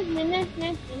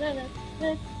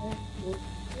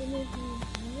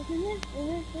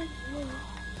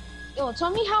 Yo,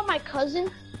 tell me how my cousin,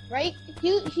 right?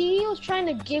 He was trying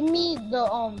to give me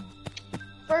the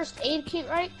first aid kit,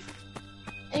 right?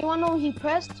 And you wanna know what he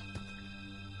pressed?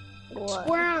 What?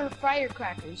 Square on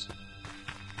firecrackers.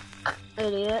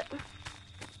 Idiot.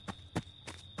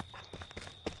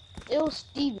 It was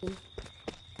Steven.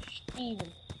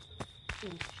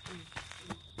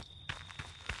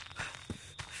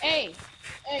 Hey.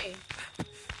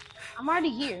 I'm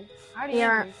already here.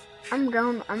 Yeah, I'm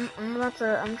going. I'm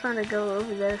trying to go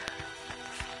over there.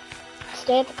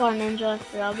 Stay at the car, Ninja.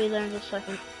 Yeah, I'll be there in just a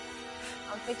second.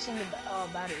 I'm fixing the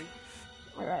battery.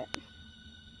 Alright.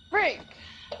 Break.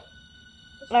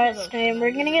 Alright, Stream,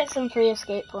 we're gonna get some free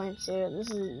escape points here. This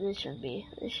should be.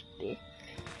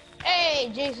 Hey,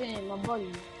 Jason, my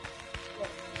buddy. What?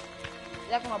 Is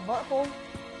that my butthole?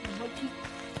 My butt cheek?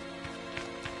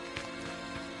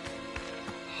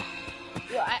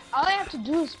 Yo, all I have to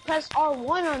do is press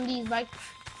R1 on these, like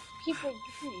people.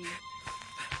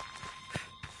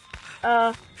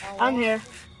 I'm here.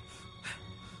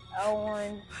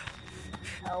 L1.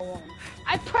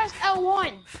 I pressed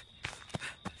L1.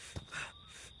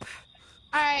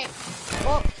 Alright.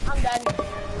 Well, I'm done.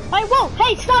 Hey, whoa!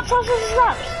 Hey, stop!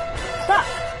 Stop!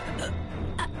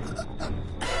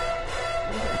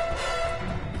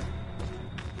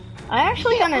 I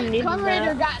actually gonna need Kamen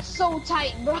Rider that. got so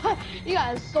tight, bro. He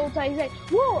got so tight. He's like,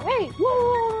 whoa, hey,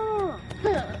 whoa.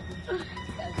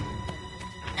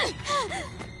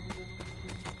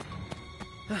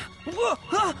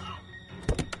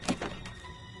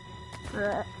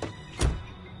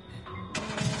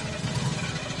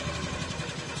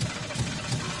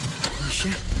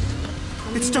 Shit.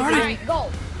 It started. Alright, go.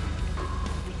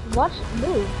 What?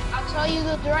 Move. I'll tell you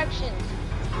the directions.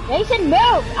 Jason,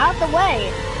 move! Out the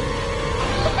way!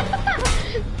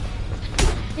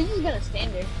 He's just gonna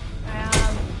stand there.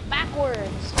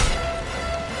 Backwards.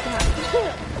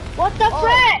 What the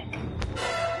frick?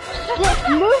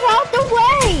 Move out the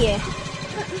way!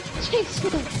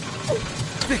 Jason.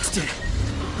 Fixed it.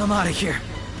 I'm out of here.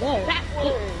 There.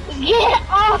 Backwards. Get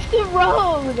off the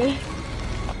road!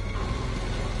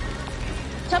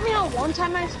 Tell me how one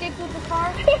time I escaped with the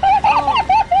car.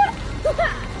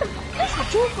 That's the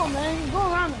truthful, man. Go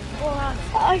around it.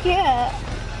 I can't.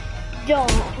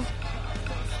 Don't.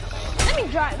 Let me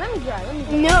drive.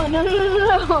 No. I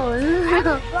have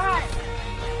to drive.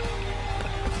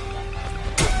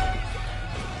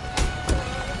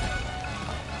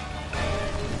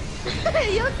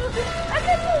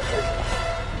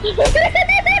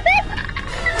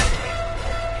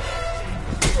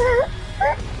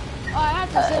 Oh, I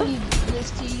have to send you this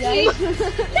to you guys.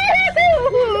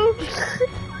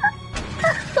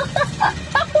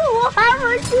 Why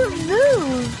would you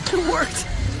move? It worked.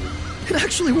 It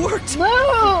actually worked.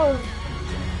 Move!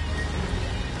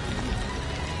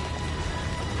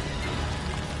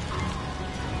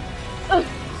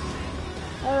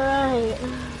 Alright.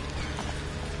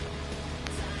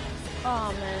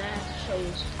 Oh man, I have to show you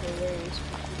this hilarious.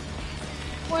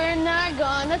 We're not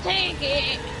gonna take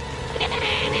it.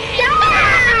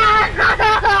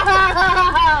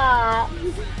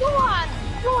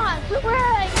 Come on. We're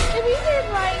like, if you did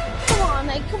right,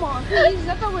 come on, please.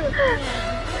 That's what we're playing.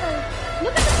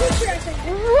 Look at the picture I sent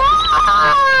you.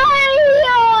 Why?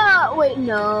 Wait,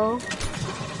 no.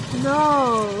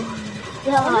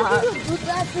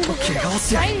 Okay, all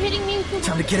set. Why are you hitting me?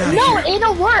 Time to get out of No, here.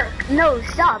 it'll work. No,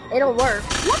 stop. It'll work.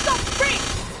 What the frick?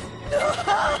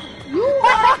 You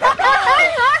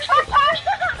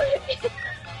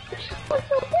What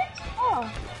the frick? Oh.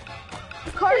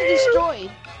 The car is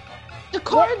destroyed. The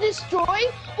car is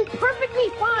destroyed? It's perfectly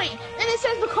fine. And it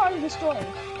says the car is destroyed.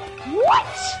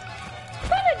 What?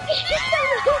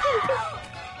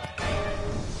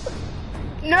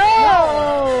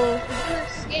 No! We're gonna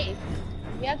escape.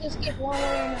 We have to escape one way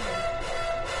or another.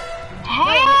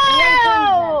 How?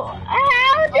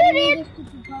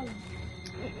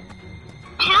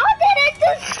 How did it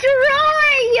destroy?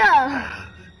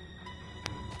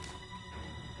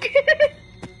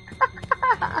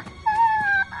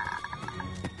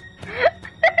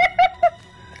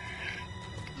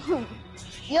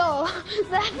 Yo,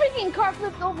 that freaking car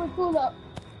flipped over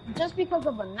just because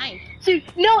of a knife. Dude,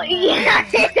 no, yeah,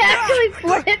 it actually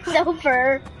flipped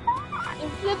over. It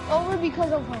flipped over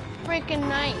because of a freaking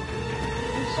knife.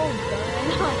 I'm so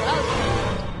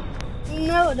done.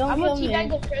 No, don't I'm kill gonna me. teabag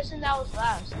the person that was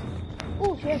last.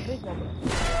 Ooh, she has big number.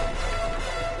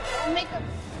 I'll make a...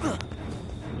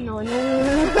 No!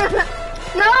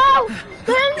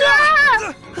 Linda!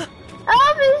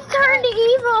 Elvis turned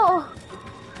evil!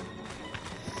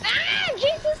 Ah!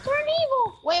 Jesus turned evil!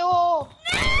 Wait, whoa!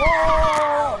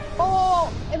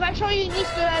 If I show you an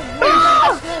Easter egg, will you let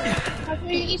us live? If I show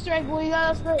you an Easter egg, will you let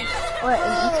us live? What,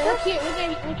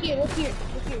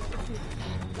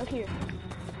 Look here.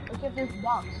 Look at this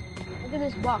box. Look at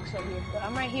this box right here.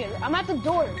 I'm right here. I'm at the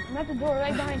door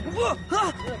right behind you. Look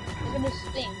at this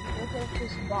thing. Look at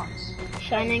this box.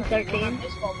 Shining 13.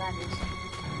 Baseball bat is.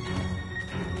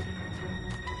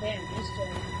 Damn, Easter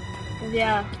egg.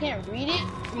 Yeah, You can't read it?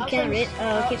 you can't read.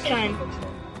 Keep trying.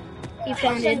 Keep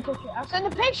trying, dude. I'll send a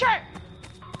picture!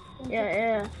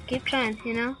 Yeah. Keep trying,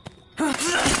 you know?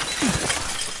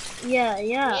 Yeah.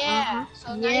 Yeah.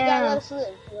 So now you gotta let us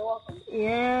live. You're welcome.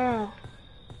 Yeah.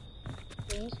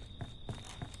 Please.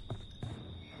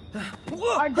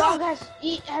 Our dog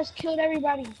has killed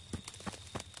everybody.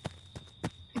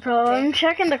 Bro, I'm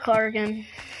checking the car again.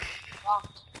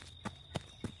 Locked.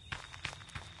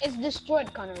 It's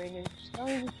destroyed, Conor Raiders. Don't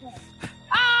even try.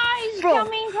 Ah, he's Bro.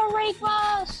 coming to rape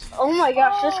us. Oh my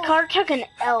gosh, this car took an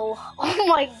L. Oh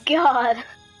my god.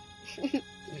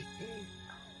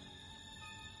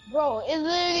 Bro, it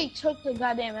literally took the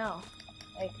goddamn L.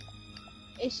 Like,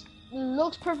 it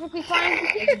looks perfectly fine.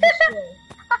 It's destroyed.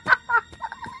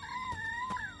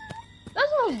 That's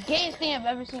the most gayest thing I've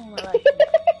ever seen in my life.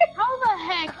 How the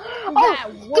heck does that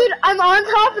work? Dude, I'm on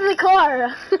top of the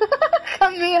car.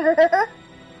 Come here.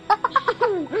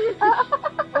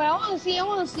 Wait, I wanna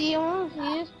see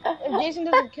this. If Jason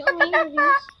doesn't kill me,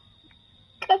 please.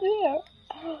 Come here.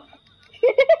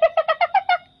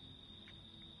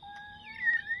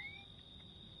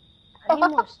 I need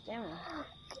more stamina.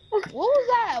 What was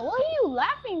that? Why are you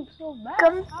laughing so bad?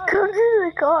 Come to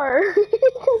the car.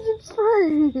 Because it's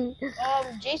fun.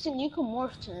 Jason, you can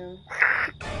morph to him.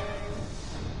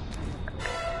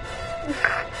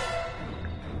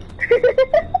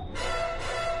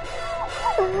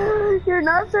 You're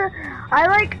not so. I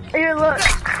like your look.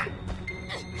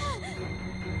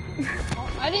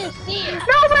 I didn't see it.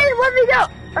 No, wait, let me go.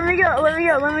 Let me go.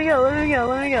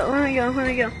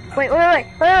 Wait.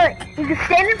 You can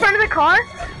stand in front of the car.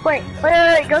 Wait.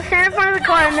 Go stand in front of the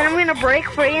car, and then I'm gonna break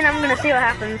free, and I'm gonna see what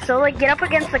happens. So, like, get up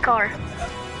against the car.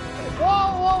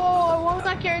 Whoa, what was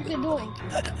my character doing?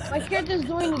 My character's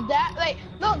doing that, like,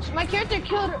 look, my character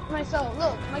killed myself,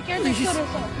 look, my character killed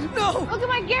herself. No! Look at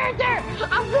my character!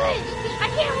 I'm glitched! I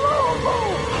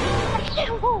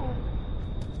can't move!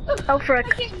 Oh, frick.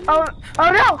 Oh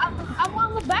no! I'm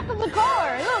on the back of the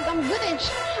car, look, I'm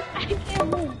glitched! I can't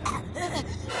move.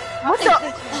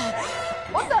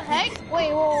 What the heck?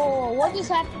 Wait, whoa, what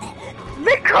just happened?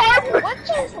 The car! What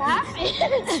just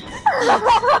happened?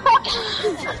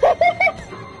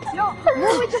 No,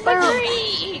 move it to my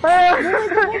tree!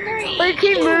 Wait,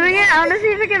 keep moving it. I wanna see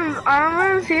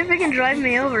if it can drive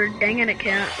me over. Dang it, it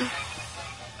can't.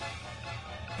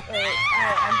 Wait,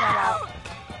 alright, I got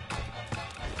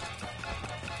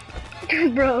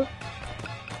out. Bro.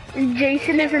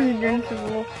 Jason is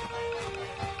invincible.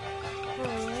 For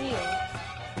real.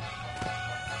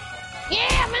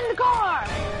 Yeah, I'm in the car!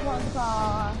 I'm on the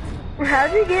car.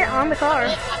 How'd you get on the car?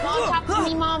 I'm on top of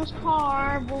me mom's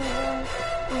car. Boom, boom.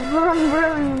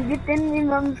 Vroom, get in me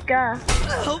mom's car.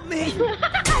 Help me!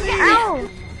 Ow!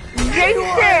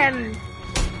 Jason!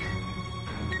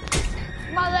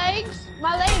 My legs,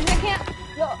 I can't.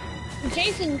 Yo,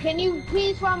 Jason, can you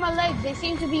please find my legs? They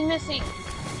seem to be missing.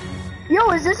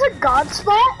 Yo, is this a god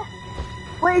spot?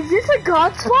 Wait, is this a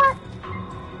god spot?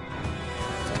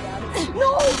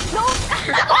 No! Oh,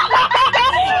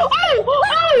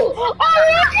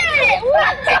 look at it!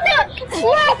 Look!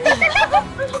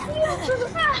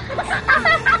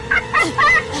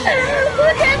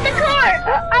 Look at the car!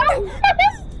 Oh.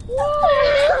 Look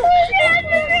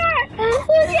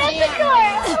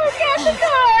at the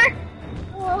car!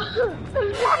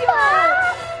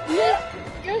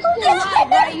 You're still alive,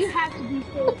 right? You have to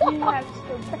still be alive.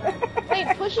 Wait,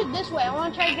 push it this way. I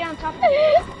want to try to get on top of it.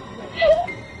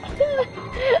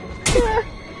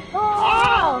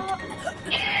 Oh!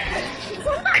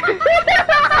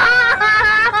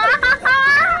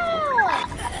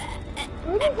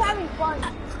 We're just having fun.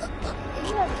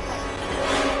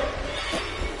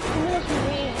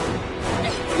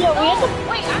 Yeah, we have to.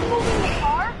 Wait, I'm moving the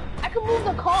car? I can move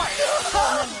the car.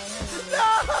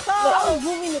 I was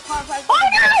moving the car. Oh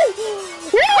no!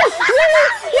 Yes!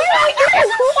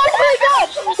 Oh my god!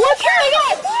 What's going on?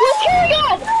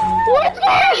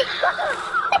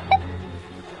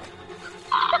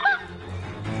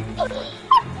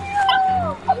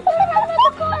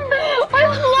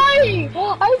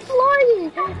 I'm flying!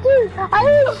 Dude, I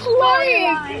was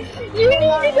flying! You need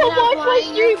to go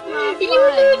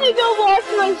watch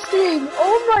my stream!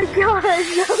 Oh my god,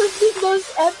 that was the most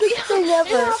epic thing ever!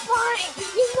 You're not flying!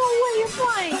 There's no way you're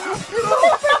flying!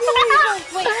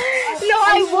 No,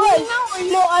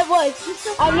 I was!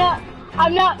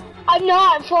 I'm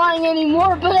not flying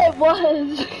anymore, but I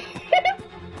was!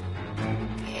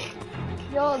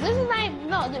 Yo, this is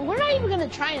not, no, we're not even gonna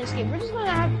try and escape. We're just gonna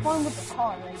have fun with the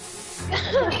car, like.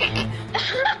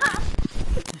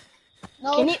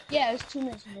 No, yeah, it's 2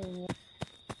 minutes.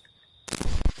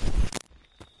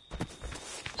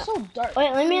 So dark.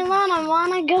 Wait, leave me alone. I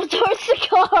wanna go towards the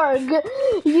car. You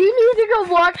need to go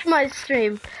watch my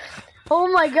stream. Oh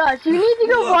my gosh, you need to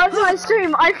go watch my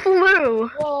stream. I flew.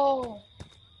 Whoa.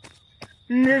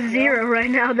 The 0 right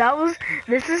now.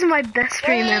 This is my best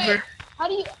stream ever. How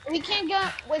do you, we can't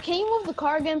get, wait, can you move the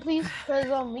car again, please?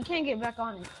 Because, we can't get back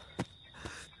on it.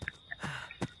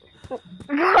 What does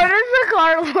the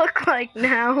car look like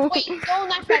now? Wait, throw a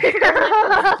knife at it.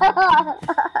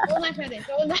 Throw a knife at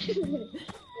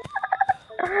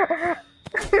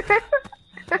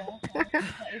it.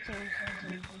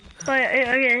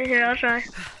 I'll try.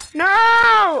 No!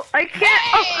 I can't. Hey!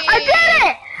 Oh, I did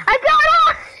it! I got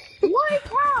off! What?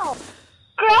 How?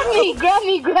 Grab me! Grab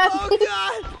me! Grab me!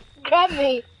 God! Grab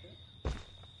me!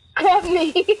 Grab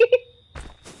me!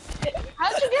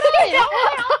 How'd you get on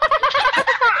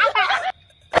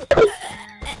it?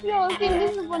 Yo,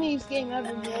 this is the funniest game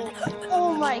ever, bro.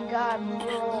 Oh my god,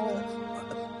 bro.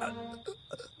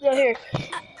 Yo, here.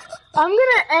 I'm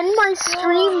gonna end my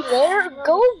stream there.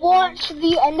 Go watch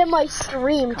the end of my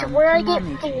stream to where I get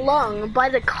flung by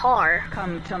the car.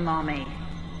 Come to mommy.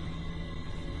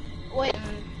 Wait.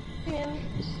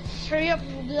 Hurry up,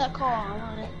 we'll do that call. I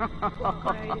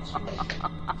want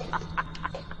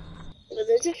But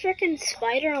there's a freaking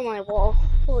spider on my wall.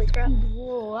 Holy crap.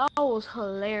 Whoa, that was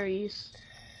hilarious.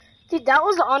 Dude, that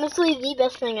was honestly the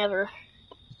best thing ever.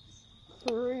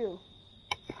 For real.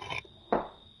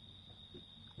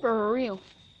 For real.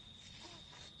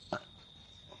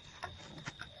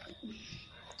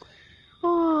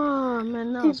 Oh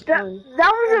man, that was fun.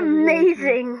 That was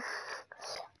amazing.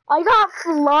 I got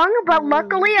flung, but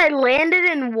luckily I landed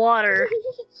in water.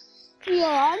 Yo,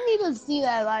 I need to see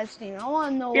that live stream. I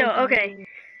want to know. Yo, okay.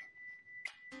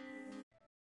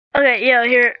 Okay, yo,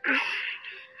 here.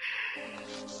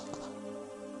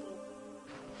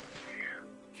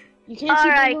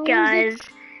 Alright, guys.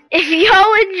 If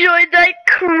y'all enjoyed that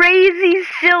crazy,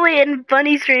 silly, and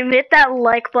funny stream, hit that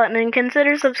like button and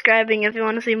consider subscribing if you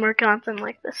want to see more content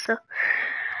like this. So,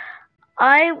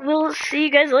 I will see you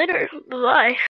guys later. Bye.